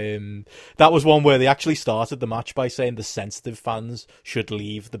 That was one where they actually started the match by saying the sensitive fans should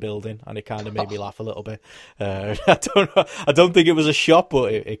leave the building, and it kind of made me laugh a little bit. I don't think it was a shot,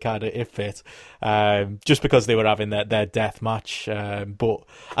 but it fit. Just because they were having their death match. But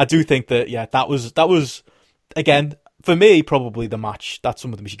I do think that, that was again, for me, probably the match. That's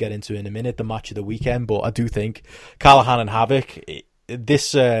something we should get into in a minute, the match of the weekend. But I do think Callihan and Havoc,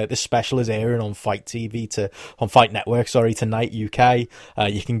 this special is airing on Fight TV on Fight Network, tonight, UK.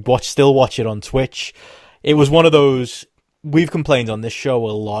 You can still watch it on Twitch. It was one of those. We've complained on this show a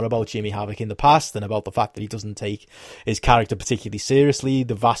lot about Jimmy Havoc in the past and about the fact that he doesn't take his character particularly seriously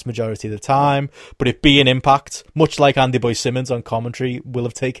the vast majority of the time. But it being Impact, much like Andy Boy Simmons on commentary will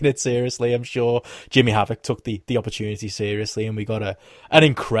have taken it seriously, I'm sure. Jimmy Havoc took the opportunity seriously, and we got an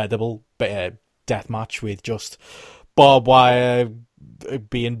incredible death match with just barbed wire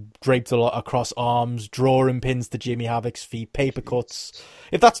being draped a lot across arms, drawing pins to Jimmy Havoc's feet, paper cuts.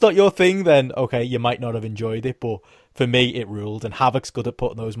 If that's not your thing, then okay, you might not have enjoyed it, but for me, it ruled, and Havoc's good at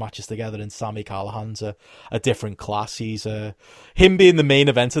putting those matches together, and Sami Callihan's a different class. He's him being the main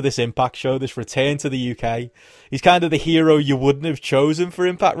event of this Impact show, this return to the UK. He's kind of the hero you wouldn't have chosen for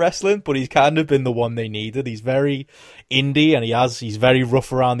Impact Wrestling, but he's kind of been the one they needed. He's very indie, and he's very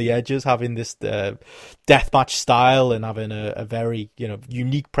rough around the edges, having this deathmatch style and having a very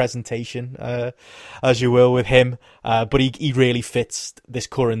unique presentation, as you will, with him. But he really fits this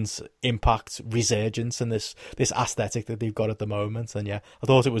current Impact resurgence and this aesthetic that they've got at the moment. And I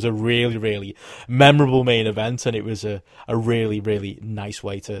thought it was a really, really memorable main event, and it was a really, really nice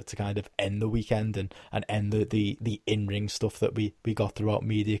way to kind of end the weekend and end the in-ring stuff that we got throughout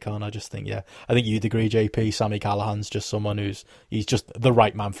MediaCon. I just think, I think you'd agree, JP, Sami Callihan's just someone he's just the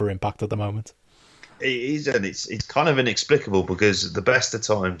right man for Impact at the moment. It is, and it's kind of inexplicable, because the best of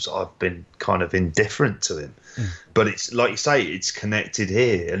times I've been kind of indifferent to him. But it's like you say, it's connected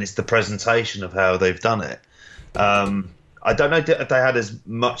here, and it's the presentation of how they've done it. I don't know if they had as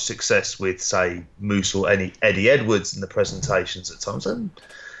much success with, say, Moose or Eddie Edwards in the presentations at times. And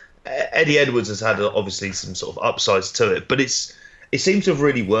Eddie Edwards has had obviously some sort of upsides to it, but it seems to have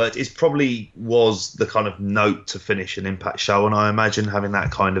really worked. It probably was the kind of note to finish an Impact show, and I imagine having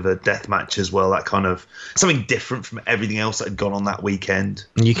that kind of a death match as well, that kind of something different from everything else that had gone on that weekend.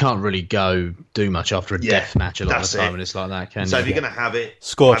 You can't really do much after a death match a lot of the time when it's like that, can you? So if you're going to have it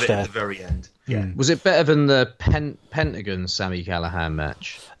Scorched at the very end. Yeah. Was it better than the Pentagon Sami Callihan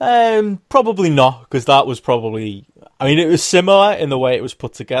match? Probably not, because that was probably... it was similar in the way it was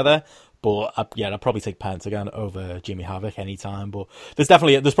put together, but I'd probably take Pentagon over Jimmy Havoc anytime. But there's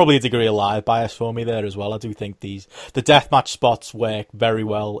probably a degree of live bias for me there as well. I do think the deathmatch spots work very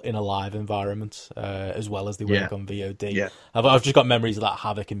well in a live environment, as well as they work on VOD. Yeah. I've just got memories of that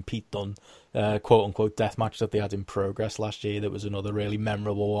Havoc and Pete Dunne quote unquote death match that they had in Progress last year. That was another really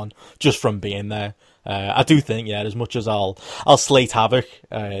memorable one just from being there. I do think, as much as I'll slate Havoc,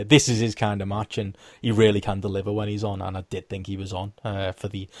 this is his kind of match, and he really can deliver when he's on. And I did think he was on for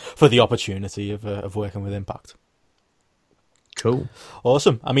the opportunity of working with Impact. Cool,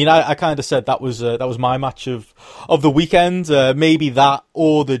 awesome. I kind of said that was my match of the weekend. Maybe that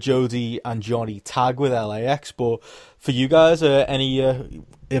or the Jody and Johnny tag with LAX. But for you guys,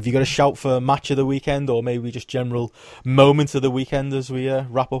 have you got a shout for match of the weekend, or maybe just general moment of the weekend as we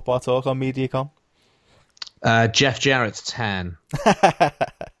wrap up our talk on MediaCon? Jeff Jarrett's tan.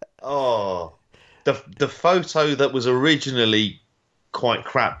 Oh, the photo that was originally quite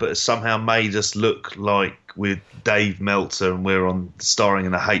crap, but has somehow made us look like with Dave Meltzer and we're starring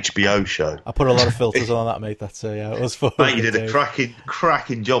in a HBO show. I put a lot of filters on that, mate. That's it was fun. Mate, you did a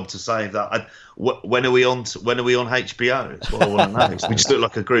cracking job to save that. When are we on HBO? That's what I want to know. We just look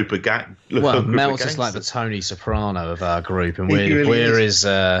like a group of Meltzer's like the Tony Soprano of our group, and we're his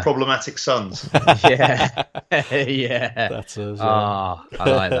problematic sons. Yeah. That's us. I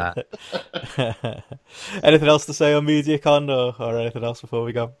like that. Anything else to say on MediaCon or anything else before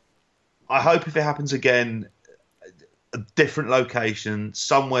we go? I hope if it happens again, a different location,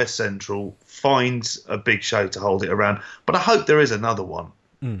 somewhere central, find a big show to hold it around. But I hope there is another one,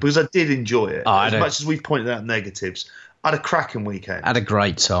 because I did enjoy it. As much as we've pointed out negatives, I had a cracking weekend. I had a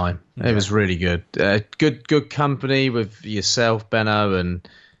great time. It was really good. Good company with yourself, Benno, and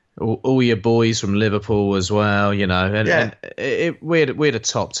all your boys from Liverpool as well, And we had a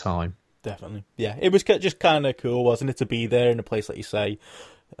top time. Definitely. Yeah, it was just kind of cool, wasn't it, to be there in a place like you say.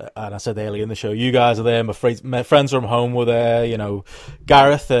 And I said earlier in the show, you guys are there. My friends from home were there. You know,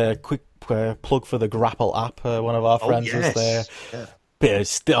 Gareth, quick plug for the Grapple app. One of our friends was there. Yeah.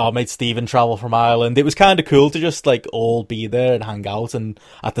 Our mate Stephen travel from Ireland. It was kind of cool to just like all be there and hang out, and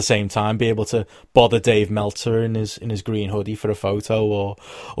at the same time be able to bother Dave Meltzer in his green hoodie for a photo,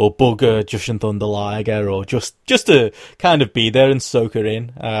 or bug Justin Thunder Liger, or just to kind of be there and soak her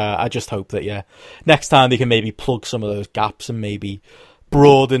in. I just hope that next time they can maybe plug some of those gaps and maybe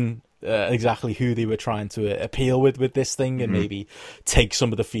broaden exactly who they were trying to appeal with this thing, and maybe take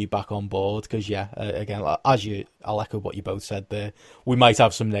some of the feedback on board. Because again, I'll echo what you both said there. We might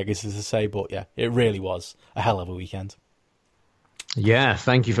have some negatives to say, but it really was a hell of a weekend. Yeah,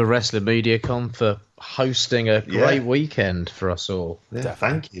 thank you for Wrestling MediaCon for hosting a great weekend for us all. Yeah,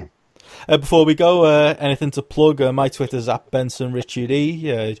 thank you. Before we go, anything to plug? My Twitter's at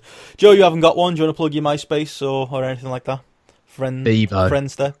BensonRichardE. Joe, you haven't got one. Do you want to plug your MySpace or anything like that?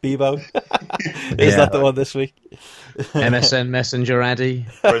 Friendster, Bebo. Is that the one this week? MSN Messenger Addy.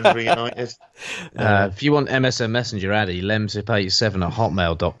 Friends Reunited. If you want MSN Messenger Addy,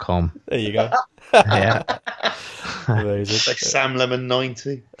 lemzip87@hotmail.com. There you go. Yeah. Amazing. It's like Sam Lemon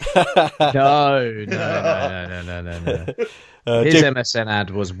 90. No. His MSN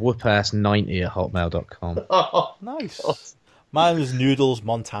ad was whoopass90@hotmail.com. Oh, nice. Mine was Noodles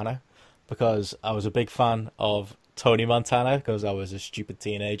Montana, because I was a big fan of Tony Montana because I was a stupid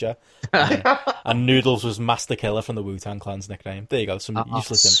teenager, and Noodles was Master Killer from the Wu-Tang Clan's nickname. There you go, some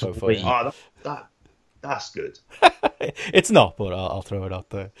useless info for you. Oh, that's good. It's not, but I'll throw it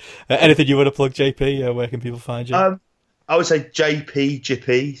out there. Anything you want to plug, JP? Where can people find you? I would say JP,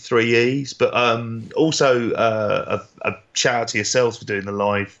 Jippy, 3 E's, but also a shout out to yourselves for doing the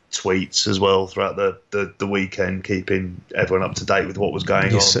live tweets as well throughout the weekend, keeping everyone up to date with what was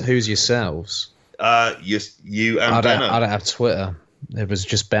going on. Who's yourselves? You and Benno. I don't have Twitter. It was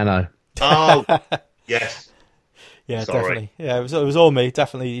just Benno. Oh, yes. Yeah, Sorry. definitely. Yeah, it was all me.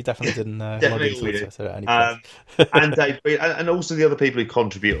 Definitely didn't log into Twitter at any point. And Dave, and also the other people who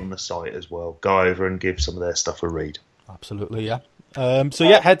contribute on the site as well. Go over and give some of their stuff a read. Absolutely, yeah. Head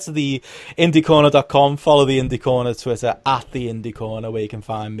to the indiecorner.com, follow the Indie Corner Twitter at the Indie Corner, where you can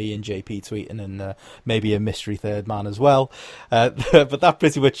find me and JP tweeting, and maybe a mystery third man as well. But that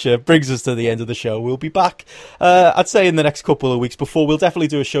pretty much brings us to the end of the show. We'll be back, I'd say, in the next couple of weeks. We'll definitely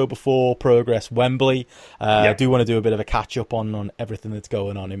do a show before Progress Wembley. I do want to do a bit of a catch up on everything that's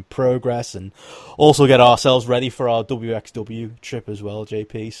going on in Progress, and also get ourselves ready for our WXW trip as well,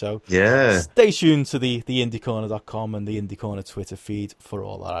 JP. So stay tuned to the indiecorner.com and the Indie Corner Twitter feed for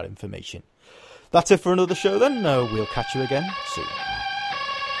all that information. That's it for another show then. We'll catch you again soon.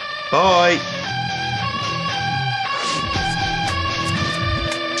 Bye.